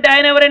ఉండేటువంటి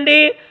ఆయన ఎవరండి?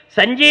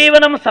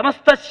 సంజీవనం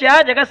సమస్తస్య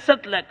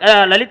జగత్సత్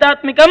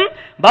లలితాత్మికం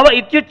భవ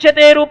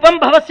ఇత్యుచ్యతే రూపం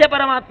భవస్య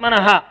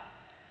పరమాత్మనః.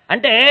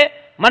 అంటే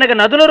మనకు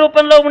నదుల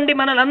రూపంలో ఉండి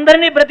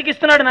మనలందరినీ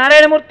బ్రతికిస్తున్నాడు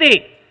నారాయణమూర్తి.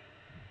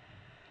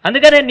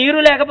 అందుకనే నీరు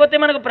లేకపోతే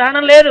మనకు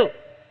ప్రాణం లేదు.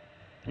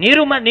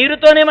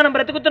 నీరుతోనే మనం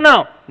బ్రతుకుతున్నాం,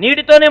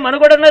 నీటితోనే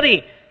మనుగడ ఉన్నది.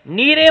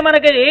 నీరే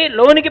మనకి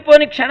లోనికి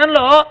పోని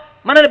క్షణంలో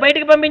మనల్ని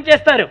బయటికి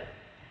పంపించేస్తారు.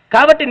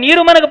 కాబట్టి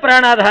నీరు మనకు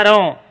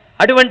ప్రాణాధారం.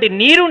 అటువంటి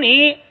నీరుని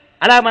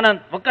అలా మనం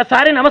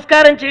ఒక్కసారి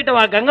నమస్కారం చేయటం,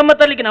 ఆ గంగమ్మ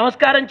తల్లికి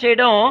నమస్కారం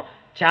చేయడం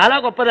చాలా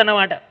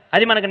గొప్పదన్నమాట.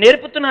 అది మనకు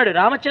నేర్పుతున్నాడు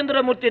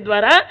రామచంద్రమూర్తి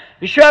ద్వారా.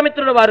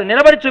 విశ్వామిత్రుడు వారు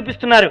నిలబడి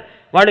చూపిస్తున్నారు.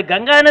 వాళ్ళు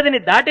గంగా నదిని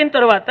దాటిన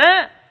తరువాత,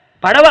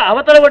 పడవ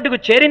అవతల ఒడ్డుకు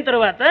చేరిన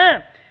తరువాత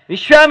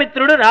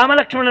విశ్వామిత్రుడు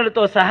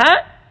రామలక్ష్మణులతో సహా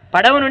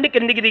పడవ నుండి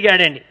కిందికి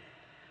దిగాడండి.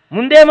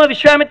 ముందేమో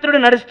విశ్వామిత్రుడు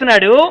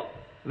నడుస్తున్నాడు,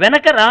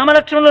 వెనక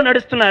రామలక్ష్మణులు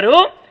నడుస్తున్నారు.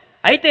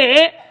 అయితే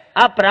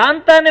ఆ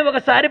ప్రాంతాన్ని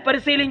ఒకసారి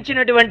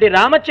పరిశీలించినటువంటి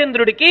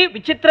రామచంద్రుడికి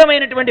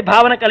విచిత్రమైనటువంటి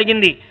భావన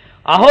కలిగింది.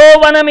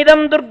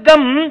 అహోవనమిదం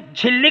దుర్గం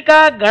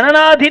ఝిల్లికా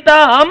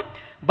గణనాధితాం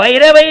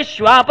భైరవై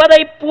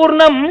శ్వాపదై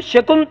పూర్ణం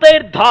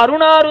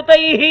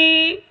శకుంతైర్ధారుణారుతై.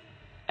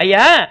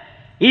 అయ్యా,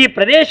 ఈ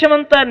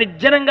ప్రదేశమంతా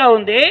నిర్జనంగా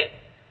ఉంది,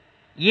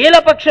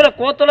 ఏలపక్షుల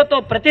కోతలతో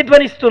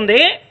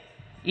ప్రతిధ్వనిస్తుంది.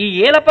 ఈ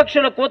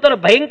ఏలపక్షుల కోతలు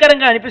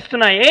భయంకరంగా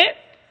అనిపిస్తున్నాయి.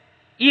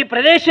 ఈ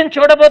ప్రదేశం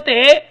చూడబోతే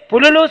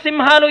పులులు,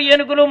 సింహాలు,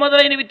 ఏనుగులు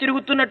మొదలైనవి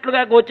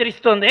తిరుగుతున్నట్లుగా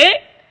గోచరిస్తోంది.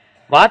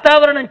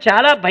 వాతావరణం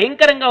చాలా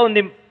భయంకరంగా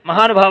ఉంది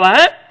మహానుభావ.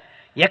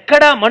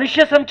 ఎక్కడా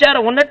మనుష్య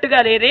సంచారం ఉన్నట్టుగా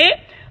లేదే.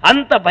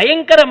 అంత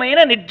భయంకరమైన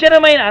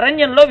నిర్జనమైన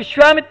అరణ్యంలో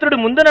విశ్వామిత్రుడు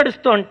ముందు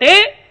నడుస్తుంటే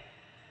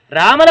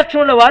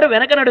రామలక్ష్మణుల వారు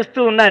వెనక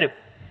నడుస్తూ ఉన్నారు.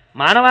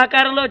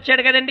 మానవాకారంలో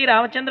వచ్చాడు కదండి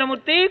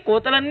రామచంద్రమూర్తి,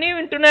 కోతలన్నీ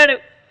వింటున్నాడు.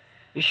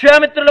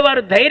 విశ్వామిత్రుల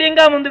వారు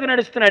ధైర్యంగా ముందుకు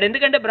నడుస్తున్నాడు.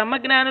 ఎందుకంటే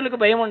బ్రహ్మజ్ఞానులకు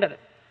భయం ఉండదు.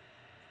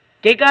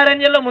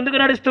 కేకారణ్యంలో ముందుకు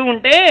నడుస్తూ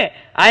ఉంటే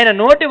ఆయన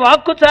నోటి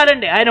వాక్కు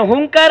చాలండి, ఆయన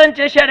హుంకారం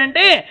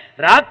చేశాడంటే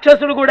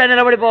రాక్షసుడు కూడా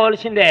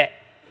నిలబడిపోవాల్సిందే.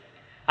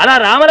 అలా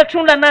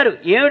రామలక్ష్మణుడు అన్నారు,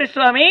 ఏమిటి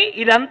స్వామి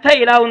ఇదంతా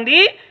ఇలా ఉంది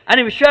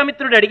అని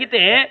విశ్వామిత్రుడు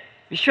అడిగితే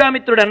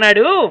విశ్వామిత్రుడు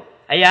అన్నాడు,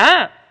 అయ్యా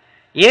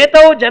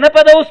ఏతౌ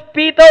జనపదౌ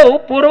స్పీతౌ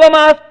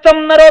పూర్వమాస్తం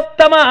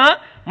నరోత్తమ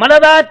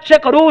మలదాచ్చ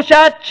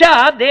కరూషాచ్చ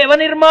దేవ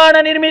నిర్మాణ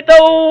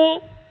నిర్మితౌ.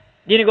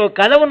 దీనికి ఒక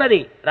కథ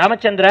ఉన్నది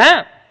రామచంద్ర.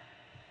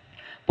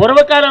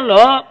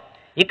 పూర్వకాలంలో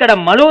ఇక్కడ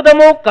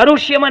మలూదము,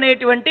 కరుష్యం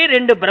అనేటువంటి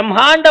రెండు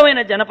బ్రహ్మాండమైన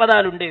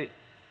జనపదాలు ఉండేవి.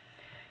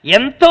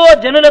 ఎంతో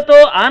జనులతో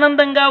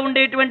ఆనందంగా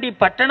ఉండేటువంటి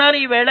పట్టణాలు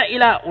ఈవేళ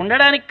ఇలా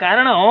ఉండడానికి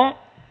కారణం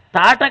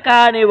తాటక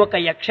అనే ఒక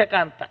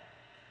యక్షకాంత.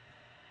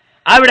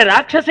 ఆవిడ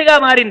రాక్షసిగా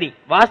మారింది.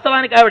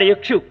 వాస్తవానికి ఆవిడ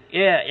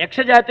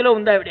యక్షజాతిలో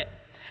ఉంది ఆవిడ.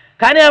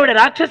 కానీ ఆవిడ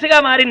రాక్షసిగా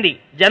మారింది,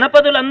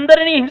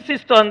 జనపదులందరినీ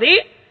హింసిస్తోంది.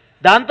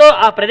 దాంతో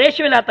ఆ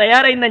ప్రదేశం ఇలా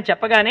తయారైందని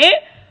చెప్పగానే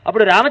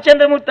అప్పుడు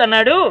రామచంద్రమూర్తి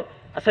అన్నాడు,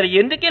 అసలు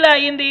ఎందుకు ఇలా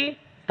అయింది,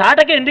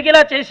 తాటక ఎందుకు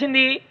ఇలా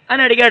చేసింది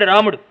అని అడిగాడు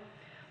రాముడు.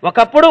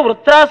 ఒకప్పుడు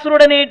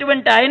వృత్రాసురుడు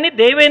అనేటువంటి ఆయన్ని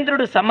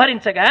దేవేంద్రుడు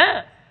సంహరించగా,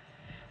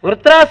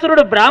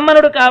 వృత్రాసురుడు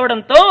బ్రాహ్మణుడు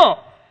కావడంతో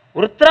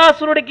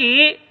వృత్రాసురుడికి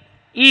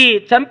ఈ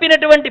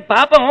చంపినటువంటి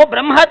పాపం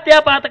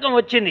బ్రహ్మహత్యాపాతకం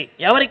వచ్చింది.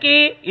 ఎవరికి?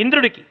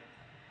 ఇంద్రుడికి.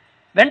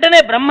 వెంటనే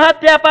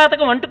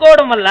బ్రహ్మహత్యాపాతకం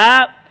అంటుకోవడం వల్ల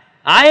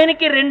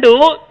ఆయనకి రెండు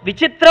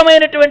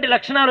విచిత్రమైనటువంటి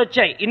లక్షణాలు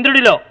వచ్చాయి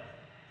ఇంద్రుడిలో.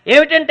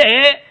 ఏమిటంటే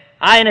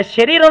ఆయన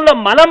శరీరంలో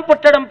మలం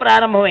పుట్టడం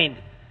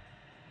ప్రారంభమైంది.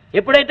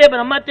 ఎప్పుడైతే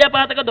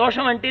బ్రహ్మహత్యాపాతక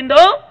దోషం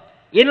అంటిందో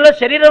ఈయనలో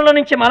శరీరంలో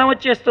నుంచి మలం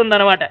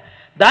వచ్చేస్తుందన్నమాట.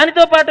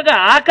 దానితో పాటుగా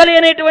ఆకలి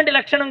అనేటువంటి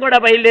లక్షణం కూడా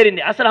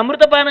బయలుదేరింది. అసలు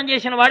అమృతపానం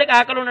చేసిన వాడికి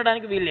ఆకలి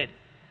ఉండడానికి వీల్లేదు.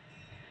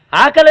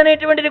 ఆకలి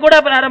అనేటువంటిది కూడా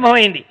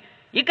ప్రారంభమైంది.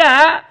 ఇక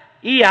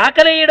ఈ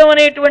ఆకలి వేయడం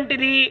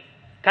అనేటువంటిది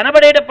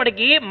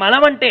కనబడేటప్పటికీ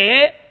మలం అంటే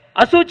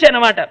అశుచి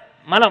అన్నమాట.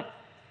 మలం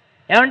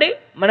ఏమండి,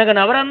 మనకు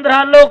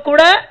నవరంధ్రాల్లో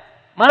కూడా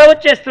మలం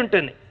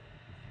వచ్చేస్తుంటుంది.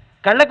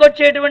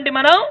 కళ్ళకొచ్చేటువంటి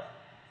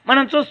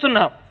మనం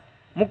చూస్తున్నాం,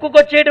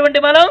 ముక్కుకొచ్చేటువంటి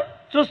మలం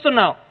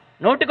చూస్తున్నాం,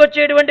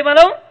 నోటికొచ్చేటువంటి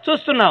మలం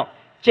చూస్తున్నాం,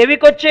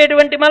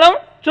 చెవికొచ్చేటువంటి మలం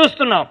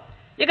చూస్తున్నాం.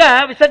 ఇక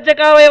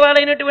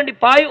విసర్జకావయవాలైనటువంటి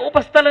పాయు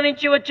ఉపస్థల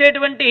నుంచి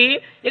వచ్చేటువంటి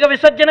ఇక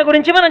విసర్జన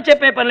గురించి మనం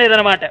చెప్పే పని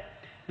లేదనమాట.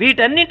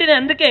 వీటన్నింటిని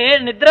అందుకే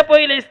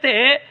నిద్రపోయి లేస్తే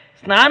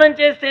స్నానం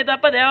చేస్తే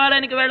తప్ప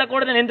దేవాలయానికి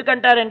వెళ్ళకూడదని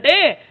ఎందుకంటారంటే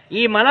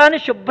ఈ మలాన్ని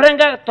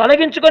శుభ్రంగా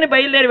తొలగించుకొని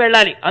బయలుదేరి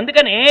వెళ్ళాలి.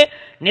 అందుకనే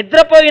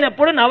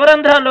నిద్రపోయినప్పుడు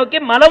నవరంధ్రాల్లోకి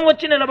మలం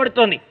వచ్చి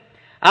నిలబడుతోంది.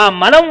 ఆ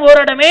మలం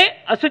ఊరడమే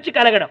అశుచి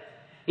కలగడం.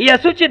 ఈ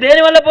అశుచి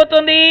దేని వల్ల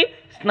పోతుంది?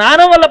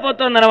 స్నానం వల్ల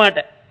పోతుంది అన్నమాట.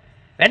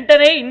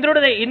 వెంటనే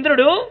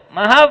ఇంద్రుడు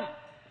మహా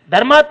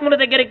ధర్మాత్ముల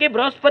దగ్గరికి,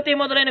 బృహస్పతి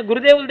మొదలైన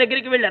గురుదేవుల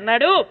దగ్గరికి వెళ్ళి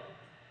అన్నాడు,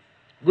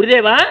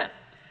 గురుదేవా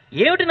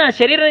ఏమిటి నా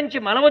శరీరం నుంచి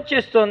మలం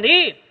వచ్చేస్తోంది,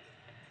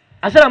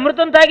 అసలు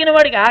అమృతం తాగిన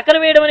వాడికి ఆకలి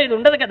వేయడం అనేది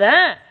ఉండదు కదా,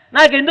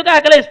 నాకెందుకు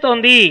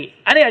ఆకలిస్తోంది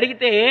అని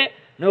అడిగితే,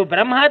 నువ్వు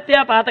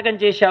బ్రహ్మహత్యా పాతకం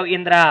చేశావు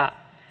ఇంద్ర,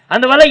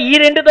 అందువల్ల ఈ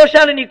రెండు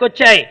దోషాలు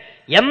నీకొచ్చాయి.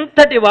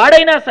 ఎంతటి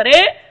వాడైనా సరే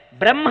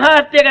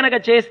బ్రహ్మహత్య గనక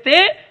చేస్తే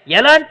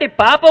ఎలాంటి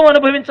పాపం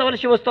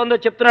అనుభవించవలసి వస్తుందో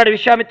చెప్తున్నాడు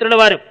విశ్వామిత్రుల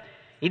వారు.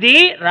 ఇది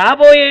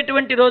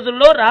రాబోయేటువంటి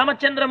రోజుల్లో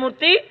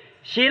రామచంద్రమూర్తి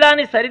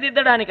శీలాన్ని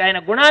సరిదిద్దడానికి, ఆయన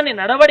గుణాన్ని,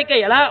 నడవడిక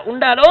ఎలా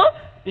ఉండాలో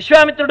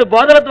విశ్వామిత్రుడు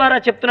బోధల ద్వారా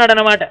చెప్తున్నాడు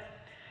అన్నమాట.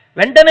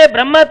 వెంటనే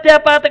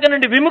బ్రహ్మహత్యాపాతక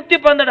నుండి విముక్తి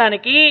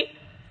పొందడానికి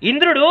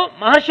ఇంద్రుడు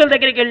మహర్షుల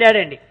దగ్గరికి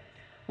వెళ్ళాడండి.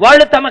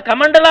 వాళ్ళు తమ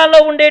కమండలాల్లో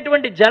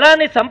ఉండేటువంటి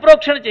జలాన్ని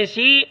సంప్రోక్షణ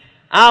చేసి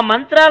ఆ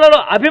మంత్రాలలో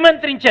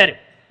అభిమంత్రించారు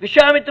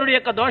విశ్వామిత్రుడి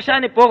యొక్క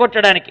దోషాన్ని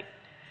పోగొట్టడానికి.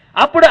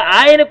 అప్పుడు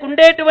ఆయనకు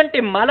ఉండేటువంటి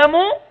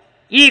మలము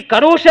ఈ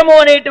కరుషము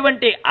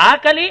అనేటువంటి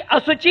ఆకలి,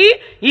 అశుచి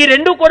ఈ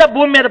రెండు కూడా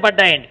భూమి మీద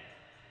పడ్డాయండి.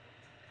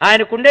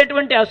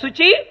 ఆయనకుండేటువంటి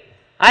అశుచి,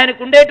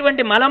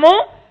 ఆయనకుండేటువంటి మలము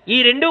ఈ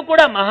రెండు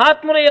కూడా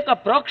మహాత్ముల యొక్క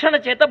ప్రోక్షణ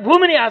చేత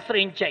భూమిని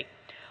ఆశ్రయించాయి.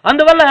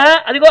 అందువల్ల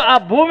అదిగో ఆ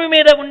భూమి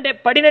మీద ఉండే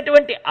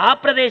పడినటువంటి ఆ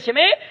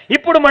ప్రదేశమే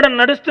ఇప్పుడు మనం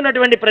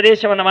నడుస్తున్నటువంటి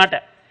ప్రదేశం అన్నమాట.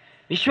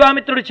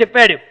 విశ్వామిత్రుడు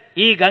చెప్పాడు,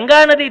 ఈ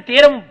గంగానది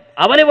తీరం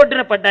అవలి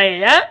ఒడ్డున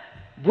పడ్డాయ్యా,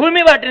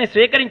 భూమి వాటిని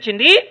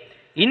స్వీకరించింది.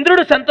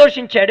 ఇంద్రుడు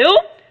సంతోషించాడు.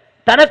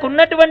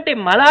 తనకున్నటువంటి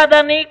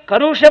మలాదాన్ని,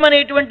 కరుషం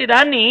అనేటువంటి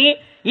దాన్ని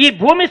ఈ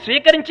భూమి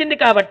స్వీకరించింది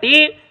కాబట్టి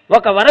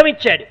ఒక వరం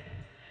ఇచ్చాడు.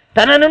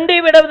 తన నుండి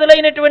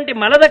విడుదలైనటువంటి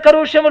మలద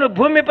కరుషములు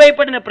భూమిపై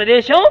పడిన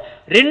ప్రదేశం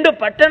 2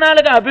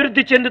 పట్టణాలుగా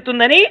అభివృద్ధి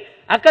చెందుతుందని,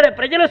 అక్కడ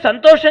ప్రజలు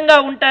సంతోషంగా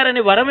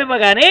ఉంటారని వరం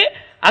ఇవ్వగానే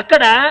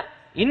అక్కడ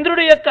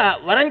ఇంద్రుడి యొక్క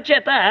వరం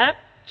చేత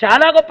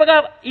చాలా గొప్పగా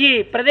ఈ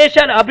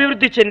ప్రదేశాలు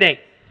అభివృద్ధి చెందాయి.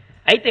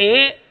 అయితే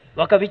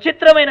ఒక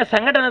విచిత్రమైన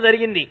సంఘటన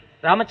జరిగింది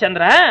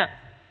రామచంద్ర.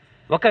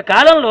 ఒక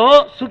కాలంలో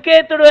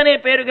సుకేతుడు అనే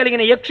పేరు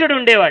కలిగిన యక్షుడు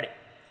ఉండేవాడు.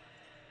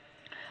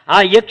 ఆ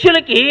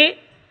యక్షులకి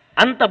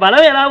అంత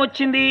బలం ఎలా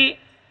వచ్చింది?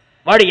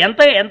 వాడు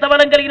ఎంత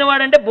బలం కలిగిన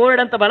వాడంటే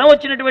బోర్డంత బలం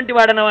వచ్చినటువంటి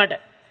వాడన్నమాట.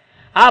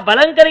 ఆ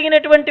బలం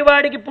కలిగినటువంటి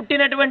వాడికి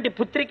పుట్టినటువంటి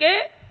పుత్రికే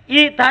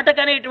ఈ తాటక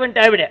అనేటువంటి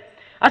ఆవిడ.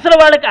 అసలు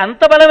వాళ్ళకి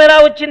అంత బలం ఎలా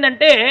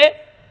వచ్చిందంటే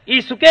ఈ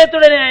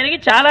సుకేతుడనే ఆయనకి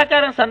చాలా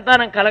కాలం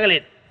సంతానం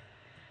కలగలేదు.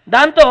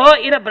 దాంతో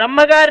ఈయన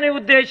బ్రహ్మగారిని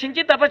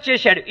ఉద్దేశించి తపస్సు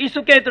చేశాడు ఈ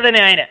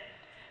సుకేతుడనే ఆయన.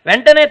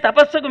 వెంటనే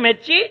తపస్సుకు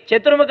మెచ్చి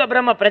చతుర్ముఖ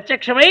బ్రహ్మ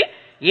ప్రత్యక్షమై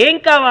ఏం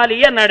కావాలి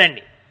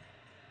అన్నాడండి.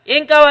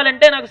 ఏం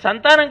కావాలంటే నాకు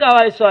సంతానం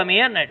కావాలి స్వామి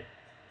అన్నాడు.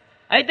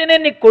 అయితే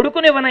నేను నీ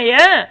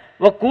కొడుకునివ్వనయ్యా,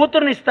 ఒక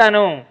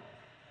కూతురునిస్తాను.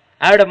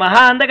 ఆవిడ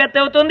మహా అందగత్తె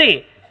అవుతుంది,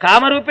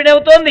 కామరూపిణి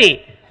అవుతోంది,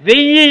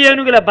 1000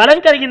 ఏనుగుల బలం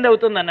కలిగింది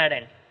అవుతుంది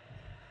అన్నాడండి.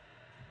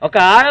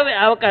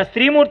 ఒక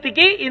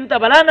స్త్రీమూర్తికి ఇంత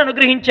బలాన్ని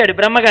అనుగ్రహించాడు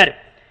బ్రహ్మగారు.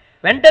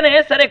 వెంటనే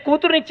సరే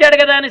కూతురునిచ్చాడు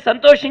కదా అని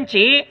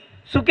సంతోషించి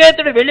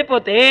సుకేతుడు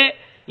వెళ్ళిపోతే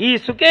ఈ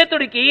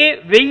సుకేతుడికి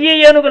 1000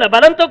 ఏనుగుల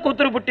బలంతో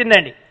కూతురు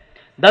పుట్టిందండి.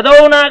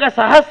 దదౌనాగ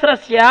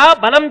సహస్రస్య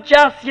బలం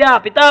చాస్య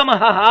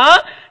పితామహ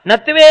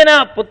నత్వేన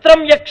పుత్రం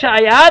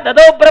యక్షాయ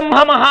దదౌ బ్రహ్మ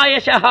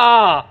మహాయశ.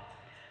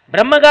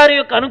 బ్రహ్మగారి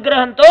యొక్క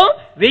అనుగ్రహంతో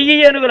 1000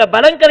 ఏనుగుల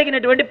బలం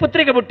కలిగినటువంటి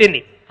పుత్రిక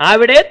పుట్టింది.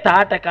 ఆవిడే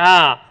తాటక.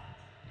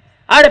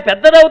 ఆవిడ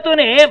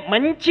పెద్దదవుతూనే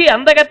మంచి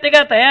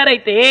అందగత్తెగా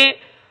తయారైతే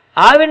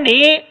ఆవిడ్ని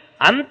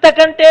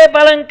అంతకంటే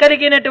బలం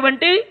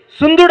కలిగినటువంటి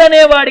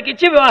సుందుడనే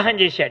వాడికిచ్చి వివాహం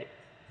చేశాడు.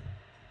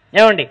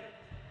 ఏమండి,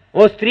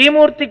 ఓ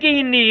స్త్రీమూర్తికి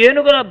ఇన్ని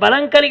ఏనుగుల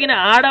బలం కలిగిన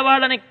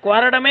ఆడవాళ్ళని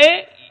కోరడమే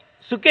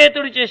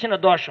సుకేతుడు చేసిన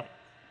దోషం.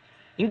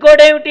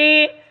 ఇంకోటేమిటి,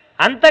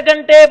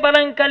 అంతకంటే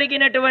బలం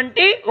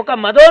కలిగినటువంటి ఒక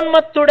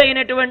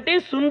మదోన్మత్తుడైనటువంటి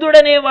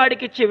సుందుడనే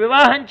వాడికిచ్చి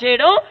వివాహం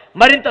చేయడం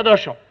మరింత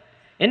దోషం.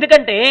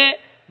 ఎందుకంటే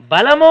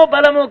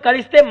బలము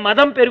కలిస్తే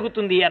మదం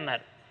పెరుగుతుంది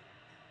అన్నారు.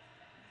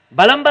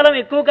 బలం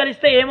ఎక్కువ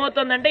కలిస్తే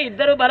ఏమవుతుందంటే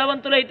ఇద్దరు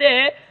బలవంతులైతే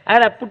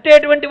ఆయన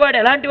పుట్టేటువంటి వాడు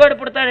ఎలాంటి వాడు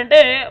పుడతాడంటే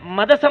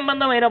మద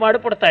సంబంధమైన వాడు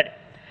పుడతాడు.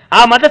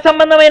 ఆ మత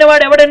సంబంధమైన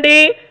వాడు ఎవడండి?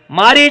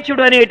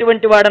 మారీచుడు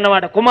అనేటువంటి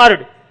వాడన్నమాట,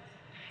 కుమారుడు.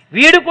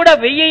 వీడు కూడా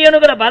 1000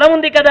 ఏనుగుల బలం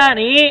ఉంది కదా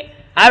అని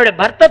ఆవిడ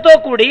భర్తతో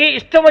కూడి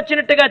ఇష్టం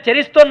వచ్చినట్టుగా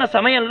చరిస్తున్న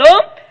సమయంలో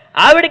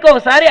ఆవిడికి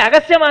ఒకసారి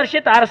అగస్త్య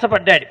మహర్షి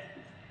తారసపడ్డాడు.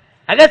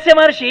 అగస్త్య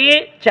మహర్షి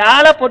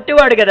చాలా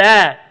పొట్టివాడు కదా,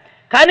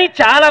 కానీ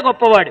చాలా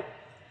గొప్పవాడు,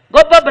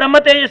 గొప్ప బ్రహ్మ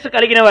తేజస్సు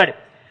కలిగినవాడు.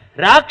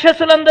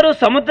 రాక్షసులందరూ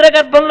సముద్ర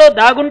గర్భంలో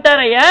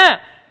దాగుంటారయ్యా,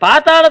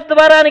 పాతాళ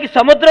ద్వారానికి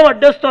సముద్రం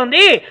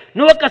అడ్డొస్తోంది,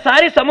 నువ్వు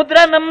ఒక్కసారి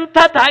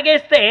సముద్రాన్నంతా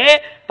తాగేస్తే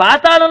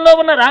పాతాళంలో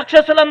ఉన్న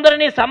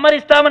రాక్షసులందరినీ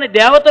సంహరిస్తామని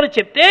దేవతలు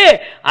చెప్తే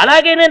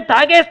అలాగే నేను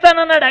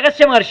తాగేస్తానన్నాడు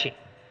అగస్త్య మహర్షి.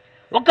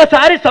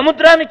 ఒక్కసారి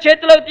సముద్రాన్ని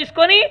చేతిలోకి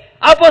తీసుకొని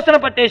ఆపోసన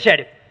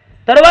పట్టేశాడు.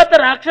 తరువాత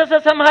రాక్షస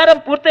సంహారం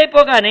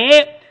పూర్తయిపోగానే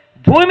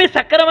భూమి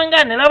సక్రమంగా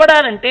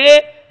నిలబడాలంటే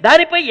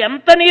దానిపై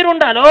ఎంత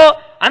నీరుండాలో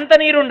అంత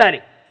నీరుండాలి.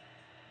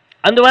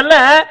 అందువల్ల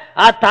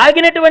ఆ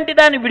తాగినటువంటి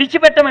దాన్ని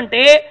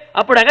విడిచిపెట్టమంటే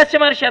అప్పుడు అగస్త్య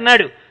మహర్షి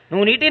అన్నాడు,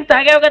 నువ్వు నీటిని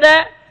తాగావు కదా,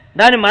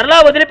 దాన్ని మరలా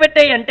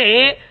వదిలిపెట్టాయి అంటే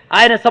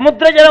ఆయన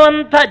సముద్ర జలం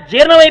అంతా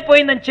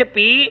జీర్ణమైపోయిందని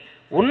చెప్పి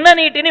ఉన్న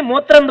నీటిని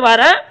మూత్రం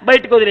ద్వారా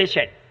బయటకు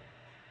వదిలేశాడు.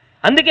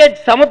 అందుకే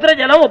సముద్ర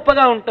జలం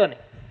ఉప్పగా ఉంటుంది.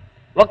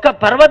 ఒక్క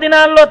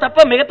పర్వదినాల్లో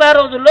తప్ప మిగతా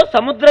రోజుల్లో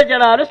సముద్ర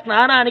జలాలు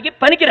స్నానానికి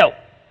పనికిరావు.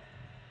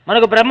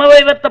 మనకు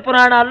బ్రహ్మవైవర్త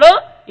పురాణాల్లో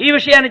ఈ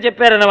విషయాన్ని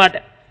చెప్పారన్నమాట.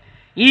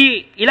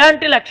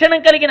 ఇలాంటి లక్షణం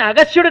కలిగిన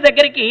అగస్త్యుడి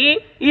దగ్గరికి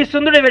ఈ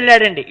సుందుడు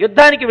వెళ్ళాడండి,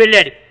 యుద్ధానికి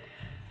వెళ్ళాడు.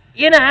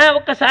 ఈయన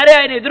ఒక్కసారి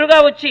ఆయన ఎదురుగా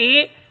వచ్చి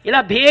ఇలా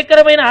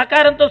భీకరమైన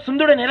ఆకారంతో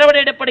సుందుడు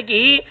నిలబడేటప్పటికీ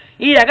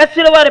ఈ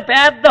అగస్త్యుల వారు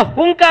పెద్ద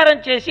హుంకారం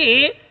చేసి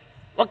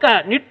ఒక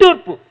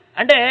నిట్టూర్పు,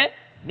 అంటే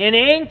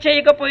నేనేం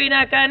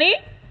చేయకపోయినా కానీ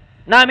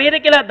నా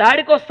మీదకి ఇలా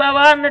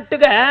దాడికొస్తావా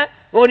అన్నట్టుగా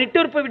ఓ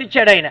నిట్టూర్పు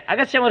విడిచాడు ఆయన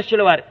అగస్త్య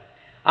మహర్షుల వారు.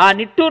 ఆ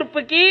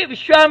నిట్టూర్పుకి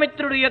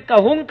విశ్వామిత్రుడి యొక్క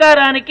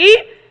హుంకారానికి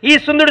ఈ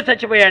సుందుడు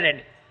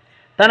చచ్చిపోయాడండి.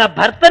 తన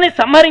భర్తని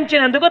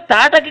సంహరించినందుకు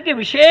తాటకి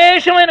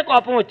విశేషమైన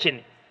కోపం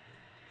వచ్చింది.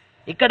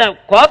 ఇక్కడ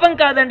కోపం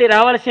కాదండి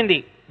రావాల్సింది,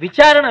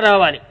 విచారణ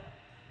రావాలి.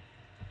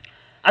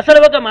 అసలు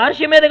ఒక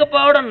మహర్షి మీదకి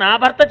పోవడం నా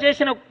భర్త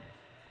చేసిన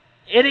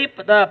ఏది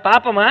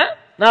పాపమా,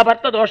 నా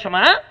భర్త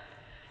దోషమా,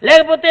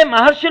 లేకపోతే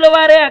మహర్షుల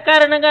వారే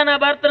అకారణంగా నా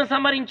భర్తను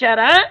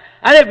సంహరించారా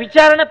అనే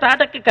విచారణ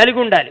తాటకి కలిగి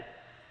ఉండాలి.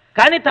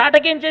 కానీ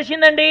తాటకి ఏం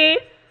చేసిందండి,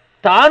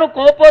 తాను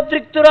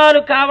కోపోద్రిక్తురాలు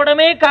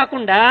కావడమే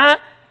కాకుండా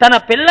తన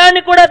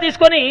పిల్లాన్ని కూడా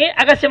తీసుకొని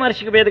అగస్త్య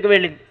మహర్షికి మీదకు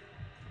వెళ్ళింది.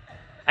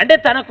 అంటే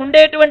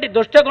తనకుండేటువంటి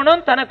దుష్టగుణం,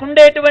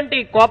 తనకుండేటువంటి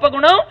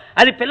కోపగుణం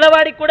అది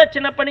పిల్లవాడికి కూడా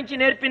చిన్నప్పటి నుంచి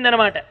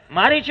నేర్పిందనమాట.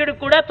 మారీచుడికి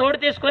కూడా తోడు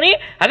తీసుకొని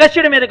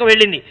అగస్త్యుడి మీదకు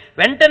వెళ్ళింది.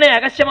 వెంటనే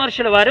అగస్త్య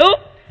మహర్షుల వారు,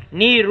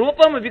 నీ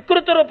రూపం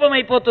వికృత రూపం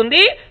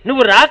అయిపోతుంది,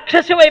 నువ్వు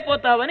రాక్షసు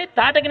అయిపోతావని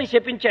తాటకిని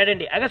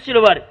శపించాడండి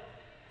అగస్త్యుల వారు.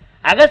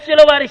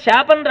 అగస్త్యుల వారి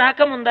శాపం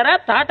రాకముందర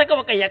తాటక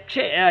ఒక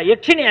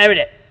యక్షిణి,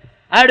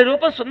 ఆవిడ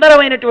రూపం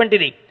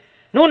సుందరమైనటువంటిది.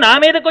 నువ్వు నా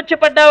మీదకి వచ్చి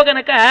పడ్డావు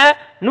గనక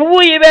నువ్వు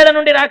ఈ వేళ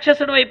నుండి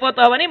రాక్షసుడు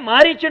అయిపోతావని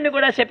మారీచుడిని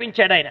కూడా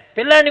శపించాడు, ఆయన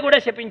పిల్లాన్ని కూడా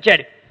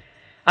శపించాడు.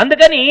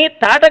 అందుకని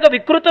తాటక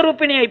వికృత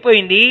రూపిణి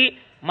అయిపోయింది,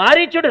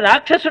 మారీచుడు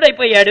రాక్షసుడు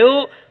అయిపోయాడు.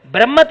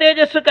 బ్రహ్మ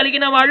తేజస్సు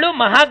కలిగిన వాళ్ళు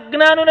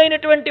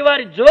మహాజ్ఞానులైనటువంటి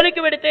వారి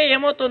జోలికి వెడితే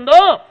ఏమవుతుందో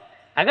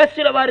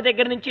అగస్త్యుల వారి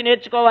దగ్గర నుంచి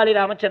నేర్చుకోవాలి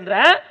రామచంద్ర.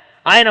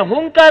 ఆయన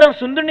హూంకారం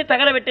సుందుణ్ణి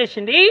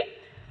తగలబెట్టేసింది.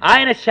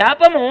 ఆయన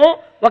శాపము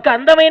ఒక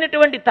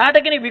అందమైనటువంటి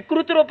తాటకిని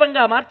వికృత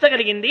రూపంగా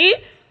మార్చగలిగింది.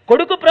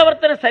 కొడుకు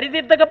ప్రవర్తన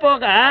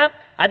సరిదిద్దకపోగా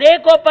అదే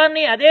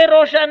కోపాన్ని అదే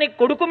రోషాన్ని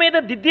కొడుకు మీద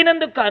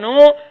దిద్దినందుకు కాను,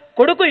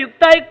 కొడుకు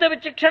యుక్తాయుక్త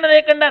విచక్షణ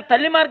లేకుండా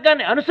తల్లి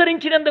మార్గాన్ని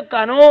అనుసరించినందుకు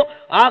కాను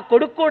ఆ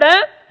కొడుకు కూడా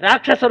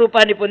రాక్షస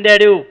రూపాన్ని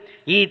పొందాడు.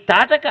 ఈ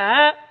తాటక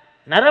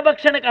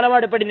నరభక్షణకు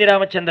అలవాటు పడింది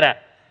రామచంద్ర,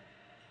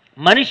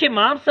 మనిషి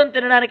మాంసం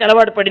తినడానికి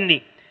అలవాటు పడింది.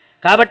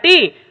 కాబట్టి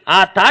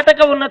ఆ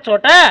తాటక ఉన్న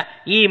చోట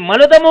ఈ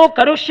మలుదము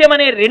కరుష్యం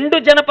అనే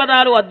 2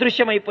 జనపదాలు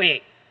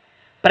అదృశ్యమైపోయాయి.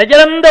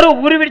 ప్రజలందరూ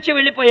ఊరు విడిచి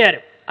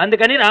వెళ్ళిపోయారు.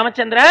 అందుకని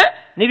రామచంద్ర,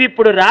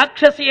 నీవిప్పుడు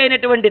రాక్షసి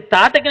అయినటువంటి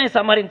తాటకిని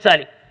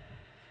సంహరించాలి.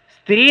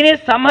 స్త్రీని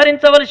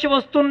సంహరించవలసి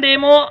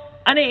వస్తుందేమో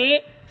అని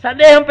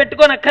సందేహం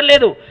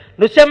పెట్టుకోనక్కర్లేదు.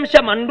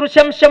 నృశంశం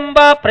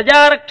అనృశంశంబా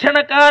ప్రజారక్షణ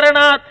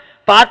కారణాత్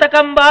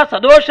పాతకంబా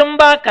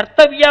సదోషంబా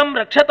కర్తవ్యం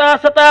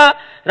రక్షతాసత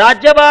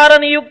రాజ్యభార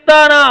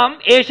నియుక్తానాం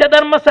ఏష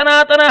ధర్మ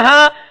సనాతన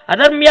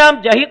అధర్మ్యాం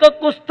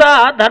జహికక్కుస్తా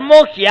ధర్మో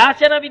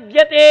హ్యాసన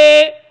విద్యతే.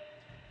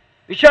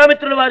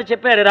 విశ్వామిత్రులు వారు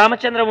చెప్పారు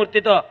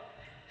రామచంద్రమూర్తితో,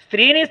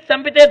 స్త్రీని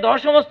చంపితే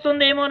దోషం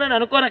వస్తుందేమోనని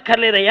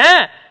అనుకోనక్కర్లేదయ్యా,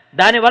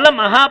 దానివల్ల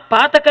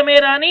మహాపాతకమే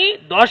రాని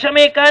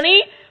దోషమే కానీ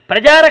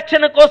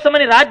ప్రజారక్షణ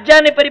కోసమని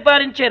రాజ్యాన్ని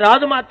పరిపాలించే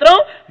రాజు మాత్రం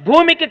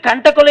భూమికి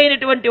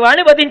కంటకులైనటువంటి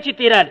వాడిని వధించి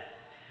తీరాలి.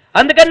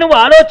 అందుకని నువ్వు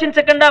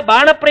ఆలోచించకుండా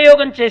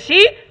బాణప్రయోగం చేసి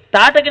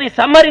తాటకిని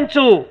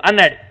సంహరించు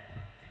అన్నాడు.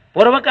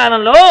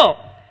 పూర్వకాలంలో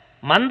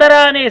మందర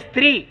అనే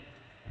స్త్రీ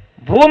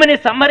భూమిని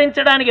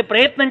సంహరించడానికి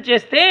ప్రయత్నం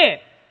చేస్తే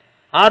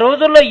ఆ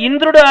రోజుల్లో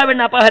ఇంద్రుడు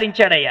ఆవిడని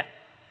అపహరించాడయ్యా.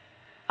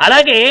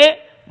 అలాగే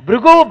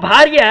భృగు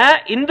భార్య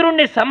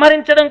ఇంద్రుణ్ణి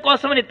సంహరించడం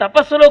కోసమని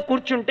తపస్సులో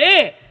కూర్చుంటే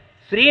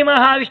శ్రీ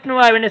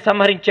మహావిష్ణువు ఆవిడ్ని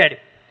సంహరించాడు.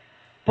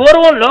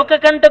 పూర్వం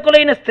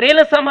లోకకంటకులైన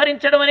స్త్రీలను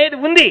సంహరించడం అనేది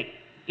ఉంది,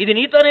 ఇది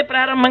నీతోనే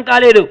ప్రారంభం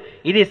కాలేదు,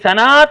 ఇది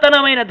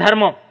సనాతనమైన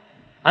ధర్మం.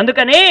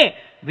 అందుకనే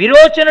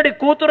విరోచనుడి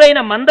కూతురైన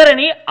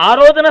మందరని ఆ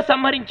రోజున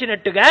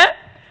సంహరించినట్టుగా,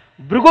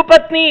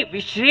 భృగుపత్ని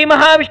శ్రీ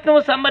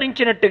మహావిష్ణువు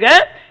సంహరించినట్టుగా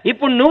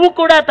ఇప్పుడు నువ్వు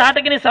కూడా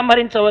తాటకిని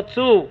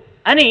సంహరించవచ్చు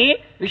అని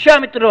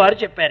విశ్వామిత్రులు వారు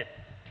చెప్పారు.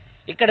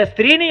 ఇక్కడ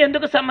స్త్రీని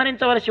ఎందుకు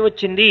సంహరించవలసి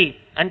వచ్చింది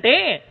అంటే,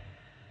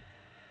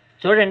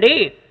 చూడండి,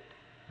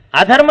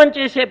 అధర్మం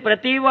చేసే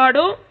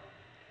ప్రతివాడు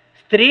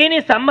స్త్రీని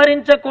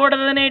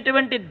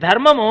సంహరించకూడదనేటువంటి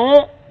ధర్మము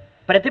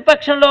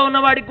ప్రతిపక్షంలో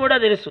ఉన్నవాడికి కూడా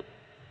తెలుసు,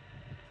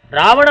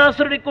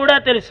 రావణాసురుడికి కూడా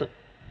తెలుసు.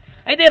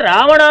 అయితే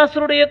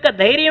రావణాసురుడి యొక్క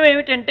ధైర్యం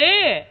ఏమిటంటే,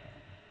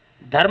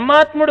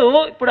 ధర్మాత్ముడు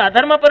ఇప్పుడు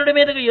అధర్మపరుడి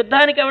మీదకు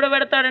యుద్ధానికి ఎవడు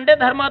పెడతాడంటే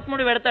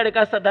ధర్మాత్ముడు పెడతాడు,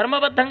 కాస్త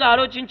ధర్మబద్ధంగా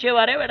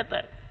ఆలోచించేవారే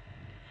పెడతారు.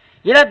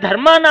 ఇలా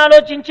ధర్మాన్ని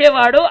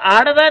ఆలోచించేవాడు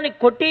ఆడదాన్ని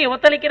కొట్టి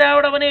యువతలికి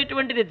రావడం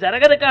అనేటువంటిది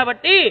జరగదు.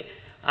 కాబట్టి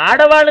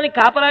ఆడవాళ్ళని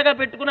కాపలాగా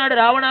పెట్టుకున్నాడు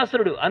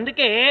రావణాసురుడు.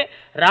 అందుకే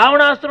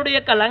రావణాసురుడు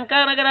యొక్క లంకా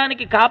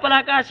నగరానికి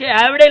కాపలా కాసే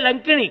ఆవిడే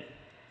లంకిణి.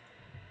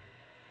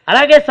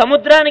 అలాగే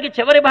సముద్రానికి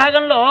చివరి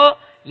భాగంలో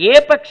ఏ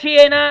పక్షి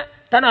అయినా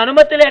తన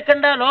అనుమతి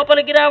లేకుండా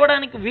లోపలికి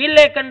రావడానికి వీలు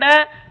లేకుండా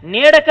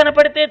నీడ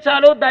కనపడితే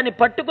చాలు దాన్ని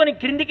పట్టుకొని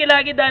క్రిందికి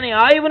లాగి దాని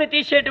ఆయువుని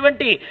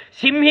తీసేటువంటి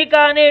సింహిక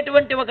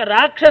అనేటువంటి ఒక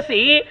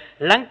రాక్షసి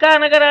లంకా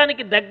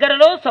నగరానికి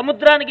దగ్గరలో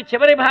సముద్రానికి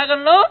చివరి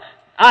భాగంలో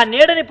ఆ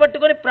నీడని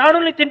పట్టుకొని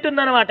ప్రాణుల్ని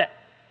తింటుందన్నమాట.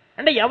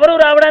 అంటే ఎవరు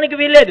రావడానికి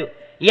వీల్లేదు.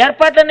 ఈ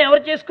ఏర్పాట్లన్నీ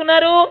ఎవరు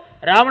చేసుకున్నారు?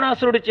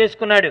 రావణాసురుడు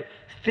చేసుకున్నాడు.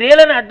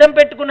 స్త్రీలను అడ్డం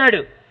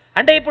పెట్టుకున్నాడు.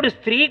 అంటే ఇప్పుడు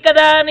స్త్రీ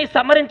కదా అని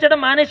సంహరించడం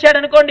మానేశాడు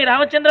అనుకోండి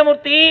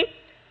రామచంద్రమూర్తి,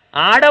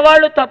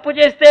 ఆడవాళ్ళు తప్పు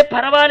చేస్తే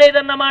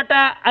పర్వాలేదన్నమాట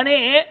అనే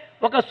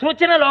ఒక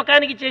సూచన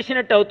లోకానికి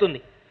చేసినట్టు అవుతుంది.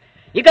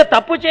 ఇక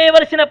తప్పు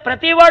చేయవలసిన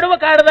ప్రతివాడు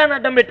ఒక ఆడదాన్ని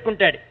అడ్డం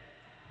పెట్టుకుంటాడు.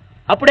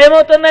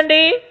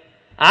 అప్పుడేమవుతుందండి,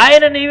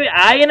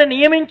 ఆయన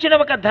నియమించిన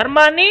ఒక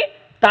ధర్మాన్ని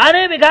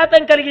తానే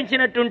విఘాతం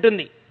కలిగించినట్టు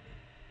ఉంటుంది.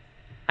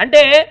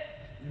 అంటే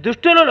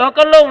దుష్టులు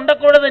లోకంలో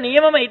ఉండకూడదు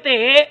నియమం అయితే,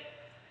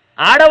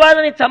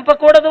 ఆడవాళ్ళని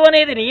చంపకూడదు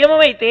అనేది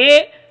నియమం అయితే,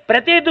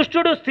 ప్రతి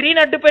దుష్టుడు స్త్రీని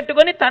అడ్డు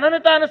పెట్టుకొని తనను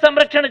తాను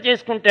సంరక్షణ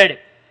చేసుకుంటాడు.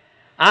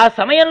 ఆ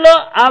సమయంలో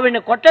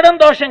ఆవిడని కొట్టడం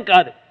దోషం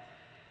కాదు,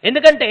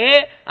 ఎందుకంటే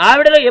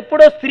ఆవిడలో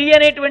ఎప్పుడో స్త్రీ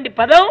అనేటువంటి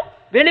పదం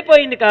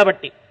వెళ్ళిపోయింది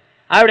కాబట్టి.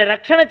 ఆవిడ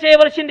రక్షణ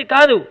చేయవలసింది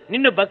కాదు,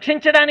 నిన్ను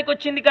భక్షించడానికి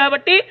వచ్చింది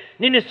కాబట్టి,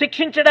 నిన్ను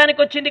శిక్షించడానికి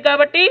వచ్చింది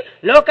కాబట్టి,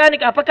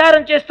 లోకానికి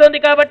అపకారం చేస్తోంది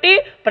కాబట్టి,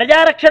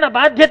 ప్రజారక్షణ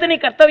బాధ్యత నీ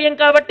కర్తవ్యం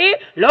కాబట్టి,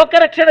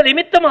 లోకరక్షణ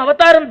నిమిత్తం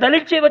అవతారం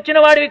దలిచి వచ్చిన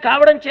వాడివి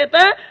కావడం చేత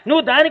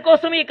నువ్వు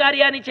దానికోసం ఈ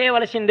కార్యాన్ని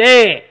చేయవలసిందే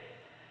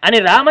అని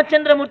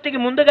రామచంద్రమూర్తికి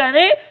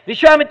ముందుగానే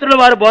విశ్వామిత్రులు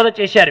వారు బోధ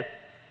చేశారు.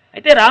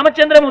 అయితే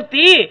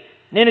రామచంద్రమూర్తి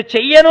నేను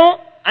చెయ్యను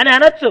అని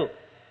అనొచ్చు,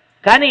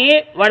 కానీ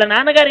వాళ్ళ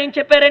నాన్నగారు ఏం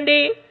చెప్పారండి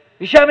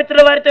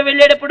విశ్వామిత్రుల వారితో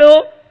వెళ్ళేటప్పుడు?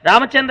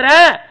 రామచంద్ర,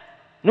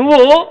 నువ్వు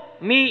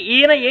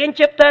ఈయన ఏం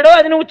చెప్తాడో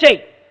అది నువ్వు చెయ్యి.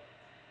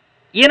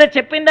 ఈయన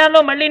చెప్పిన దానిలో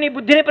మళ్ళీ నీ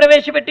బుద్ధిని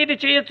ప్రవేశపెట్టి ఇది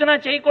చేయొచ్చునా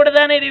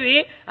చేయకూడదా అనేది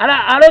అలా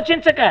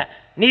ఆలోచించక,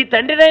 నీ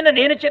తండ్రినైనా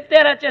నేను చెప్తే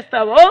అలా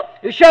చేస్తావో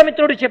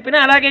విశ్వామిత్రుడు చెప్పినా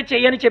అలాగే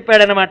చెయ్యని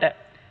చెప్పాడనమాట.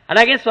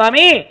 అలాగే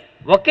స్వామి,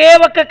 ఒకే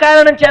ఒక్క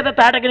కారణం చేత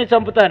తాటకిని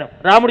చంపుతాను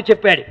రాముడు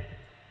చెప్పాడు.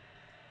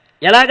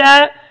 ఎలాగా?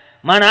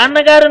 మా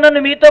నాన్నగారు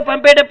నన్ను మీతో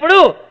పంపేటప్పుడు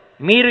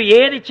మీరు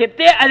ఏది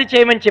చెప్తే అది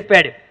చేయమని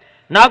చెప్పాడు.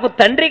 నాకు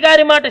తండ్రి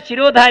గారి మాట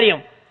శిరోధార్యం,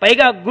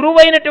 పైగా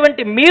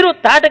గురువైనటువంటి మీరు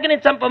తాటకిని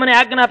చంపమని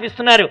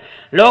ఆజ్ఞాపిస్తున్నారు.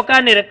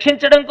 లోకాన్ని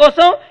రక్షించడం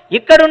కోసం,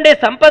 ఇక్కడుండే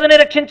సంపదని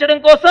రక్షించడం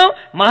కోసం,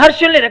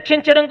 మహర్షుల్ని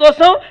రక్షించడం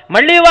కోసం,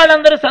 మళ్ళీ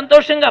వాళ్ళందరూ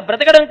సంతోషంగా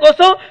బ్రతకడం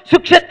కోసం,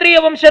 సుక్షత్రియ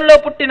వంశంలో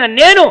పుట్టిన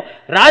నేను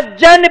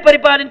రాజ్యాన్ని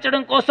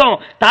పరిపాలించడం కోసం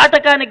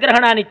తాటకా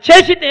నిగ్రహణాన్ని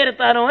చేసి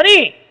తీరుతాను అని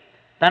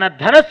తన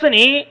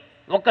ధనస్సుని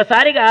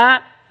ఒక్కసారిగా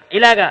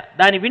ఇలాగా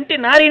దాని వింటి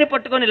నారిని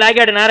పట్టుకొని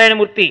లాగాడు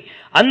నారాయణమూర్తి.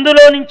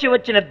 అందులో నుంచి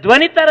వచ్చిన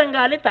ధ్వని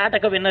తరంగాన్ని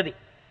తాటక విన్నది.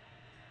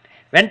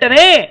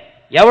 వెంటనే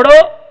ఎవడో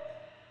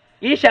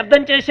ఈ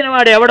శబ్దం చేసిన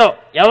వాడు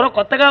ఎవరో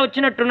కొత్తగా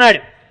వచ్చినట్టున్నాడు.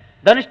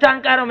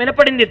 ధనుష్టాంకారం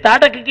వినపడింది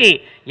తాటకకి.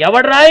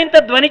 ఎవడ్రా ఇంత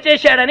ధ్వని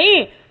చేశాడని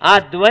ఆ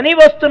ధ్వని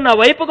వస్తున్న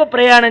వైపుకు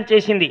ప్రయాణం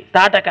చేసింది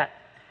తాటక.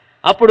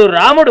 అప్పుడు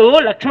రాముడు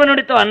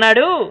లక్ష్మణుడితో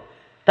అన్నాడు,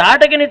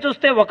 తాటకిని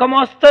చూస్తే ఒక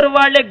మోస్తరు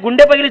వాళ్లే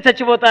గుండె పగిలి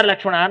చచ్చిపోతారు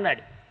లక్ష్మణ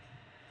అన్నాడు.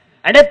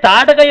 అంటే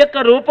తాటక యొక్క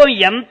రూపం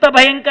ఎంత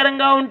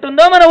భయంకరంగా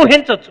ఉంటుందో మనం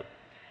ఊహించవచ్చు.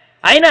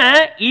 అయినా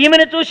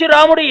ఈమెను చూసి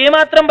రాముడు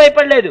ఏమాత్రం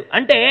భయపడలేదు.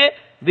 అంటే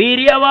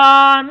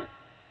వీర్యవాన్.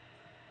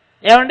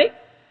 ఏమండి,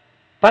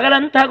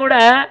 పగలంతా కూడా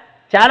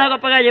చాలా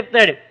గొప్పగా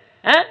చెప్తాడు.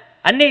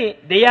 అన్ని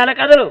దెయ్యాల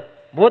కథలు,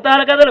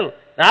 భూతాల కథలు,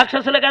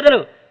 రాక్షసుల కథలు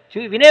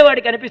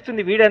వినేవాడికి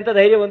అనిపిస్తుంది వీడంత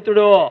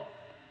ధైర్యవంతుడో.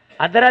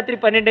 అర్ధరాత్రి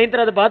 12 అయిన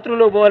తర్వాత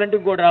బాత్రూంలో పోవాలంటే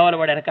ఇంకోటి రావాలి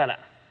వాడు వెనకాల.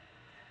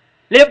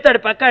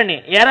 లేపుతాడు పక్కాడిని,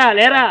 లేరా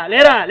లేరా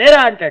లేరా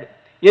లేరా అంటాడు.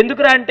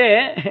 ఎందుకురా అంటే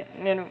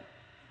నేను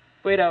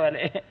పోయి రావాలి.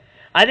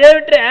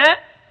 అదేమిట్రా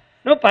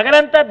నువ్వు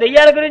పగలంతా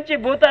దెయ్యాల గురించి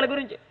భూతాల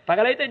గురించి,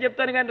 పగలైతే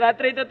చెప్తాను కానీ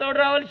రాత్రి అయితే తోడు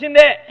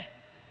రావాల్సిందే.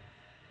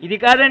 ఇది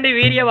కాదండి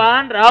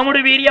వీర్యవాన్, రాముడు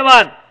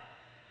వీర్యవాన్.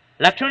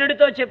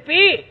 లక్ష్మణుడితో చెప్పి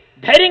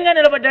ధైర్యంగా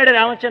నిలబడ్డాడు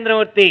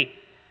రామచంద్రమూర్తి.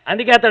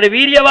 అందుకే అతడు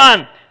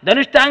వీర్యవాన్.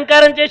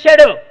 ధనుష్టాంకారం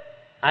చేశాడు.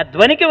 ఆ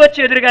ధ్వనికి వచ్చి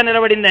ఎదురుగా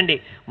నిలబడిందండి.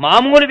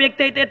 మామూలు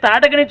వ్యక్తి అయితే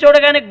తాటకిని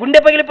చూడగానే గుండె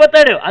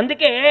పగిలిపోతాడు.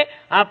 అందుకే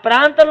ఆ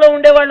ప్రాంతంలో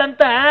ఉండే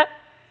వాళ్ళంతా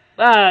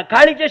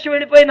ఖాళీ చేసి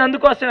వెళ్ళిపోయింది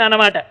అందుకోసమే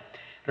అన్నమాట.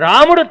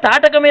 రాముడు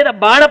తాటక మీద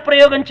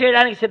బాణప్రయోగం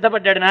చేయడానికి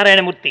సిద్ధపడ్డాడు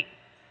నారాయణమూర్తి.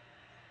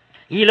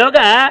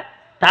 ఈలోగా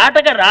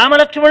తాటక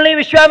రామలక్ష్మణుని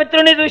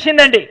విశ్వామిత్రుని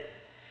చూసిందండి.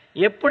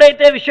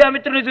 ఎప్పుడైతే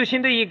విశ్వామిత్రుని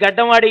చూసిందో ఈ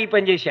గడ్డంవాడు ఈ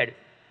పని చేశాడు.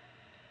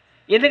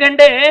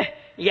 ఎందుకంటే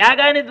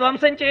యాగాన్ని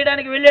ధ్వంసం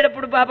చేయడానికి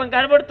వెళ్ళేటప్పుడు పాపం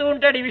కనబడుతూ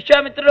ఉంటాడు ఈ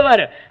విశ్వామిత్రుల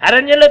వారు.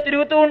 అరణ్యంలో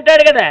తిరుగుతూ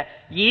ఉంటాడు కదా.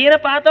 ఈయన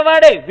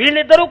పాతవాడే,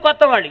 వీళ్ళిద్దరూ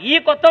కొత్తవాళ్ళు. ఈ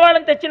కొత్త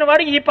వాళ్ళని తెచ్చిన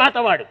వాడు ఈ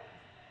పాతవాడు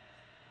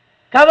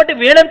కాబట్టి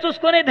వీళ్ళని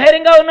చూసుకొని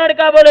ధైర్యంగా ఉన్నాడు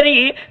కాబోలని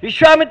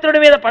విశ్వామిత్రుడి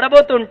మీద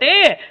పడబోతుంటే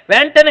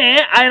వెంటనే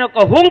ఆయన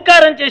ఒక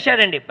హూంకారం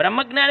చేశాడండి.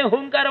 బ్రహ్మజ్ఞాని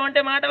హూంకారం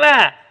అంటే మాటలా.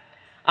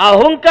 ఆ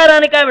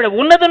హూంకారానికి ఆవిడ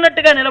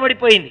ఉన్నదున్నట్టుగా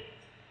నిలబడిపోయింది.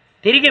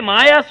 తిరిగి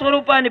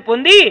మాయాస్వరూపాన్ని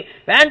పొంది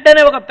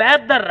వెంటనే ఒక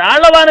పెద్ద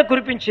రాళ్లవాన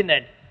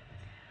కురిపించిందండి.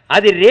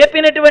 అది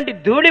రేపినటువంటి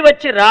ధూళి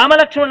వచ్చి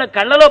రామలక్ష్మణుల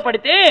కళ్ళలో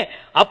పడితే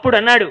అప్పుడు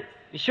అన్నాడు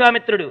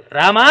విశ్వామిత్రుడు,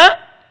 రామా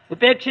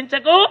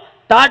ఉపేక్షించకు,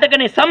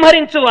 తాటకని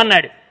సంహరించు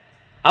అన్నాడు.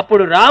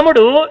 అప్పుడు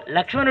రాముడు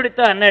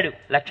లక్ష్మణుడితో అన్నాడు,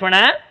 లక్ష్మణ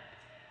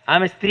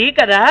ఆమె స్త్రీ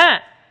కదా,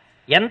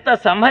 ఎంత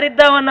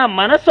సంహరిద్దామన్నా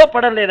మనస్సు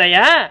ఒప్పడం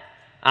లేదయ్యా,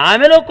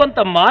 ఆమెలో కొంత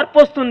మార్పు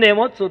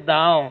వస్తుందేమో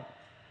చూద్దాం.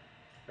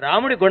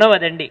 రాముడి గుణం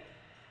అదండి.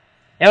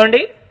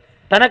 ఏమండి,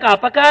 తనకు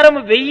అపకారం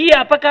 1000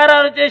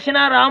 అపకారాలు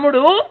చేసినా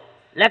రాముడు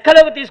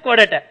లెక్కలోకి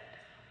తీసుకోడట.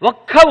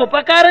 ఒక్క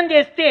ఉపకారం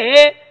చేస్తే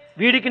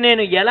వీడికి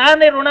నేను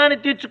ఎలానే రుణాన్ని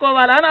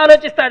తీర్చుకోవాలా అని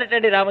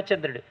ఆలోచిస్తాడటండి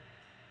రామచంద్రుడు.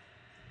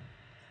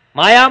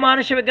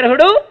 మాయామానుష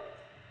విగ్రహుడు,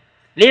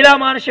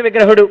 లీలామానుష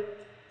విగ్రహుడు.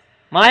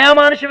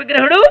 మాయామానుష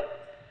విగ్రహుడు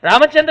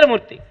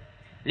రామచంద్రమూర్తి,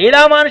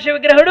 లీలామానుష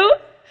విగ్రహుడు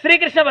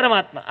శ్రీకృష్ణ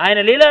పరమాత్మ. ఆయన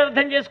లీల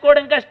అర్థం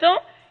చేసుకోవడం కష్టం.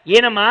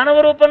 ఈయన మానవ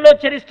రూపంలో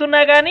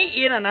చరిస్తున్నా కానీ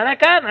ఈయన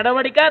నడక,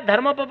 నడవడిక,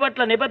 ధర్మపు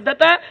పట్ల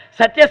నిబద్ధత,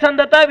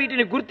 సత్యసంధత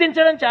వీటిని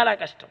గుర్తించడం చాలా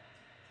కష్టం.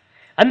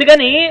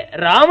 అందుకని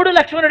రాముడు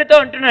లక్ష్మణుడితో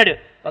అంటున్నాడు,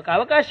 ఒక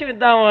అవకాశం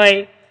ఇద్దాము.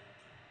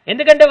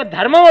 ఎందుకంటే ఒక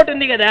ధర్మం ఒకటి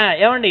ఉంది కదా.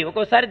 ఏమండి,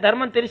 ఒక్కోసారి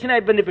ధర్మం తెలిసినా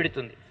ఇబ్బంది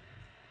పెడుతుంది.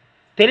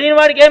 తెలియని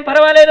వాడికి ఏం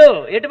పర్వాలేదు,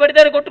 ఎటు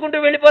పడితే కొట్టుకుంటూ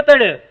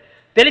వెళ్ళిపోతాడు.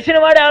 తెలిసిన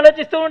వాడు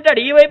ఆలోచిస్తూ ఉంటాడు,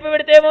 ఈ వైపు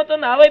పెడితే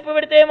ఏమవుతుంది, ఆ వైపు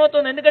పెడితే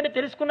ఏమవుతుంది, ఎందుకంటే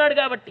తెలుసుకున్నాడు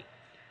కాబట్టి.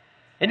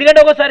 ఎందుకంటే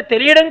ఒకసారి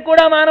తెలియడం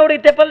కూడా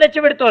మానవుడికి తెప్పలు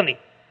తెచ్చి పెడుతోంది.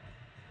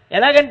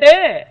 ఎలాగంటే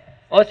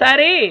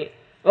ఓసారి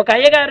ఒక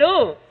అయ్యగారు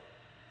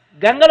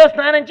గంగలో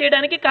స్నానం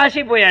చేయడానికి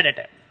కాశీ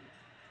పోయాడట.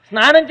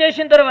 స్నానం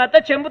చేసిన తర్వాత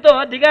చెంబుతో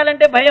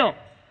దిగాలంటే భయం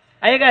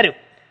అయ్యగారు,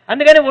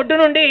 అందుకని ఒడ్డు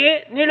నుండి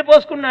నీళ్లు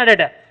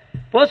పోసుకున్నాడట.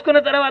 పోసుకున్న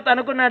తర్వాత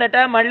అనుకున్నాడట,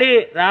 మళ్ళీ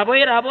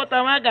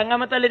రాబోతామా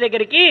గంగమ్మ తల్లి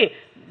దగ్గరికి,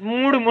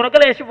 3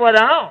 మునకలు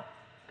వేసిపోదాం,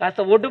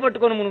 కాస్త ఒడ్డు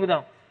పట్టుకొని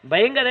మునుగుదాం.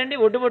 భయం కదండి,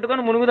 ఒడ్డు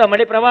పట్టుకొని మునుగుదాం,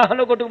 మళ్ళీ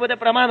ప్రవాహంలో కొట్టుకుపోతే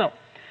ప్రమాదం.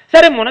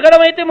 సరే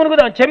మునగడం అయితే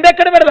మునుగుదాం, చెంబు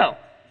ఎక్కడ పెడదాం,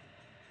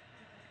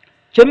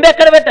 చెంబు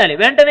ఎక్కడ పెట్టాలి?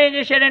 వెంటనే ఏం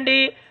చేశాడండి,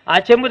 ఆ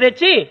చెంబు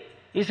తెచ్చి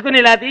ఇసుకని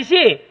ఇలా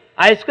తీసి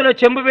ఆ ఇసుకలో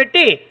చెంబు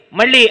పెట్టి,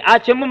 మళ్ళీ ఆ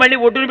చెంబు మళ్ళీ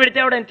ఒడ్డును పెడితే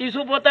ఎవడని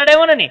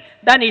తీసుకుపోతాడేమోనని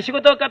దాన్ని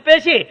ఇసుకతో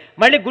కప్పేసి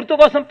మళ్ళీ గుర్తు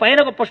కోసం పైన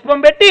ఒక పుష్పం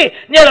పెట్టి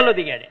నీళ్ళలో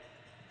దిగాడు.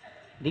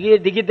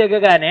 దిగి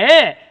దిగగానే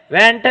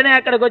వెంటనే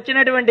అక్కడికి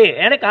వచ్చినటువంటి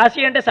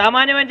కాశీ అంటే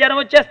సామాన్యమైన జనం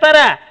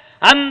వచ్చేస్తారా?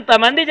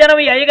 అంతమంది జనం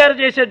ఈ అయ్యగారు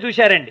చేసేది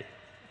చూశారండి.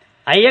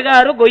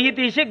 అయ్యగారు గొయ్యి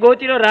తీసి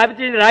గోతిలో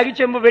రాగి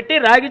చెంబు పెట్టి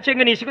రాగి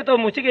చెంగుని ఇసుకతో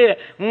ముసిగి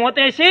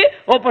మూతేసి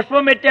ఓ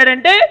పుష్పం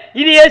పెట్టాడంటే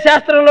ఇది ఏ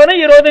శాస్త్రంలోనూ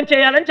ఈ రోజున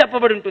చేయాలని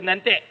చెప్పబడి ఉంటుంది.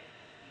 అంతే.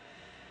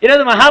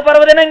 ఈరోజు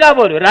మహాపర్వదినం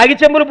కాబోలు, రాగి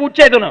చెంబులు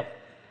పూడ్చే దినం,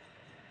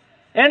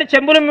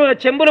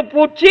 చెంబులు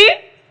పూడ్చి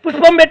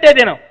పుష్పం పెట్టే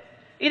దినం.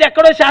 ఇది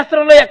ఎక్కడో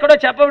శాస్త్రంలో ఎక్కడో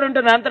చెప్పబడి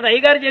ఉంటుంది. అంతటా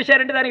అయ్యగారు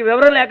చేశారంటే దానికి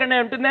వివరం లేకుండా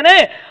ఉంటుందనే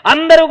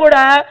అందరూ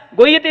కూడా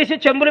గొయ్యి తీసి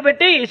చెంబులు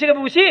పెట్టి ఇసుక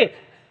పూసి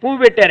పువ్వు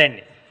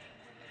పెట్టారండి.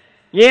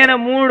 ఈయన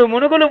 3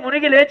 మునుగులు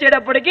మునిగి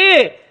లేచేటప్పటికీ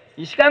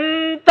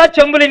ఇసుకంతా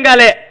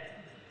చెంబులింగాలే,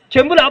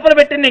 చెంబు లోపల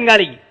పెట్టింది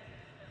లింగాలి,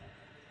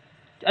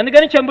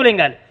 అందుకని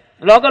చెంబులింగాలి.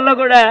 లోకంలో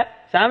కూడా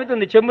సామెత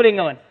ఉంది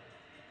చెంబులింగం అని.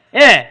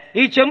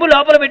 ఈ చెంబు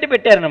లోపల పెట్టి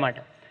పెట్టారనమాట.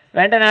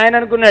 వెంటనే ఆయన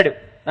అనుకున్నాడు,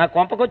 నా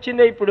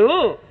కొంపకొచ్చిందే ఇప్పుడు,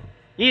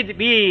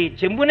 ఈ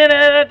చెంబునే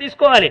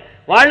తీసుకోవాలి.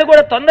 వాళ్ళు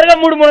కూడా తొందరగా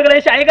 3 మునుగలు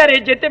వేసి అయ్యగారు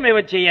ఏది చెప్తే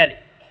మేము చేయాలి,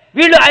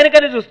 వీళ్ళు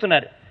ఆయనకనే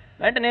చూస్తున్నారు.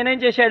 అంటే నేనేం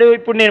చేశాడు,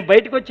 ఇప్పుడు నేను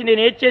బయటకు వచ్చి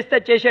నేను ఏది చేస్తే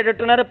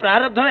చేసేటట్టున్నారు,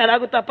 ప్రారంభం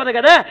ఎలాగో తప్పదు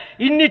కదా,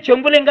 ఇన్ని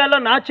చెంబులింగాల్లో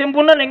నా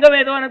చెంబున్న లింగం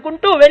ఏదో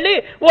అనుకుంటూ వెళ్ళి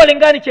ఓ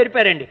లింగాన్ని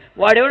చెరిపారండి.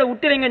 వాడెవడో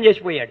ఉట్టి లింగం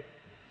చేసిపోయాడు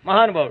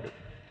మహానుభావుడు,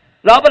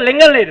 లోపల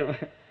లింగం లేదు.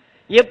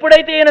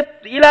 ఎప్పుడైతే ఈయన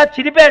ఇలా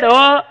చిరిపాడో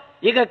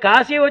ఇక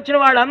కాశీ వచ్చిన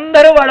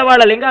వాళ్ళందరూ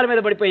వాళ్ళ లింగాల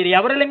మీద పడిపోయారు.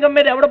 ఎవరి లింగం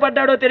మీద ఎవడు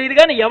పడ్డాడో తెలియదు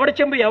కానీ, ఎవడి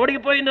చెంబు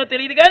ఎవడికి పోయిందో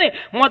తెలియదు కానీ,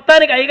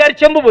 మొత్తానికి అయ్యగారి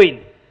చెంబు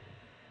పోయింది.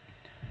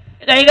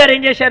 ఇక అయ్యగారు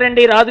ఏం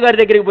చేశారండి, రాజుగారి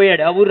దగ్గరికి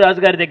పోయాడు, ఆ ఊరు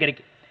రాజుగారి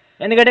దగ్గరికి.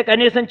 ఎందుకంటే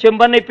కనీసం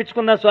చెంబన్న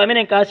ఇప్పించుకుందాం స్వామి,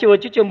 నేను కాశీ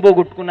వచ్చి చెంబు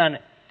పోగొట్టుకున్నాను.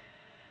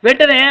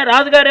 వెంటనే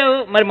రాజుగారు,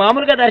 మరి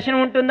మామూలుగా దర్శనం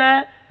ఉంటుందా,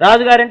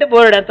 రాజుగారు అంటే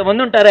బోర్డు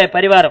అంతమంది ఉంటారా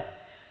పరివారం.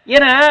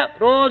 ఈయన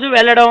రోజు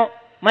వెళ్ళడం,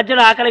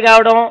 మధ్యలో ఆకలి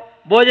కావడం,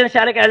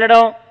 భోజనశాలకి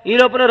వెళ్ళడం, ఈ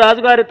లోపల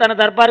రాజుగారు తన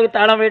దర్బారుకి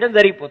తాళం వేయడం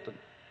జరిగిపోతుంది.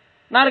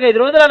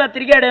 4-5 రోజులు అలా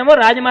తిరిగాడేమో,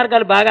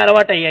 రాజమార్గాలు బాగా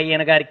అలవాటు అయ్యాయి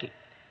ఈయన గారికి.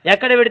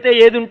 ఎక్కడ పెడితే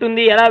ఏది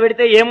ఉంటుంది, ఎలా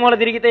పెడితే ఏ మూల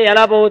తిరిగితే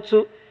ఎలా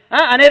పోవచ్చు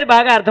అనేది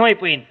బాగా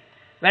అర్థమైపోయింది.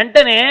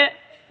 వెంటనే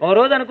ఒక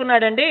రోజు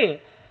అనుకున్నాడండి,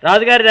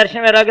 రాజుగారి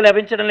దర్శనం ఎలాగో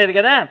లభించడం లేదు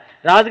కదా,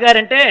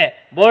 రాజుగారంటే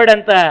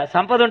బోర్డంత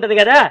సంపద ఉంటుంది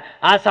కదా,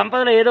 ఆ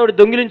సంపదలో ఏదో ఒకటి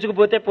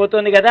దొంగిలించుకుపోతే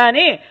పోతుంది కదా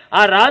అని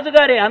ఆ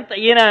రాజుగారి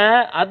ఈయన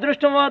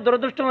అదృష్టమో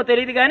దురదృష్టమో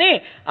తెలియదు కానీ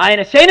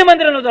ఆయన శయన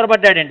మందిరంలో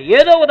దొరబడ్డాడండి.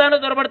 ఏదో ఉదాహరణ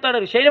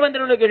దొరబడతాడు, శయన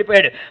మందిరంలోకి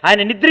వెళ్ళిపోయాడు,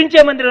 ఆయన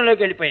నిద్రించే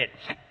మందిరంలోకి వెళ్ళిపోయాడు.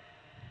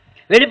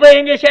 వెళ్ళిపోయి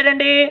ఏం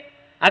చేశాడండి,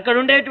 అక్కడ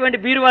ఉండేటువంటి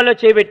బీరువాల్లో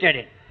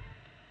చేపెట్టాడు.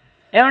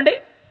 ఏమండి,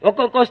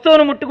 ఒక్కొక్క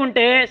వస్తువును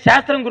ముట్టుకుంటే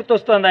శాస్త్రం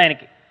గుర్తొస్తుంది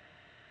ఆయనకి.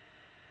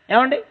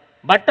 ఏమండి,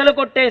 బట్టలు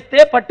కొట్టేస్తే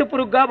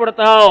పట్టుపురుగుగా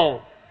పుడతావు,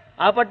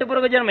 ఆ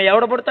పట్టుపురుగు జన్మ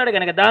ఎవడ పుడతాడు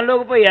కనుక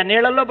దానిలోకి పోయి ఆ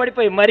నీళ్ళల్లో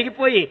పడిపోయి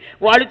మరిగిపోయి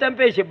వాళ్ళు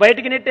చంపేసి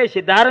బయటికి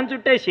నెట్టేసి దారం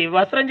చుట్టేసి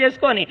వస్త్రం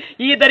చేసుకొని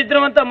ఈ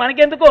దరిద్రం అంతా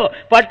మనకెందుకో,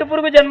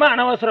 పట్టుపురుగు జన్మ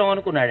అనవసరం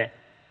అనుకున్నాడు.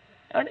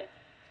 ఏమండి,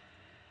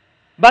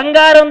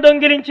 బంగారం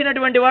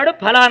దొంగిలించినటువంటి వాడు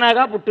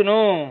ఫలానాగా పుట్టును,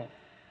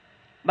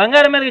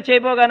 బంగారం మీదకి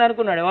చేయబోగానే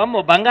అనుకున్నాడు, అమ్మో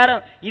బంగారం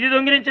ఇది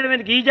దొంగిలించడం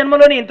ఎందుకు, ఈ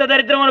జన్మలోని ఇంత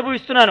దరిద్రం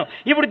అనుభవిస్తున్నాను,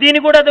 ఇప్పుడు దీన్ని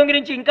కూడా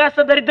దొంగిలించి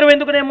ఇంకాస్త దరిద్రం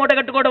ఎందుకు నేను మూట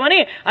కట్టుకోవడం అని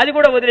అది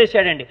కూడా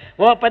వదిలేశాడండి.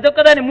 ప్రతి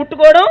ఒక్కదాన్ని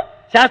ముట్టుకోవడం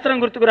శాస్త్రం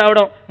గుర్తుకు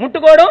రావడం,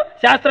 ముట్టుకోవడం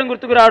శాస్త్రం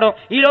గుర్తుకు రావడం.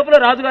 ఈ లోపల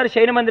రాజుగారు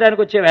శయన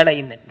మందిరానికి వచ్చే వేళ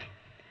అయిందండి.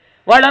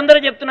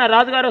 వాళ్ళందరూ చెప్తున్నారు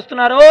రాజుగారు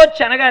వస్తున్నారో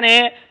అనగానే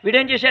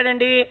వీడేం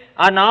చేశాడండి,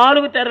 ఆ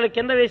 4 తెరల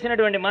కింద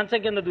వేసినటువంటి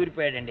మంచం కింద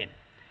దూరిపోయాడండి.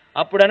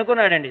 అప్పుడు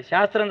అనుకున్నాడండి,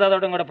 శాస్త్రం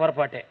చదవడం కూడా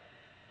పొరపాటే,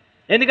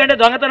 ఎందుకంటే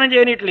దొంగతనం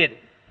చేయనట్లేదు,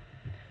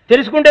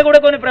 తెలుసుకుంటే కూడా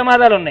కొన్ని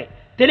ప్రమాదాలు ఉన్నాయి.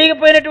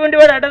 తెలియకపోయినటువంటి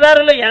వాడు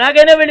అడ్డదారుల్లో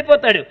ఎలాగైనా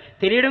వెళ్ళిపోతాడు,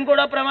 తెలియడం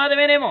కూడా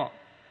ప్రమాదమేనేమో.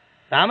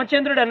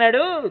 రామచంద్రుడు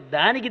అన్నాడు,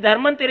 దానికి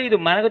ధర్మం తెలియదు,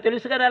 మనకు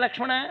తెలుసు కదా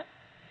లక్ష్మణ,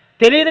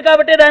 తెలియదు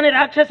కాబట్టే దాన్ని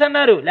రాక్షసు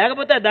అన్నారు,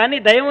 లేకపోతే దాన్ని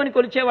దైవం అని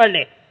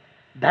కొలిచేవాళ్లే.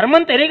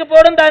 ధర్మం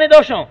తెలియకపోవడం దాని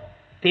దోషం,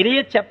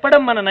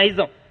 చెప్పడం మన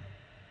నైజం.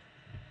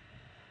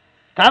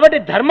 కాబట్టి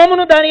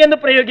ధర్మమును దాని యందు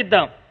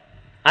ప్రయోగిద్దాం,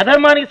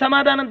 అధర్మానికి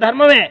సమాధానం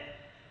ధర్మమే,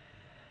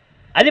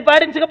 అది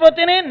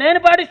పాటించకపోతేనే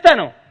నేను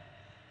పాటిస్తాను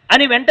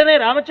అని వెంటనే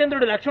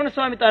రామచంద్రుడు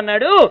లక్ష్మణస్వామితో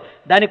అన్నాడు,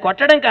 దాన్ని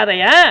కొట్టడం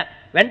కాదయ్యా,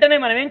 వెంటనే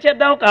మనం ఏం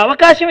చేద్దాం, ఒక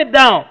అవకాశం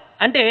ఇద్దాం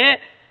అంటే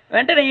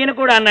వెంటనే ఈయన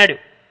కూడా అన్నాడు,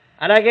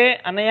 అలాగే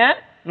అన్నయ్య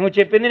నువ్వు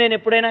చెప్పింది నేను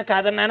ఎప్పుడైనా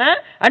కాదన్నానా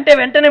అంటే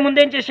వెంటనే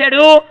ముందేం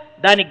చేశాడు,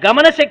 దాని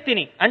గమన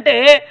శక్తిని అంటే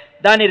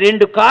దాని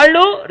 2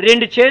 కాళ్ళు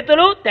 2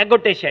 చేతులు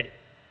తెగ్గొట్టేశాడు.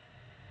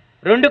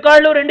 2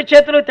 కాళ్ళు 2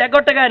 చేతులు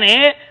తెగ్గొట్టగానే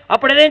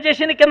అప్పుడు అదేం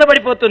చేసింది, కింద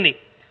పడిపోతుంది.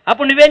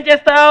 అప్పుడు నువ్వేం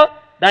చేస్తావు,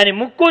 దాని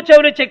ముక్కు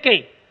చెవులు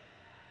చెక్కేయి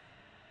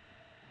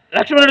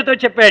లక్ష్మణుడితో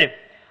చెప్పాడు.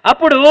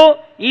 అప్పుడు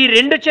ఈ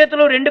 2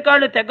 చేతులు 2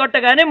 కాళ్ళు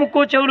తెగొట్టగానే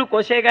ముక్కు చెవులు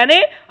కోసేగానే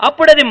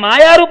అప్పుడు అది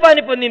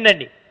మాయారూపాన్ని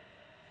పొందిందండి.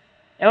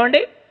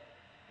 ఏమండి,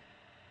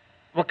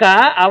 ఒక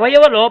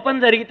అవయవ లోపం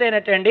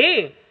జరిగితేనటండి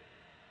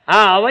ఆ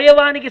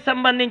అవయవానికి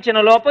సంబంధించిన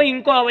లోపం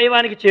ఇంకో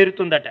అవయవానికి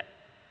చేరుతుందట.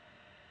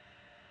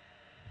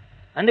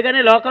 అందుకని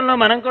లోకంలో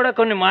మనం కూడా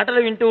కొన్ని మాటలు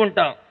వింటూ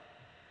ఉంటాం.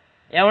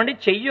 ఏమండి,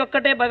 చెయ్యి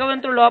ఒక్కటే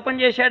భగవంతుడు లోపం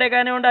చేశాడే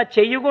కానివ్వండి, ఆ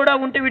చెయ్యి కూడా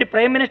ఉంటే వీడి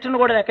ప్రైమ్ మినిస్టర్ని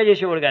కూడా లెక్క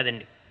చేసేవాడు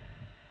కాదండి.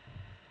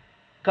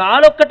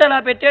 కాలు ఒక్కటి అలా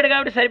పెట్టాడు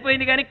కాబట్టి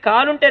సరిపోయింది, కానీ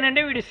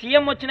కాలుంటేనండి వీడి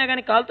సీఎం వచ్చినా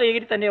కానీ కాలుతో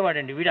ఎగిరి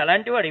తన్నేవాడండి. వీడు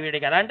అలాంటి వాడు,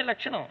 వీడికి అలాంటి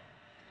లక్షణం.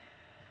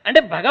 అంటే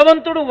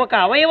భగవంతుడు ఒక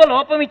అవయవ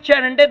లోపం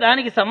ఇచ్చాడంటే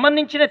దానికి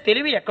సంబంధించిన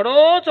తెలివి ఎక్కడో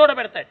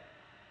చూడబెడతాడు.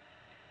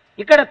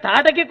 ఇక్కడ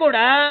తాటకి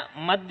కూడా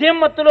మద్యం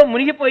మత్తులో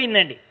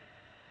మునిగిపోయిందండి.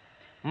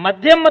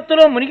 మద్యం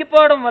మత్తులో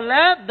మునిగిపోవడం వల్ల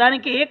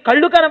దానికి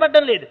కళ్ళు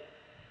కనబడడం లేదు,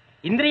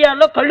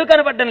 ఇంద్రియాల్లో కళ్ళు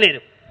కనబడడం లేదు.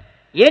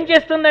 ఏం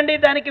చేస్తుందండి,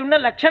 దానికి ఉన్న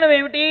లక్షణం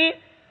ఏమిటి?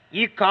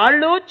 ఈ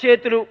కాళ్ళు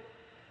చేతులు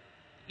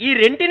ఈ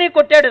రెంటిని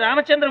కొట్టాడు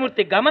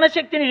రామచంద్రమూర్తి, గమన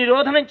శక్తిని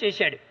నిరోధనం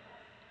చేశాడు.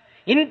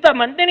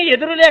 ఇంతమందిని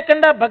ఎదురు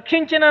లేకుండా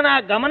భక్షించిన నా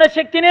గమన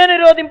శక్తినే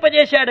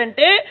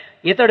నిరోధింపజేశాడంటే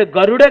ఇతడు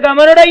గరుడ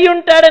గమనుడై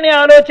ఉంటాడని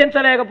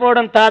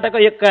ఆలోచించలేకపోవడం తాటక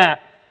యొక్క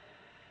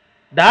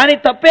దాని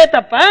తప్పే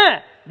తప్ప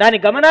దాని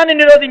గమనాన్ని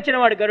నిరోధించిన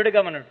వాడు గరుడ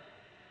గమనుడు.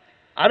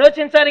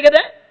 ఆలోచించాలి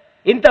కదా,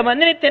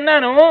 ఇంతమందిని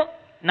తిన్నాను,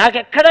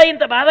 నాకెక్కడా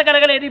ఇంత బాధ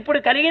కలగలేదు, ఇప్పుడు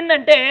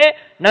కలిగిందంటే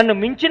నన్ను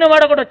మించిన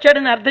వాడు ఒకడు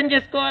వచ్చాడని అర్థం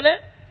చేసుకోవాలి.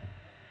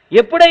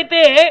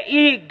 ఎప్పుడైతే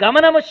ఈ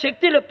గమనము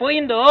శక్తి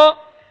పోయిందో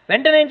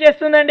వెంటనే ఏం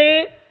చేస్తుందండి,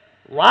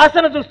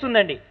 వాసన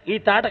చూస్తుందండి. ఈ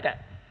తాటక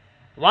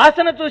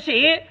వాసన చూసి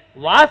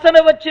వాసన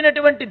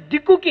వచ్చినటువంటి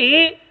దిక్కుకి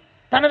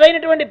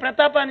తనదైనటువంటి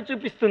ప్రతాపాన్ని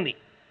చూపిస్తుంది.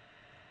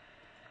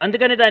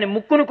 అందుకని దాని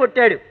ముక్కును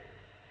కొట్టాడు.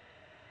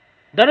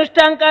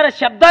 ధనుష్టాంకార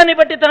శబ్దాన్ని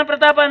బట్టి తన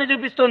ప్రతాపాన్ని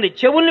చూపిస్తోంది.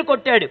 చెవుల్ని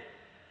కొట్టాడు.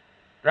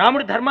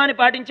 రాముడు ధర్మాన్ని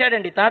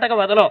పాటించాడండి, తాటక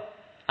వదలో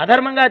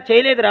అధర్మంగా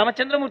చేయలేదు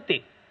రామచంద్రమూర్తి.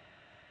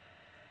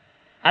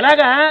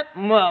 అలాగా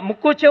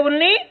ముక్కు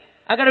చెవుల్ని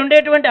అక్కడ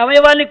ఉండేటువంటి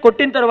అవయవాల్ని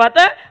కొట్టిన తర్వాత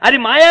అది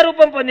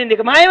మాయారూపం పొందింది,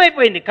 ఇక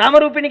మాయమైపోయింది.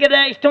 కామరూపిణి కదా,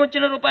 ఇష్టం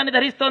వచ్చిన రూపాన్ని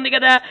ధరిస్తోంది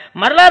కదా,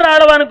 మరలా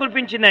రాడవాన్ని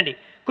కురిపించిందండి.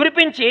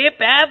 కురిపించి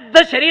పెద్ద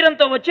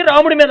శరీరంతో వచ్చి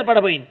రాముడి మీద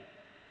పడబోయింది.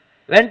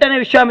 వెంటనే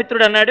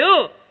విశ్వామిత్రుడు అన్నాడు,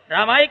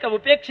 రామాయిక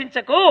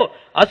ఉపేక్షించకు,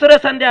 అసుర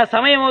సంధ్య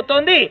సమయం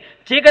అవుతోంది,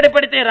 చీకటి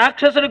పడితే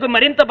రాక్షసులకు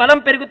మరింత బలం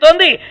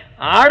పెరుగుతోంది,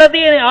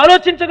 ఆడది అని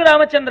ఆలోచించకు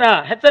రామచంద్ర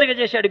హెచ్చరిక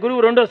చేశాడు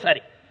గురువు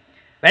రెండోసారి.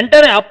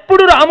 వెంటనే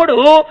అప్పుడు రాముడు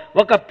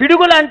ఒక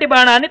పిడుగు లాంటి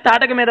బాణాన్ని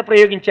తాటక మీద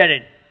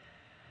ప్రయోగించాడండి.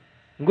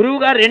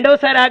 గురువుగారు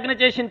రెండవసారి ఆజ్ఞ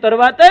చేసిన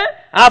తరువాత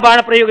ఆ బాణ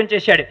ప్రయోగం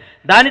చేశాడు.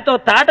 దానితో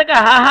తాటక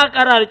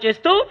హాహాకారాలు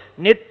చేస్తూ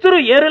నెత్తురు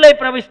ఏరులై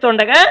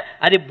ప్రవహిస్తుండగా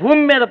అది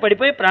భూమి మీద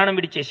పడిపోయి ప్రాణం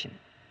విడిచేసింది.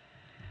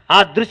 ఆ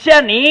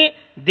దృశ్యాన్ని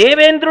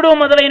దేవేంద్రుడు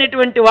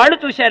మొదలైనటువంటి వాళ్ళు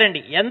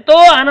చూశారండి, ఎంతో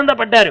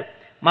ఆనందపడ్డారు.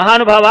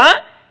 మహానుభావ,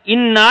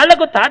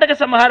 ఇన్నాళ్లకు తాటక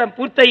సంహారం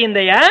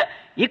పూర్తయిందయ్యా,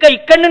 ఇక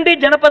ఇక్కడి నుండి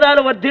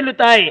జనపదాలు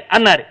వర్ధిల్లుతాయి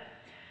అన్నారు.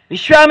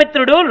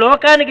 విశ్వామిత్రుడు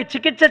లోకానికి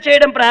చికిత్స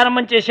చేయడం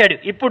ప్రారంభం చేశాడు.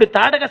 ఇప్పుడు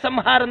తాటక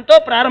సంహారంతో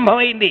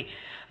ప్రారంభమైంది.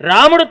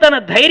 రాముడు తన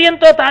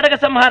ధైర్యంతో తాటక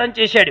సంహారం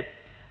చేశాడు.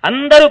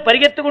 అందరూ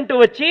పరిగెత్తుకుంటూ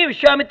వచ్చి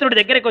విశ్వామిత్రుడి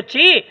దగ్గరికి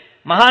వచ్చి,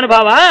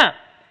 మహానుభావ,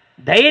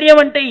 ధైర్యం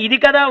అంటే ఇది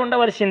కదా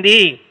ఉండవలసింది,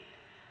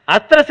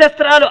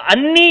 అస్త్రశస్త్రాలు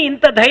అన్నీ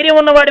ఇంత ధైర్యం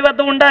ఉన్నవాడి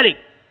వద్ద ఉండాలి,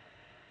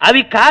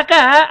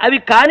 అవి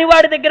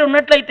కానివాడి దగ్గర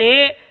ఉన్నట్లయితే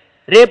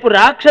రేపు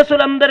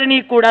రాక్షసులందరినీ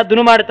కూడా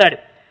దునుమాడుతాడు.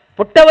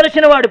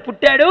 పుట్టవలసిన వాడు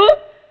పుట్టాడు,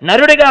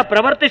 నరుడిగా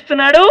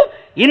ప్రవర్తిస్తున్నాడు,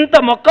 ఇంత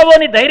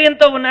మొక్కవోని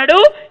ధైర్యంతో ఉన్నాడు.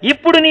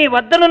 ఇప్పుడు నీ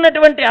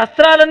వద్దనున్నటువంటి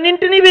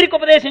అస్త్రాలన్నింటినీ వీరికి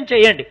ఉపదేశం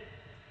చేయండి,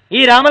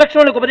 ఈ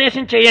రామలక్ష్మణులకు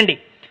ఉపదేశం చేయండి,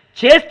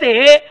 చేస్తే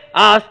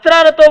ఆ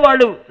అస్త్రాలతో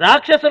వాళ్ళు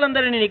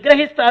రాక్షసులందరినీ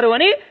నిగ్రహిస్తారు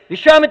అని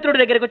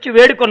విశ్వామిత్రుడి దగ్గరికి వచ్చి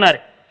వేడుకున్నారు.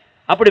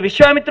 అప్పుడు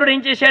విశ్వామిత్రుడు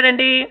ఏం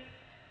చేశాడండి,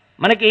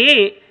 మనకి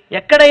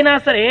ఎక్కడైనా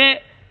సరే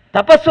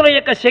తపస్సుల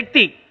యొక్క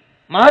శక్తి,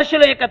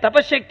 మహర్షుల యొక్క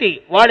తపశ్శక్తి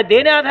వాడు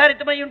దేని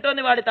ఆధారితమై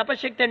ఉంటుంది? వాడి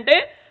తపశ్శక్తి అంటే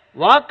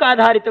వాక్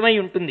ఆధారితమై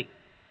ఉంటుంది,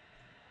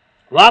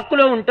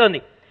 వాక్కులో ఉంటుంది.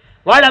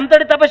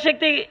 వాళ్ళంతటి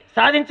తపశ్శక్తి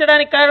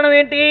సాధించడానికి కారణం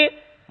ఏంటి?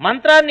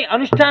 మంత్రాన్ని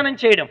అనుష్ఠానం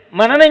చేయడం,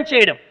 మననం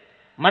చేయడం.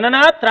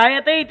 మననా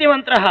త్రాయతే ఇది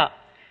మంత్ర.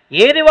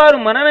 ఏది వారు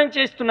మననం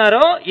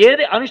చేస్తున్నారో,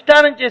 ఏది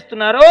అనుష్ఠానం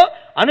చేస్తున్నారో,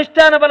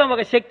 అనుష్ఠాన బలం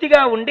ఒక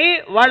శక్తిగా ఉండి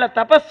వాళ్ళ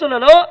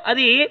తపస్సులలో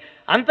అది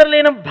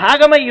అంతర్లీనం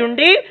భాగమై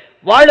ఉండి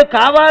వాళ్ళు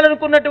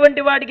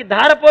కావాలనుకున్నటువంటి వాటికి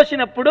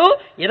ధారపోసినప్పుడు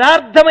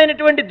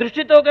యథార్థమైనటువంటి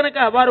దృష్టితో కనుక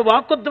వారు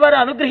వాక్కు ద్వారా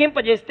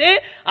అనుగ్రహింపజేస్తే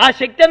ఆ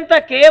శక్తి అంతా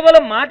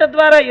కేవలం మాట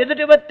ద్వారా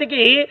ఎదుటి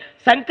వ్యక్తికి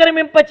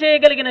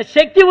సంక్రమింపచేయగలిగిన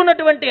శక్తి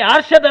ఉన్నటువంటి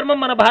ఆర్షధర్మం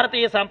మన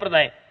భారతీయ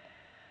సాంప్రదాయం.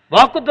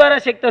 వాక్కు ద్వారా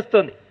శక్తి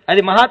వస్తుంది,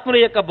 అది మహాత్ముల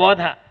యొక్క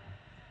బోధ.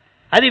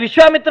 అది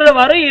విశ్వామిత్రుల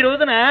వారు ఈ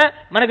రోజున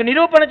మనకు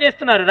నిరూపణ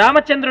చేస్తున్నారు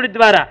రామచంద్రుడి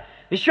ద్వారా.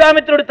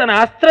 విశ్వామిత్రుడు తన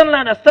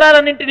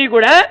అస్త్రాలన్నింటినీ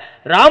కూడా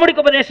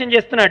రాముడికి ఉపదేశం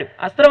చేస్తున్నాడు.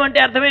 అస్త్రం అంటే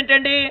అర్థం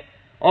ఏంటండి?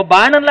 ఓ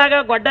బాణంలాగా,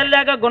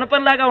 గొడ్డల్లాగా,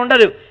 గుణపంలాగా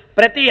ఉండదు.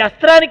 ప్రతి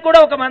అస్త్రానికి కూడా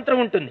ఒక మంత్రం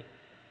ఉంటుంది.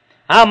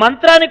 ఆ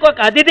మంత్రానికి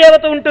ఒక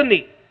అధిదేవత ఉంటుంది.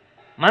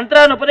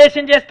 మంత్రాన్ని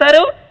ఉపదేశం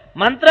చేస్తారు.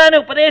 మంత్రాన్ని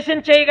ఉపదేశం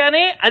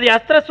చేయగానే అది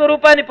అస్త్ర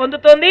స్వరూపాన్ని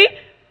పొందుతోంది.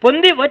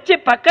 పొంది వచ్చి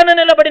పక్కన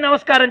నిలబడి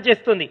నమస్కారం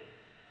చేస్తుంది.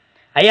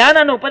 అయ్యా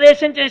నన్ను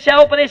ఉపదేశం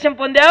చేశావు, ఉపదేశం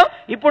పొందావు,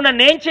 ఇప్పుడు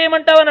నన్ను ఏం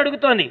చేయమంటావు అని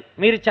అడుగుతోంది.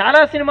 మీరు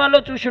చాలా సినిమాల్లో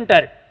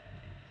చూసుంటారు.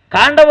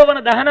 కాండవవన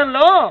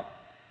దహనంలో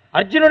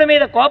అర్జునుడి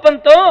మీద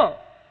కోపంతో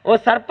ఓ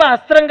సర్ప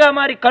అస్త్రంగా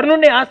మారి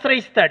కర్ణుడిని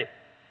ఆశ్రయిస్తాడు.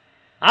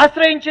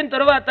 ఆశ్రయించిన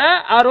తరువాత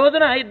ఆ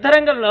రోజున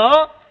యుద్ధరంగంలో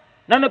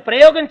నన్ను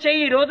ప్రయోగం చేయి,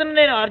 ఈ రోజున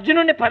నేను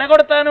అర్జునుడిని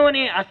పడగొడతాను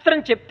అని అస్త్రం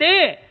చెప్తే,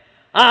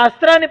 ఆ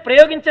అస్త్రాన్ని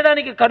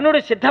ప్రయోగించడానికి కర్ణుడు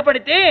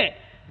సిద్ధపడితే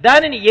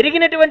దానిని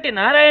ఎరిగినటువంటి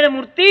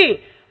నారాయణమూర్తి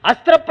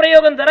అస్త్ర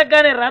ప్రయోగం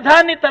జరగగానే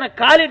రథాన్ని తన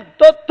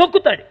కాలితో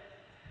తొక్కుతాడు.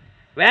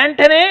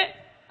 వెంటనే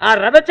ఆ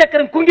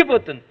రథచక్రం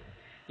కుంగిపోతుంది.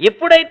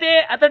 ఎప్పుడైతే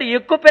అతడు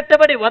ఎక్కువ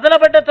పెట్టబడి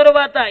వదలబడ్డ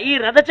తరువాత ఈ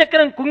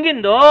రథచక్రం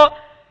కుంగిందో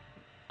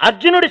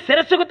అర్జునుడి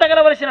శిరస్సుకు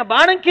తగలవలసిన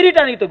బాణం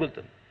కిరీటానికి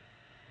తగులుతుంది.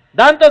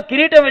 దాంతో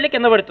కిరీటం వెళ్ళి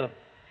కింద పడుతుంది.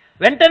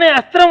 వెంటనే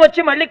అస్త్రం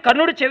వచ్చి మళ్ళీ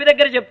కర్ణుడు చెవి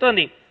దగ్గర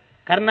చెప్తోంది,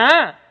 కర్ణ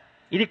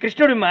ఇది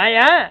కృష్ణుడి మాయ,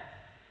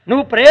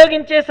 నువ్వు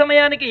ప్రయోగించే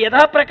సమయానికి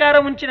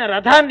యథాప్రకారం ఉంచిన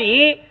రథాన్ని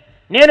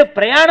నేను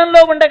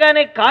ప్రయాణంలో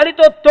ఉండగానే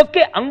కాలితో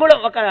తొక్కి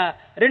ఒక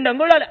 2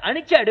 అంగుళాలు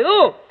అణిచాడు.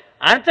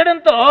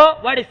 అణచడంతో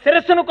వాడి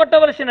శిరస్సును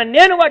కొట్టవలసిన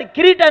నేను వాడి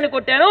కిరీటాన్ని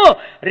కొట్టాను,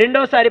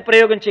 రెండోసారి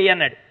ప్రయోగం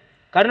చెయ్యన్నాడు.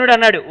 కర్ణుడు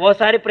అన్నాడు,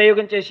 ఓసారి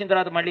ప్రయోగం చేసిన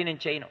తర్వాత మళ్ళీ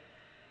నేను చేయను.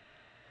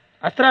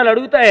 అస్త్రాలు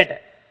అడుగుతాయట.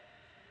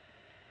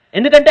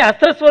 ఎందుకంటే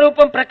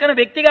అస్త్రస్వరూపం ప్రక్కన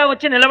వ్యక్తిగా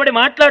వచ్చి నిలబడి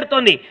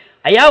మాట్లాడుతోంది.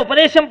 అయ్యా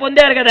ఉపదేశం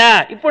పొందారు కదా,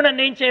 ఇప్పుడు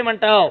నన్ను ఏం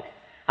చేయమంటావు?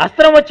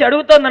 అస్త్రం వచ్చి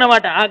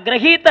అడుగుతోందనమాట. ఆ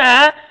గ్రహీత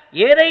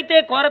ఏదైతే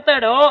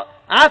కోరతాడో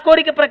ఆ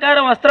కోరిక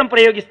ప్రకారం అస్త్రం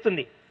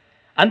ప్రయోగిస్తుంది.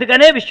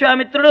 అందుకనే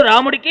విశ్వామిత్రుడు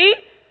రాముడికి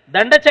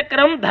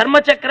దండచక్రం,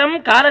 ధర్మచక్రం,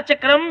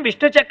 కాలచక్రం,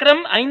 విష్ణుచక్రం,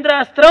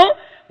 ఐంద్రాస్త్రం,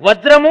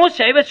 వజ్రము,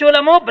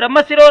 శైవశూలము,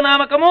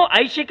 బ్రహ్మశిరోనామకము,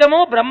 ఐశికము,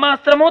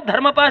 బ్రహ్మాస్త్రము,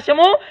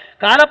 ధర్మపాశము,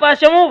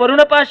 కాలపాశము,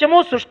 వరుణపాశము,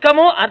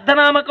 శుష్కము,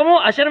 అర్ధనామకము,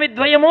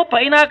 అశర్విద్వయము,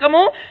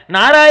 పైనాకము,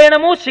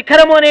 నారాయణము,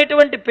 శిఖరము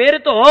అనేటువంటి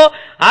పేరుతో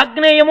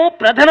ఆగ్నేయము,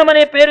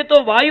 ప్రధనమనే పేరుతో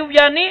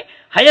వాయువ్యాన్ని,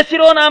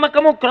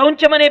 హయశిరోనామకము,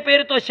 క్రౌంచమనే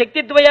పేరుతో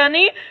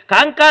శక్తిద్వయాన్ని,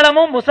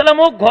 కాంకాళము,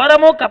 ముసలము,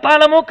 ఘోరము,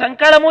 కపాలము,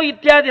 కంకళము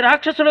ఇత్యాది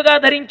రాక్షసులుగా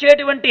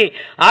ధరించేటువంటి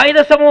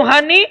ఆయుధ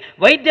సమూహాన్ని,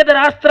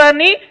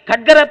 వైద్యధరాస్త్రాన్ని,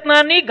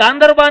 ఖడ్గరత్నాన్ని,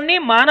 గాంధర్వాన్ని,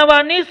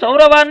 మానవాన్ని,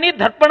 సౌరవాన్ని,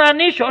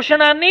 దర్పణాన్ని,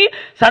 శోషణాన్ని,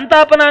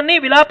 సంతాపనాన్ని,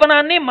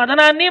 విలాపనాన్ని,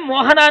 మదనాన్ని,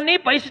 మోహనాన్ని,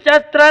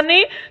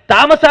 పైశాస్త్రాన్ని,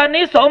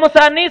 తామసాన్ని,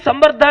 సౌమసాన్ని,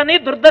 సంవర్ధాన్ని,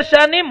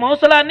 దుర్దర్శాన్ని,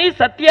 మౌసలాన్ని,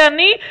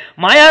 సత్యాన్ని,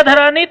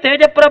 మాయాధరాన్ని,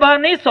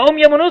 తేజప్రభాన్ని,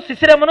 సౌమ్యమును,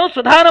 శిశిరమును,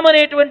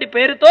 సుధానమనేటువంటి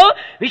పేరుతో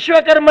విశ్వకర్మ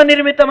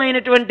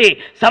నిర్మితమైనటువంటి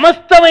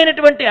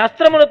సమస్తమైనటువంటి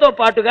అస్త్రములతో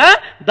పాటుగా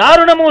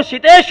దారుణము,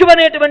 శితేషు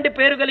అనేటువంటి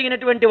పేరు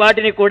కలిగినటువంటి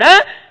వాటిని కూడా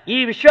ఈ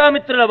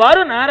విశ్వామిత్రుల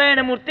వారు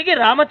నారాయణమూర్తికి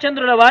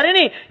రామచంద్రుల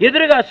వారిని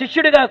ఎదురుగా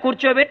శిష్యుడిగా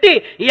కూర్చోబెట్టి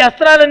ఈ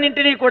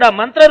అస్త్రాలన్నింటినీ కూడా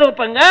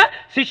మంత్రరూపంగా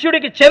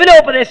శిష్యుడికి చెవిలో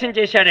ఉపదేశం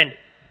చేశాడండి.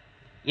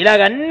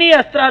 ఇలాగ అన్ని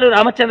అస్త్రాలు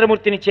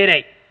రామచంద్రమూర్తిని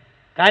చేరాయి.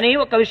 కానీ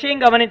ఒక విషయం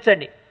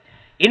గమనించండి,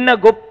 ఇన్న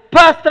గొప్ప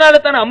అస్త్రాలు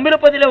తన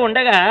అమ్ములపదిలో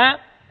ఉండగా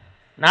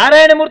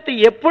నారాయణమూర్తి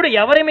ఎప్పుడు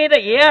ఎవరి మీద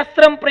ఏ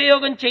అస్త్రం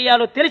ప్రయోగం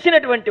చేయాలో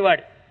తెలిసినటువంటి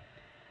వాడు.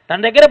 తన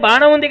దగ్గర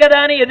బాణం ఉంది కదా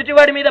అని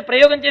ఎదుటివాడి మీద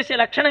ప్రయోగం చేసే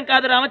లక్షణం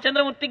కాదు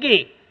రామచంద్రమూర్తికి.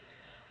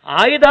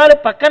 ఆయుధాలు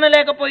పక్కన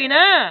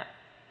లేకపోయినా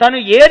తను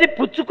ఏది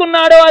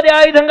పుచ్చుకున్నాడో అది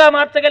ఆయుధంగా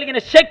మార్చగలిగిన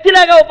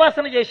శక్తిలాగా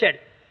ఉపాసన చేశాడు.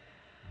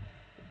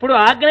 ఇప్పుడు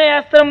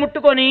ఆగ్నేయాస్త్రం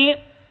ముట్టుకొని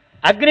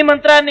అగ్ని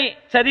మంత్రాన్ని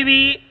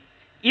చదివి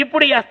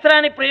ఇప్పుడు ఈ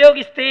అస్త్రాన్ని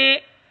ప్రయోగిస్తే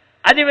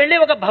అది వెళ్ళి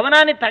ఒక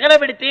భవనాన్ని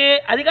తగలబెడితే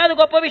అది కాదు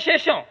గొప్ప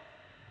విశేషం.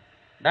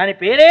 దాని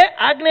పేరే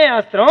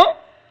ఆగ్నేయాస్త్రం.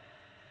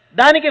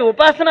 దానికి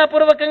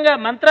ఉపాసనాపూర్వకంగా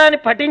మంత్రాన్ని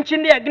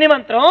పఠించింది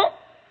అగ్నిమంత్రం,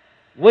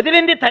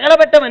 వదిలింది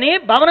తగలబెట్టమని,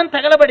 భవనం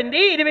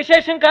తగలబడింది. ఇది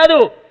విశేషం కాదు.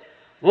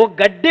 ఓ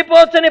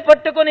గడ్డిపోచని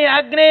పట్టుకుని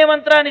ఆగ్నేయ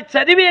మంత్రాన్ని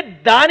చదివి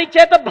దాని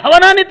చేత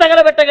భవనాన్ని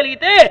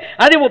తగలబెట్టగలిగితే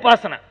అది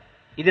ఉపాసన.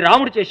 ఇది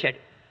రాముడు చేశాడు.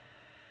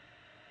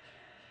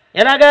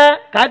 ఎలాగా?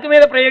 కాకి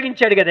మీద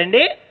ప్రయోగించాడు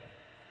కదండి.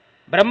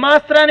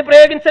 బ్రహ్మాస్త్రాన్ని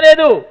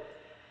ప్రయోగించలేదు,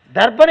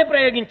 దర్భని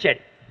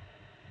ప్రయోగించాడు.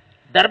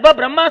 దర్భ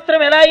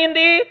బ్రహ్మాస్త్రం ఎలా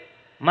అయ్యింది?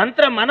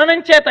 మంత్ర మననం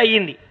చేత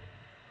అయ్యింది,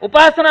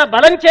 ఉపాసనా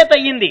బలం చేత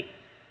అయ్యింది,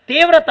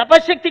 తీవ్ర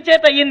తపశ్శక్తి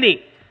చేత అయ్యింది.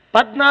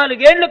 14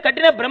 ఏళ్లు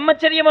కఠిన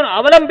బ్రహ్మచర్యమును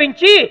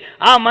అవలంబించి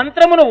ఆ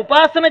మంత్రమును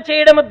ఉపాసన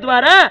చేయడం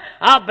ద్వారా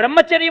ఆ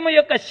బ్రహ్మచర్యము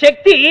యొక్క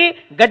శక్తి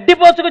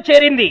గడ్డిపోచుకు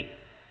చేరింది.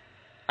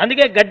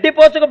 అందుకే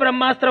గడ్డిపోచుకు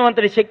బ్రహ్మాస్త్రం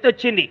అంతటి శక్తి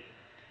వచ్చింది.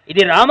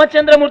 ఇది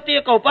రామచంద్రమూర్తి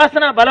యొక్క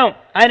ఉపాసనా బలం,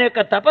 ఆయన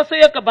యొక్క తపస్సు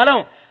యొక్క బలం,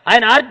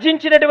 ఆయన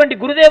ఆర్జించినటువంటి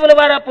గురుదేవుల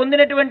ద్వారా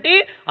పొందినటువంటి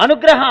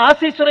అనుగ్రహ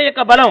ఆశీస్సుల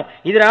యొక్క బలం.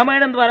 ఇది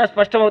రామాయణం ద్వారా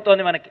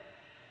స్పష్టమవుతోంది మనకి.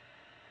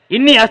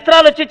 ఇన్ని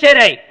అస్త్రాలు వచ్చి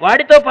చేరాయి.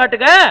 వాటితో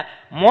పాటుగా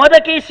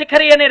మోదకి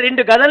శిఖరి అనే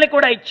 2 గదల్ని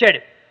కూడా ఇచ్చాడు.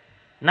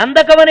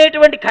 నందకం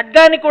అనేటువంటి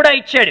ఖడ్గాన్ని కూడా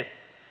ఇచ్చాడు.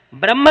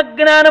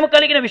 బ్రహ్మజ్ఞానము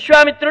కలిగిన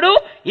విశ్వామిత్రుడు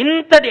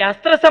ఇంతటి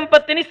అస్త్ర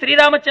సంపత్తిని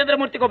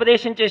శ్రీరామచంద్రమూర్తికి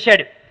ఉపదేశం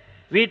చేశాడు.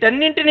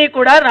 వీటన్నింటినీ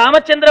కూడా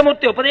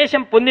రామచంద్రమూర్తి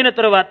ఉపదేశం పొందిన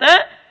తరువాత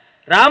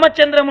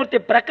రామచంద్రమూర్తి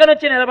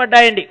ప్రక్కనొచ్చి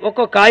నిలబడ్డాయండి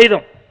ఒక్కొక్క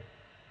ఆయుధం.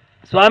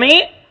 స్వామి,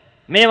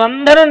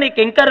 మేమందరం నీ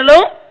కింకరులు,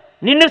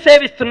 నిన్ను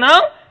సేవిస్తున్నాం,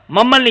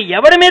 మమ్మల్ని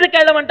ఎవరి మీదకి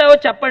వెళ్ళమంటావో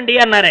చెప్పండి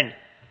అన్నారండి.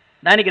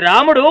 దానికి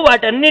రాముడు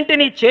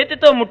వాటన్నింటినీ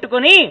చేతితో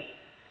ముట్టుకొని,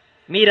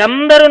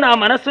 మీరందరూ నా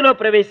మనస్సులో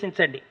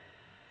ప్రవేశించండి,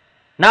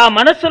 నా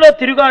మనస్సులో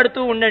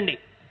తిరుగాడుతూ ఉండండి,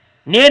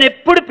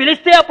 నేనెప్పుడు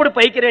పిలిస్తే అప్పుడు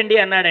పైకి రండి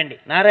అన్నాడండి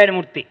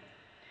నారాయణమూర్తి.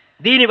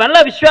 దీనివల్ల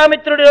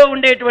విశ్వామిత్రుడిలో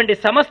ఉండేటువంటి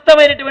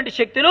సమస్తమైనటువంటి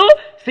శక్తులు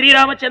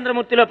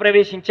శ్రీరామచంద్రమూర్తిలో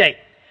ప్రవేశించాయి.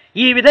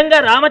 ఈ విధంగా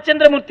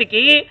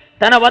రామచంద్రమూర్తికి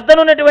తన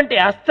వద్దనున్నటువంటి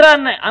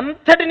అస్త్రాన్ని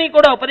అంతటినీ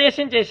కూడా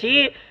ఉపదేశం చేసి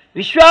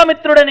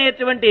విశ్వామిత్రుడు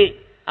అనేటువంటి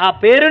ఆ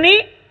పేరుని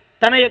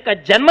తన యొక్క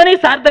జన్మని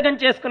సార్థకం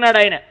చేసుకున్నాడు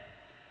ఆయన.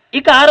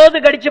 ఇక ఆ రోజు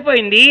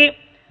గడిచిపోయింది.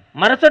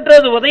 మరుసటి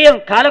రోజు ఉదయం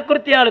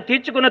కాలకృత్యాలు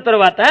తీర్చుకున్న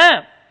తరువాత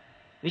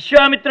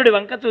విశ్వామిత్రుడి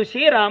వంక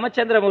చూసి,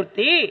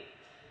 రామచంద్రమూర్తి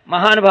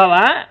మహానుభావ,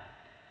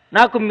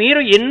 నాకు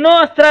మీరు ఎన్నో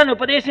అస్త్రాన్ని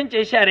ఉపదేశం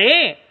చేశారే,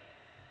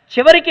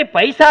 చివరికి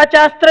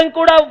పైశాచాస్త్రం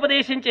కూడా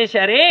ఉపదేశం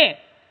చేశారే,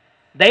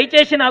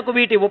 దయచేసి నాకు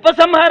వీటి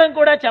ఉపసంహారం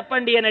కూడా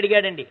చెప్పండి అని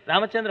అడిగాడండి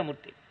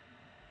రామచంద్రమూర్తి.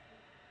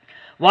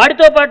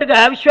 వాడితో పాటుగా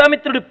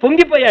విశ్వామిత్రుడు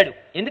పొంగిపోయాడు.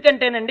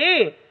 ఎందుకంటేనండి,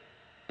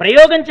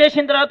 ప్రయోగం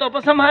చేసిన తర్వాత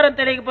ఉపసంహారం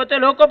తెలియకపోతే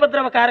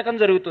లోకోపద్రవ కారకం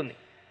జరుగుతుంది.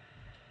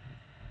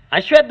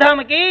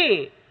 అశ్వత్థామకి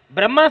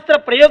బ్రహ్మాస్త్ర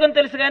ప్రయోగం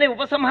తెలుసు కానీ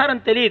ఉపసంహారం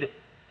తెలియదు.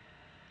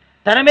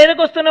 తన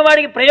మీదకు వస్తున్న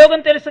వాడికి ప్రయోగం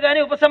తెలుసు కానీ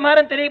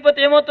ఉపసంహారం తెలియకపోతే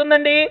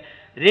ఏమవుతుందండి?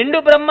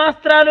 2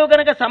 బ్రహ్మాస్త్రాలు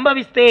గనక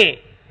సంభవిస్తే,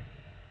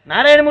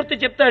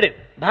 నారాయణమూర్తి చెప్తాడు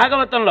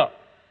భాగవతంలో,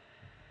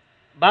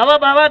 బావా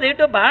బావా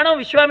అదేటో బాణం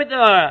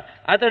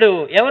అతడు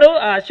ఎవరు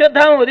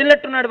అశ్వత్థామ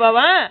వదిలినట్టున్నాడు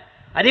బావా,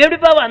 అదేమిటి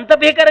బావా అంత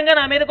భీకరంగా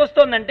నా మీదకి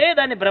వస్తోందంటే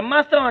దాన్ని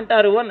బ్రహ్మాస్త్రం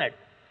అంటారు అన్నాడు.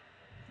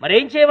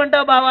 మరేం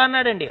చేయమంటావు బావా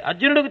అన్నాడండి.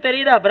 అర్జునుడికి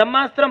తెలియదా?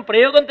 బ్రహ్మాస్త్రం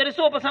ప్రయోగం తెలుసు,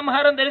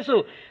 ఉపసంహారం తెలుసు,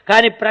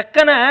 కానీ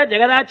ప్రక్కన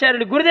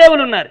జగదాచార్యుడు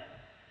గురుదేవులు ఉన్నారు.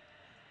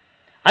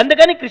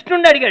 అందుకని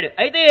కృష్ణుడిని అడిగాడు,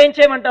 అయితే ఏం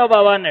చేయమంటావు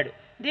బావా అన్నాడు.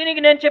 దీనికి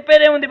నేను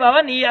చెప్పేదేముంది బావా,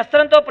 నీ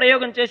అస్త్రంతో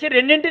ప్రయోగం చేసి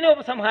రెండింటినీ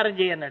ఉపసంహారం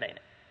చేయన్నాడు ఆయన.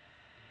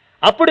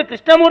 అప్పుడు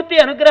కృష్ణమూర్తి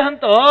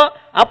అనుగ్రహంతో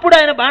అప్పుడు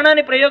ఆయన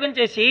బాణాన్ని ప్రయోగం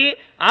చేసి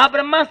ఆ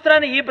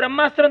బ్రహ్మాస్త్రాన్ని ఈ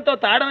బ్రహ్మాస్త్రంతో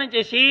తాడనం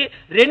చేసి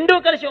రెండూ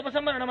కలిసి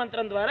ఉపసంహరణ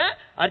మంత్రం ద్వారా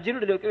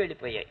అర్జునుడిలోకి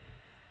వెళ్ళిపోయాయి.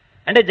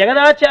 అంటే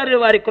జగదాచార్యులు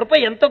వారి కృప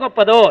ఎంత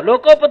గొప్పదో,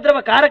 లోకోపద్రవ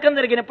కారకం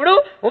జరిగినప్పుడు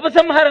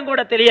ఉపసంహారం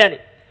కూడా తెలియాలి.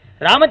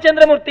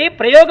 రామచంద్రమూర్తి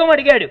ప్రయోగం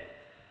అడిగాడు.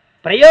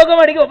 ప్రయోగం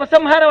అడిగి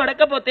ఉపసంహారం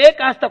అడగకపోతే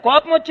కాస్త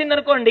కోపం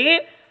వచ్చిందనుకోండి,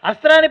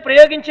 అస్త్రాన్ని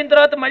ప్రయోగించిన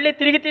తర్వాత మళ్ళీ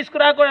తిరిగి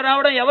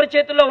రావడం ఎవరి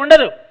చేతుల్లో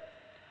ఉండదు.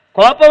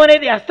 కోపం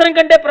అనేది అస్త్రం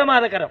కంటే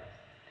ప్రమాదకరం.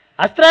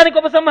 అస్త్రానికి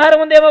ఉపసంహారం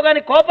ఉందేమో కానీ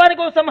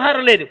కోపానికి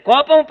ఉపసంహారం లేదు.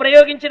 కోపం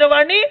ప్రయోగించిన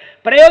వాడిని,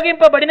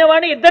 ప్రయోగింపబడిన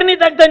వాడిని ఇద్దరినీ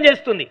దగ్ధం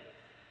చేస్తుంది.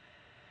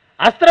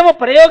 అస్త్రము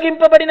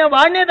ప్రయోగింపబడిన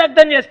వాడినే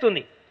దగ్ధం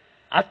చేస్తుంది.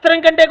 అస్త్రం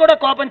కంటే కూడా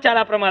కోపం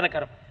చాలా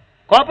ప్రమాదకరం.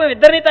 కోపం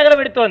ఇద్దరినీ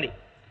తగలబెడుతోంది.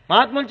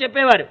 మహాత్ములు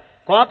చెప్పేవారు,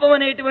 కోపం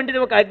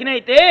అనేటువంటిది ఒక అగ్ని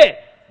అయితే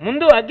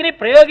ముందు అగ్ని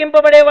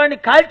ప్రయోగింపబడేవాడిని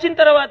కాల్చిన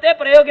తర్వాతే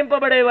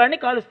ప్రయోగింపబడేవాడిని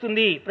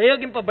కాలుస్తుంది,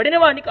 ప్రయోగింపబడిన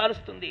వాడిని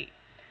కాలుస్తుంది.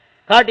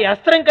 కాబట్టి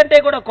అస్త్రం కంటే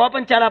కూడా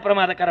కోపం చాలా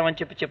ప్రమాదకరం అని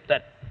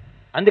చెప్తారు.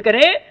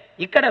 అందుకనే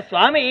ఇక్కడ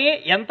స్వామి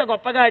ఎంత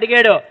గొప్పగా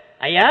అడిగాడో,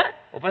 అయ్యా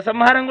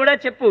ఉపసంహారం కూడా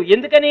చెప్పు.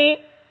 ఎందుకని?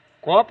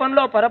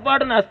 కోపంలో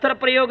పొరపాటున అస్త్ర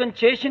ప్రయోగం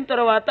చేసిన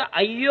తర్వాత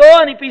అయ్యో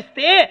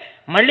అనిపిస్తే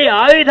మళ్ళీ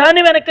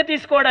ఆయుధాన్ని వెనక్కి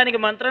తీసుకోవడానికి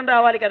మంత్రం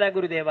రావాలి కదా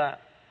గురుదేవా,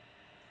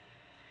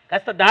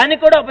 కాస్త దాన్ని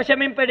కూడా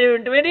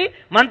ఉపశమింపేటువంటి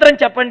మంత్రం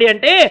చెప్పండి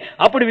అంటే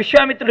అప్పుడు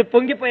విశ్వామిత్రుడు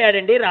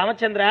పొంగిపోయాడండి.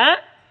 రామచంద్ర,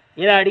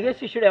 ఇలా అడిగే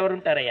శిష్యుడు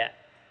ఎవరుంటారయ్యా?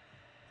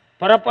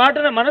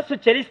 పొరపాటున మనస్సు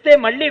చెలిస్తే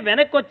మళ్ళీ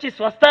వెనక్కి వచ్చి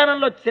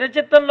స్వస్థానంలో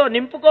చిరచిత్తంలో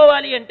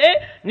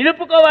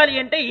నిలుపుకోవాలి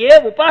అంటే ఏ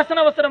ఉపాసన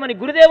అవసరమని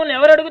గురుదేవుల్ని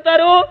ఎవరు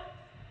అడుగుతారు?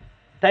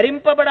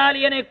 తరింపబడాలి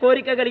అనే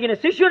కోరిక కలిగిన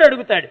శిష్యుడు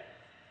అడుగుతాడు.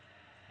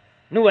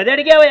 నువ్వు అది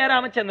అడిగావయ్యా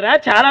రామచంద్ర,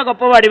 చాలా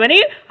గొప్పవాడివని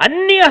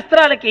అన్ని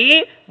అస్త్రాలకి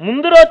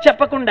ముందు రోజు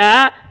చెప్పకుండా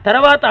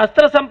తర్వాత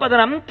అస్త్ర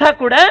సంపదనంతా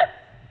కూడా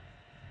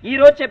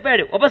ఈరోజు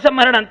చెప్పాడు.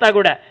 ఉపసంహరణ అంతా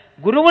కూడా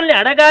గురువుల్ని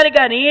అడగాలి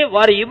కానీ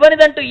వారు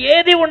ఇవ్వనిదంటూ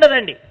ఏది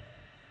ఉండదండి.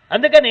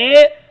 అందుకని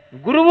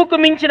గురువుకు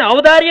మించిన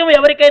ఔదార్యం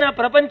ఎవరికైనా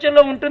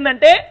ప్రపంచంలో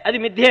ఉంటుందంటే అది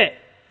మిథ్యే.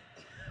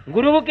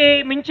 గురువుకి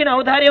మించిన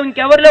ఔదార్యం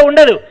ఇంకెవరిలో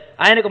ఉండదు.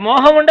 ఆయనకు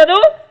మోహం ఉండదు,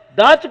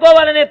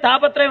 దాచుకోవాలనే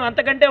తాపత్రయం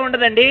అంతకంటే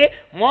ఉండదండి.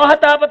 మోహ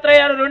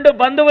తాపత్రయాలు 2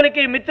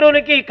 బంధువులకి,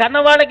 మిత్రులకి,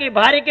 కన్నవాళ్ళకి,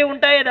 భార్యకి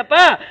ఉంటాయే తప్ప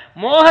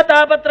మోహ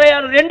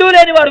తాపత్రయాలు 2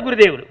 లేని వారు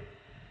గురుదేవులు.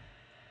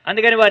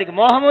 అందుకని వారికి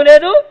మోహము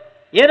లేదు,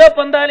 ఏదో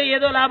పొందాలి,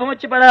 ఏదో లాభం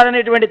వచ్చి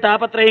పడాలనేటువంటి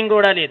తాపత్రయం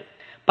కూడా లేదు.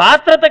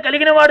 పాత్రత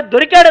కలిగిన వాడు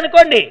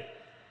దొరికాడనుకోండి,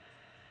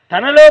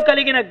 తనలో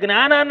కలిగిన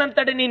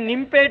జ్ఞానాన్నంతటిని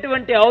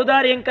నింపేటువంటి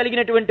ఔదార్యం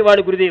కలిగినటువంటి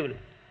వాడు గురుదేవులు.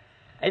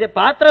 అయితే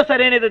పాత్ర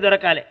సరైనది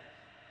దొరకాలి.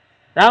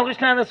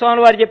 రామకృష్ణానంద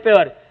స్వామి వారు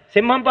చెప్పేవారు,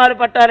 సింహం పాలు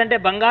పట్టాలంటే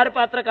బంగారు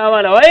పాత్ర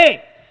కావాలి. ఓయ్,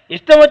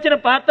 ఇష్టం వచ్చిన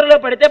పాత్రలో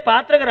పడితే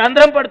పాత్రకు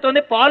రంధ్రం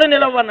పడుతుంది, పాలు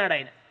నిలవన్నాడు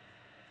ఆయన.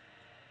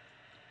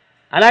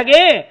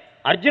 అలాగే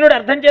అర్జునుడు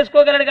అర్థం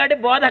చేసుకోగలడు కాబట్టి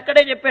బోధ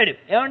అక్కడే చెప్పాడు.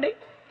 ఏమండి,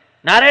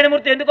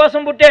 నారాయణమూర్తి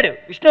ఎందుకోసం పుట్టాడు?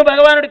 విష్ణు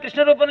భగవానుడు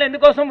కృష్ణ రూపంలో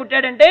ఎందుకోసం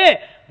పుట్టాడంటే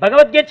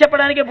భగవద్గీత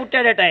చెప్పడానికే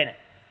పుట్టాడట ఆయన.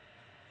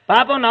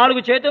 పాపం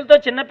 4 చేతులతో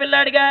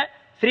చిన్నపిల్లాడిగా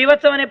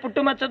శ్రీవత్సం అనే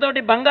పుట్టుమచ్చతోటి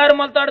బంగారు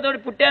మొలతాడుతోటి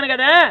పుట్టాను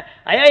కదా,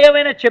 అయ్యా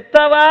ఏమైనా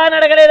చెప్తావా అని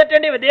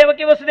అడగలేదటండి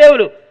దేవకి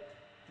వసుదేవులు.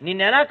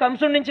 నిన్నెలా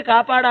కంసుడి నుంచి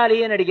కాపాడాలి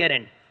అని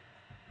అడిగారండి.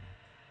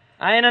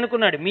 ఆయన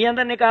అనుకున్నాడు, మీ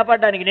అందరినీ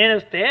కాపాడడానికి నేను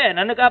వస్తే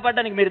నన్ను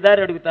కాపాడడానికి మీరు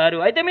దారి అడుగుతారు,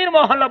 అయితే మీరు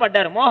మోహంలో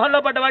పడ్డారు. మోహంలో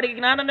పడ్డవాడికి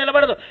జ్ఞానం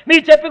నిలబడదు,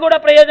 మీరు చెప్పి కూడా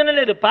ప్రయోజనం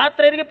లేదు.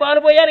 పాత్ర ఎరిగి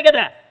పాలు పోయారు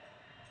కదా,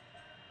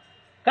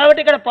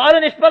 కాబట్టి ఇక్కడ పాలు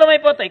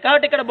నిష్ఫలమైపోతాయి.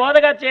 కాబట్టి ఇక్కడ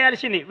బోధగా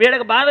చేయాల్సింది,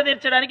 వీళ్ళకి బాధ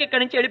తీర్చడానికి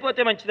ఇక్కడి నుంచి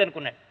వెళ్ళిపోతే మంచిది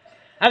అనుకున్నాడు.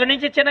 అక్కడి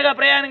నుంచి చిన్నగా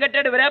ప్రయాణం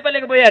కట్టాడు,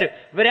 విరాపల్లికి పోయారు.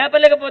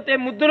 విరాపల్లికి పోతే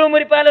ముద్దులు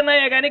మురిపాలు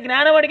ఉన్నాయే కానీ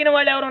జ్ఞానం అడిగిన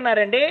వాళ్ళు ఎవరు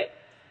ఉన్నారండి?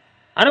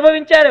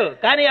 అనుభవించారు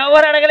కానీ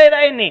ఎవరు అడగలేదు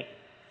ఆయన్ని.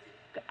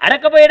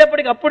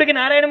 అడగపోయేటప్పటికి అప్పటికి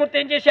నారాయణమూర్తి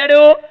ఏం చేశాడు?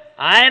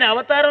 ఆయన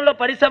అవతారంలో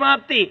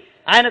పరిసమాప్తి,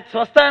 ఆయన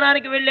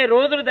స్వస్థానానికి వెళ్ళే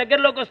రోజులు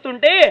దగ్గరలోకి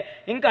వస్తుంటే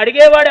ఇంకా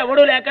అడిగేవాడు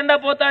ఎవడూ లేకుండా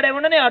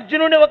పోతాడేమోనని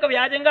అర్జునుడిని ఒక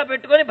వ్యాజంగా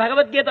పెట్టుకొని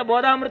భగవద్గీత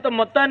బోధామృతం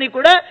మొత్తాన్ని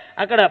కూడా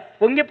అక్కడ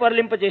పొంగి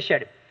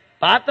పొరలింపజేశాడు.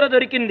 పాత్ర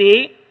దొరికింది,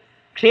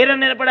 క్షీరం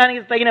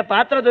నిలపడానికి తగిన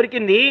పాత్ర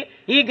దొరికింది,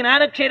 ఈ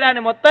జ్ఞాన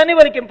క్షీరాన్ని మొత్తాన్ని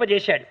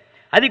వలికింపజేశాడు.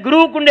 అది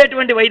గురువుకు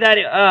ఉండేటువంటి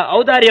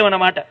ఔదార్యం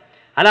అన్నమాట.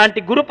 అలాంటి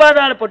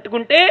గురుపాదాలు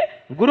పట్టుకుంటే,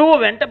 గురువు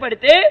వెంట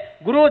పడితే,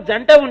 గురువు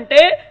జంట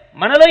ఉంటే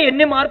మనలో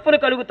ఎన్ని మార్పులు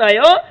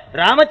కలుగుతాయో,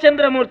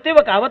 రామచంద్రమూర్తి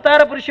ఒక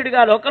అవతార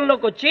పురుషుడిగా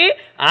లోకంలోకి వచ్చి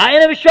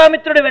ఆయన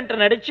విశ్వామిత్రుడి వెంట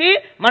నడిచి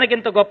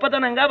మనకింత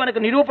గొప్పతనంగా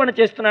మనకు నిరూపణ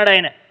చేస్తున్నాడు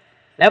ఆయన.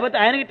 లేకపోతే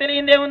ఆయనకి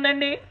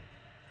తెలియందేముందండి?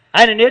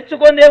 ఆయన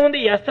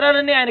నేర్చుకుందేముంది? ఈ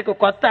అస్త్రాలన్నీ ఆయనకు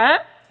కొత్త,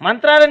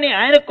 మంత్రాలన్నీ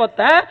ఆయనకు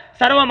కొత్త,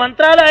 సర్వ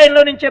మంత్రాలు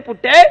ఆయనలో నుంచే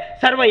పుట్టాయి,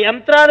 సర్వ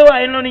యంత్రాలు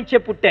ఆయనలో నుంచే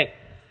పుట్టాయి.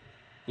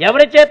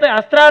 ఎవరి చేత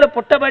అస్త్రాలు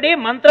పుట్టబడి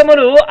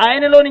మంత్రములు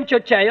ఆయనలో నుంచి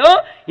వచ్చాయో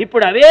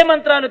ఇప్పుడు అవే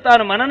మంత్రాలు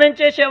తాను మననం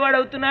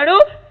చేసేవాడవుతున్నాడు,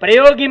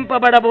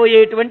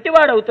 ప్రయోగింపబడబోయేటువంటి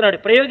వాడవుతున్నాడు,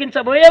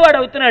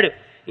 ప్రయోగించబోయేవాడవుతున్నాడు.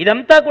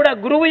 ఇదంతా కూడా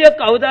గురువు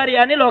యొక్క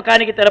ఔదార్యాన్ని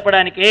లోకానికి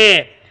తెలపడానికే.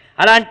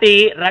 అలాంటి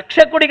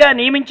రక్షకుడిగా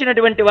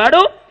నియమించినటువంటి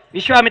వాడు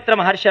విశ్వామిత్ర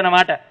మహర్షి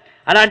అన్నమాట.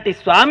 అలాంటి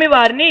స్వామి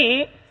వారిని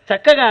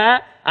చక్కగా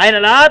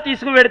ఆయనలా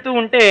తీసుకువెడుతూ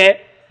ఉంటే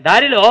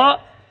దారిలో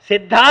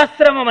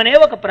సిద్ధాశ్రమం అనే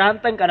ఒక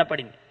ప్రాంతం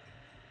కనపడింది.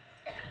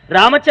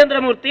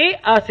 రామచంద్రమూర్తి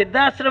ఆ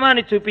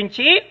సిద్ధాశ్రమాన్ని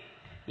చూపించి,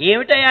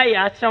 ఏమిటయ్యా ఈ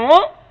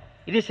ఆశ్రమం?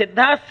 ఇది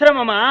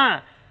సిద్ధాశ్రమమా?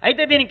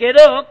 అయితే దీనికి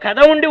ఏదో కథ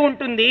ఉండి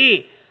ఉంటుంది,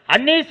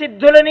 అన్ని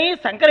సిద్ధులని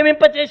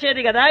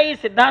సంక్రమింపచేసేది కదా ఈ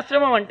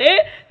సిద్ధాశ్రమం అంటే,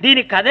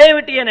 దీని కథ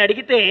ఏమిటి అని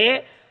అడిగితే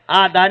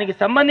దానికి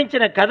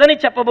సంబంధించిన కథని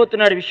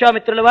చెప్పబోతున్నాడు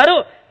విశ్వామిత్రుల వారు.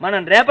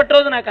 మనం రేపటి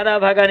రోజున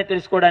కథాభాగాన్ని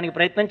తెలుసుకోవడానికి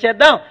ప్రయత్నం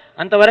చేద్దాం.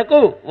 అంతవరకు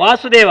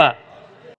వాసుదేవ.